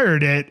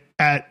fired it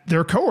at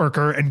their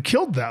coworker and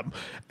killed them.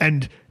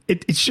 And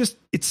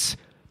it's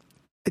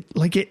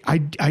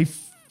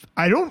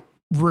I don't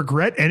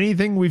regret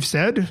anything we've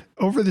said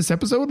over this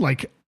episode.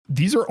 Like,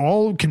 these are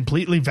all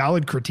completely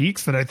valid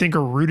critiques that I think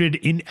are rooted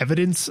in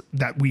evidence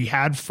that we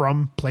had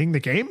from playing the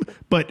game.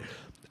 But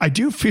I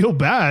do feel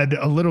bad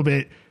a little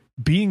bit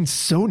being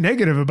so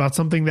negative about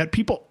something that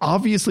people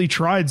obviously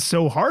tried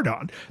so hard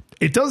on.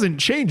 It doesn't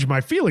change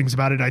my feelings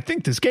about it. I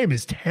think this game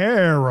is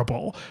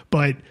terrible,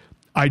 but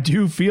I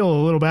do feel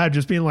a little bad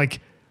just being like,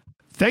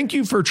 thank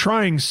you for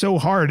trying so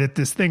hard at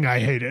this thing I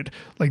hated.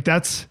 Like,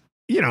 that's,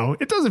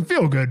 it doesn't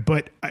feel good,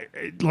 but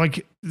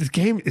like, this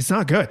game, it's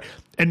not good.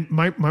 And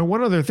my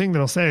one other thing that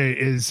I'll say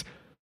is,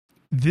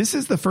 this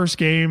is the first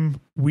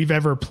game we've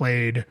ever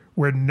played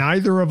where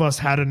neither of us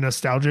had a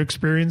nostalgia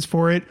experience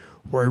for it,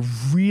 where I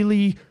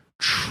really,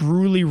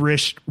 truly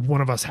wished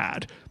one of us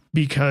had,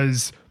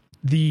 because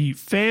the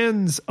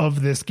fans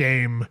of this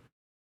game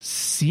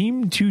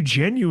seem to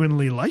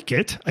genuinely like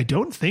it. I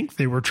don't think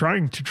they were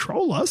trying to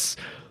troll us,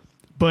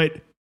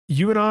 but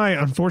you and I,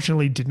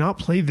 unfortunately, did not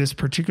play this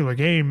particular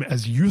game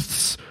as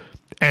youths,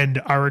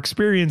 and our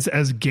experience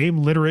as game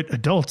literate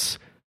adults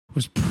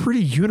was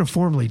pretty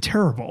uniformly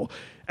terrible.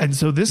 And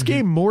so this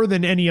game, more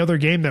than any other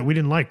game that we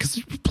didn't like, because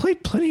we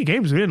played plenty of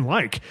games we didn't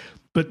like,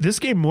 but this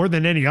game more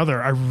than any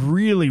other, I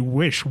really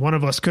wish one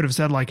of us could have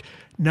said like,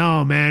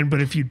 no, man,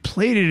 but if you'd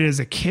played it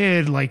as a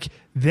kid, like,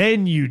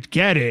 then you'd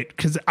get it.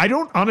 Because I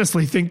don't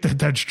honestly think that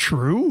that's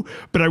true,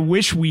 but I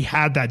wish we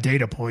had that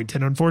data point,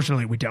 and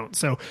unfortunately we don't.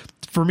 So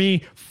for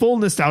me, full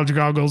nostalgia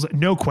goggles,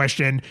 no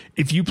question.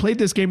 If you played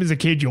this game as a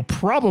kid, you'll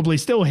probably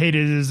still hate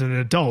it as an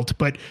adult,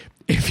 but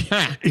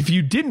if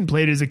you didn't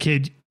play it as a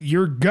kid,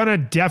 you're gonna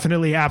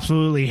definitely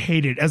absolutely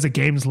hate it as a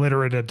games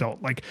literate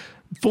adult. Like,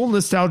 full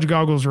nostalgia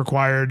goggles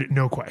required,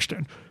 no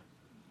question.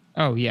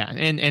 Oh yeah,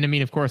 and I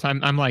mean, of course,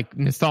 I'm like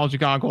nostalgia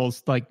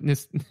goggles, like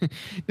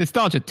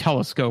nostalgia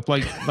telescope,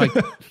 like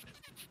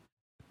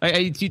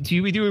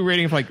do we do a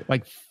rating of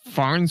like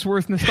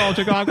Farnsworth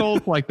nostalgia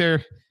goggles? Like,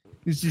 they're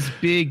these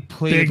big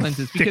plated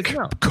lenses, thick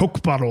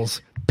Coke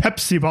bottles,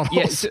 Pepsi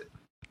bottles. Yeah,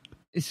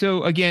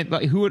 so again,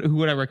 like, who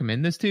would I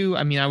recommend this to?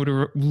 I mean, I would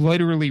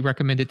literally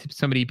recommend it to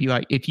somebody. Be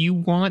like, if you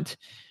want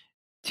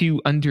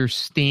to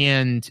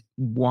understand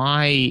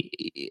why,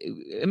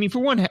 I mean, for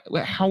one,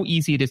 how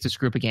easy it is to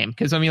screw up a game.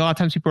 Because I mean, a lot of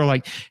times people are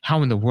like,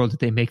 how in the world did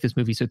they make this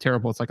movie so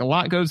terrible? It's like, a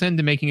lot goes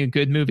into making a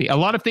good movie. A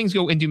lot of things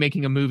go into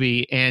making a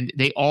movie, and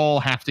they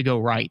all have to go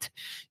right.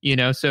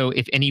 So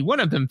if any one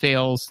of them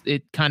fails,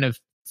 it kind of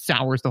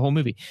sours the whole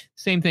movie.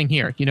 Same thing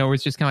here, where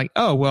it's just kind of like,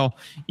 oh, well,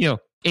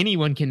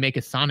 anyone can make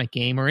a Sonic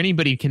game, or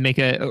anybody can make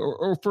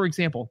or for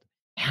example,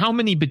 how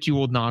many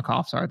Bejeweled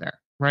knockoffs are there,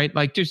 right?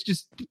 Like, there's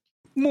just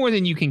more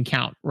than you can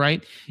count,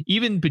 right?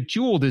 Even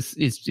Bejeweled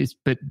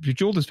but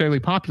Bejeweled is fairly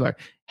popular.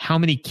 How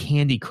many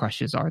Candy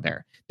Crushes are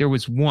there? There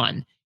was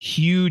one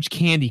huge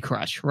Candy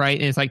Crush, right?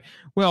 And it's like,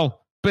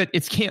 well, but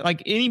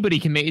like, anybody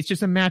can make, it's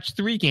just a match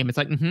 3 game. It's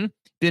like,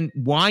 then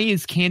why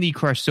is Candy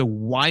Crush so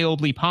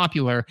wildly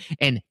popular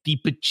and the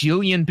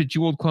bajillion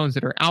Bejeweled clones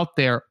that are out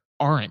there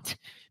aren't?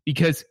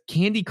 Because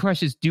Candy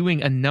Crush is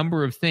doing a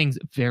number of things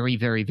very,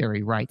 very,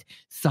 very right.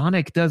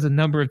 Sonic does a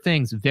number of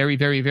things very,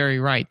 very,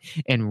 very right.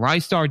 And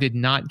Rystar did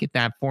not get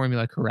that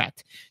formula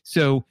correct.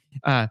 So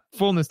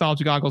full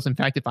nostalgia goggles. In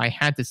fact, if I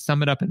had to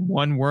sum it up in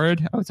one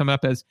word, I would sum it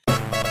up as...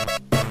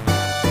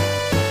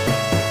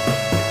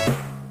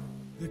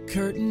 The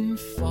curtain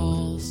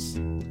falls.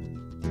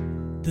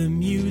 The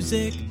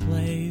music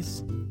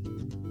plays.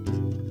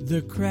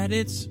 The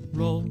credits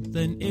roll.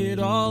 Then it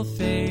all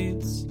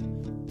fades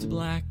to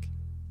black.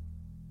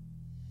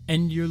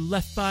 And you're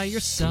left by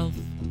yourself.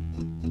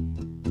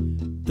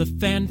 The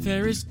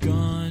fanfare is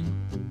gone.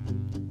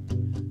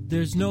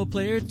 There's no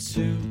player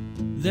 2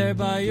 there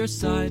by your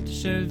side to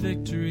share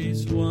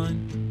victories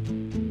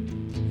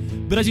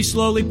won. But as you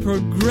slowly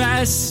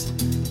progress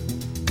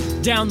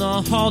down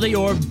the hall to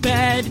your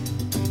bed,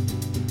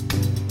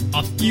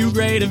 a few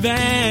great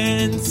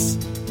events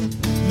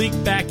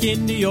leak back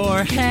into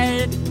your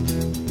head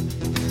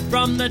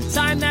from the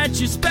time that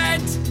you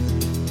spent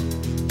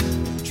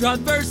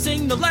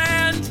traversing the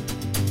land,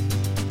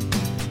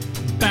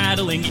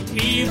 battling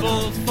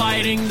evil,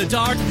 fighting the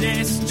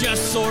darkness,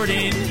 just sword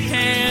in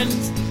hand.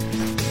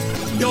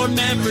 Your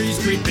memories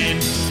creep in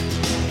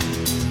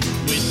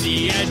with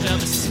the edge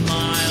of a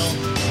smile.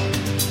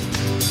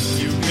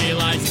 You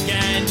realize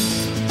again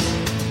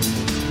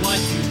what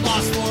you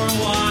lost for a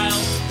while.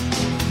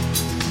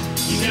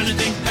 You're gonna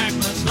think back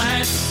much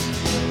less